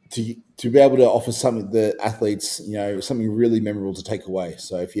to be able to offer something the athletes something really memorable to take away.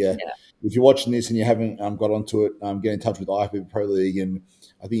 So if you're watching this and you haven't got onto it, get in touch with IFBB Pro League, and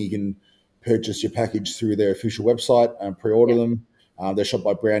I think you can purchase your package through their official website and pre-order them. They're shot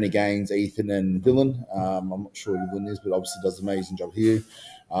by Brownie Gaines, Ethan, and Villain. I'm not sure who Villain is, but obviously does an amazing job here.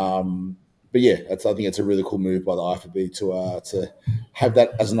 But yeah, I think it's a really cool move by the IFBB to have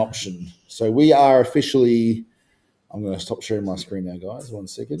that as an option. So we are officially. I'm going to stop sharing my screen now, guys. 1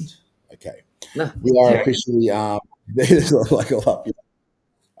 second. Okay, we are officially. There's like a lot.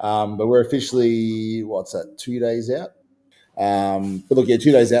 But we're officially 2 days out. But look, 2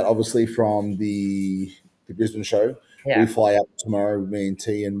 days out, obviously from the Brisbane show. We fly up tomorrow, me and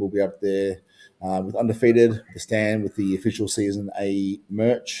T, and we'll be up there with Undefeated, the stand with the official Season A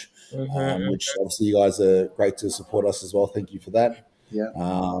merch, which obviously you guys are great to support us as well. Thank you for that. Yeah.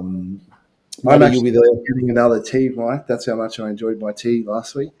 I'm actually getting another tee, Mike. That's how much I enjoyed my tee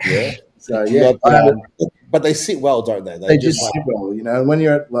last week. Yeah. So yeah, but they sit well, don't they? They just sit well, When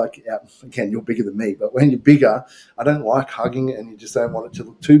you're again, you're bigger than me, but when you're bigger, I don't like hugging it, and you just don't want it to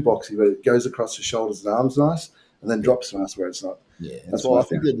look too boxy. But it goes across the shoulders and arms nice, and then drops nice where it's not. Yeah, that's why I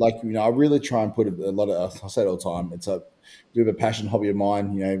think that I really try and put a lot of. I say it all the time. It's a bit of a passion hobby of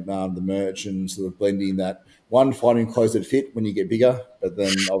mine. The merch and sort of blending that finding clothes that fit when you get bigger, but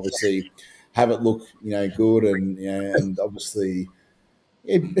then obviously have it look good and obviously.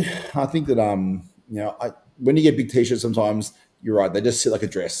 I think that when you get big t-shirts, sometimes you're right. They just sit like a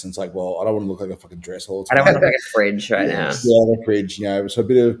dress, and it's like, well, I don't want to look like a fucking dress all the time. I don't want to look like a fridge right now. Yeah, the fridge. So a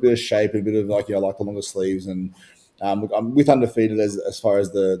bit of shape, and a bit of like like the longer sleeves, and look, I'm with Undefeated as far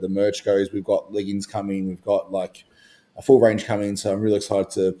as the merch goes. We've got leggings coming. We've got like a full range coming. So I'm really excited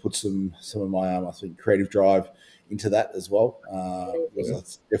to put some of my I think creative drive into that as well. Because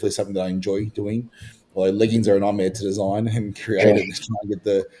that's definitely something that I enjoy doing. Although leggings are a nightmare to design and create and try and get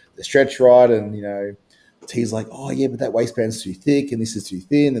the stretch right. And, T's like, oh, yeah, but that waistband's too thick and this is too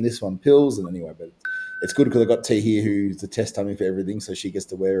thin and this one pills. And anyway, but it's good because I've got T here who's the test dummy for everything. So she gets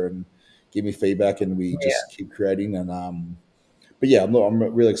to wear and give me feedback and we just keep creating. And but yeah, I'm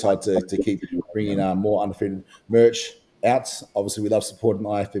really excited to keep bringing more Undefeated merch out. Obviously, we love supporting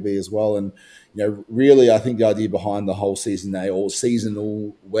IFBB as well. And, really, I think the idea behind the whole Season A or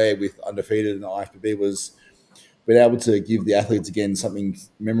seasonal wear with Undefeated and IFBB was being able to give the athletes, again, something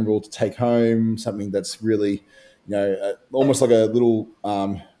memorable to take home, something that's really, almost like a little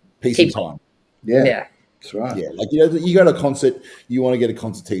piece of time. Yeah. That's right. Yeah, like, you go to a concert, you want to get a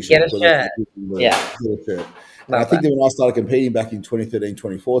concert T-shirt. Get a shirt. Get a shirt. And I think that when I started competing back in 2013,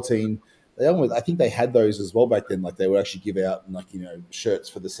 2014, I think they had those as well back then. Like they would actually give out shirts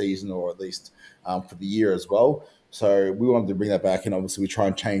for the season or at least for the year as well. So we wanted to bring that back, and obviously we try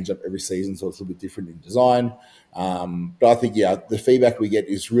and change up every season so it's a little bit different in design. But I think the feedback we get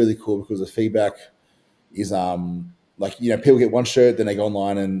is really cool because the feedback is people get one shirt, then they go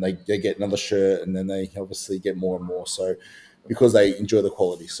online and they get another shirt, and then they obviously get more and more. So because they enjoy the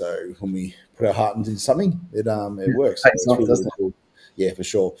quality. So when we put our heart into something, it works. It's really cool. Yeah, for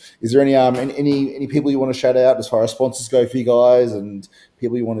sure. Is there any people you want to shout out as far as sponsors go for you guys, and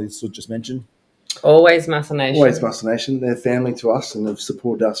people you want to sort of just mention? Always Muscle Nation. Always Muscle Nation. They're family to us and have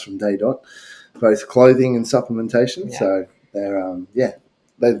supported us from day dot, both clothing and supplementation. Yeah. So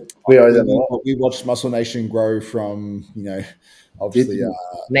they're we owe them a lot. We watched Muscle Nation grow from obviously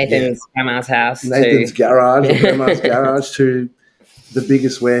Nathan's grandma's house, Nathan's garage, or grandma's garage, to the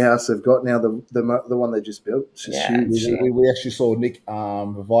biggest warehouse they've got now. The one they just built. It's just huge. We actually saw Nick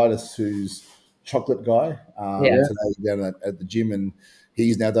Vivitis, who's chocolate guy, today down at the gym, and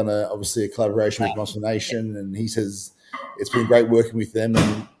he's now done obviously a collaboration with Muscle Nation, and he says it's been great working with them,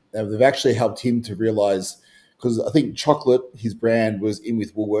 and they've actually helped him to realize, because I think chocolate, his brand was in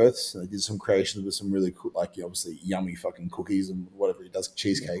with Woolworths, and they did some creations with some really cool, like obviously yummy fucking cookies and whatever he does,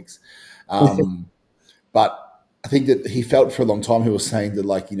 cheesecakes. But I think that he felt for a long time, he was saying that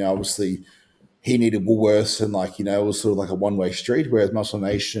obviously he needed Woolworths, and it was sort of like a one-way street, whereas Muscle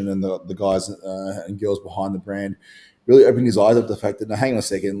Nation and the guys and girls behind the brand really opened his eyes up to the fact that, now, hang on a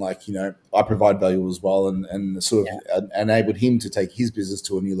second, I provide value as well, and sort of enabled him to take his business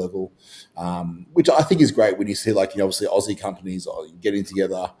to a new level, which I think is great when you see obviously Aussie companies getting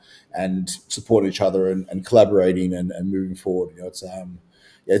together and supporting each other and collaborating and moving forward. It's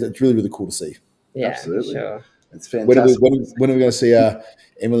really, really cool to see. Yeah, absolutely. Sure. It's fantastic. When are we going to see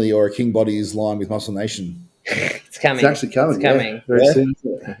Emily or a King Body's line with Muscle Nation? It's coming. It's actually coming. It's coming. Very soon.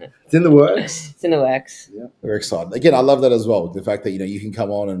 It's in the works. It's in the works. Yeah. We're excited. Again, I love that as well. The fact that you can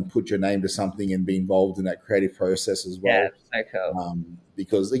come on and put your name to something and be involved in that creative process as well. Yeah, so cool.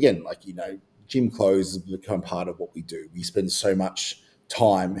 Because again, gym clothes has become part of what we do. We spend so much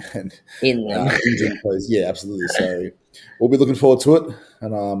time in them. In gym clothes. Yeah, absolutely. So we'll be looking forward to it,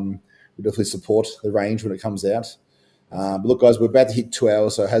 and we definitely support the range when it comes out. But look, guys, we're about to hit 2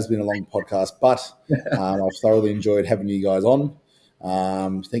 hours, so it has been a long podcast, but I've thoroughly enjoyed having you guys on.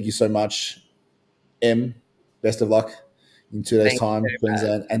 Thank you so much, Em. Best of luck in 2 days' time,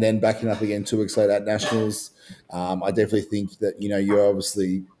 Queensland, and then backing up again 2 weeks later at Nationals. I definitely think that you're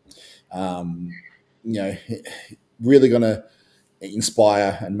obviously really going to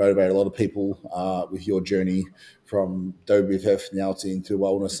inspire and motivate a lot of people with your journey from WBFF now into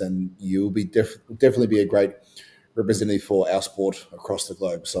wellness, and you'll be definitely be a great representative for our sport across the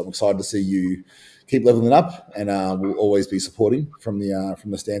globe. So I'm excited to see you keep leveling up, and we'll always be supporting from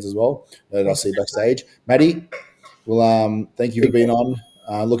the stands as well that I see backstage. Matty, well, thank you for being on.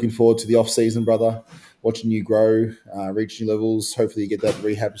 Looking forward to the off season, brother. Watching you grow, reach new levels. Hopefully, you get that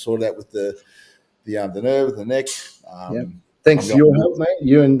rehab sorted out with the nerve, the neck. Thanks for your help, mate.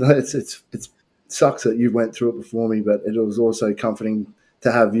 You and it sucks that you went through it before me, but it was also comforting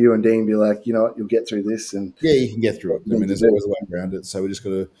to have you and Dean be like, you know what, you'll get through this. And yeah, you can get through it. I mean, there's always a way around it. So we just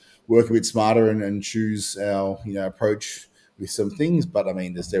got to work a bit smarter and choose our approach with some things. But I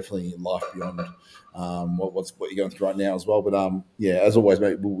mean, there's definitely life beyond what you're going through right now as well. But as always,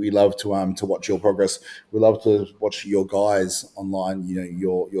 mate, we love to watch your progress. We love to watch your guys online.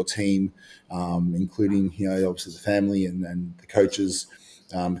 Your team, including obviously the family and the coaches,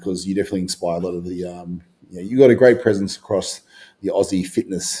 because you definitely inspire a lot of the. You got a great presence across the Aussie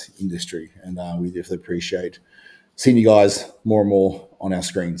fitness industry, and we definitely appreciate seeing you guys more and more on our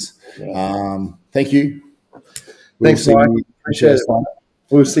screens. Thank you. Thanks, Mike. Appreciate it.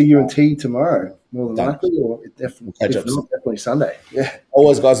 We'll see you in T tomorrow, more than likely, or definitely Sunday. Yeah.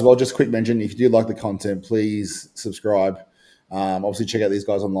 Always, guys, as well, just a quick mention, if you do like the content, please subscribe. Obviously, check out these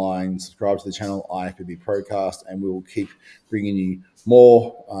guys online, subscribe to the channel, IFBB Pro Cast, and we will keep bringing you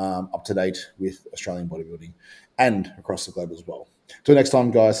more up-to-date with Australian bodybuilding and across the globe as well. Till next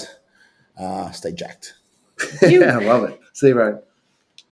time, guys, stay jacked. Yeah, I love it. See you, bro.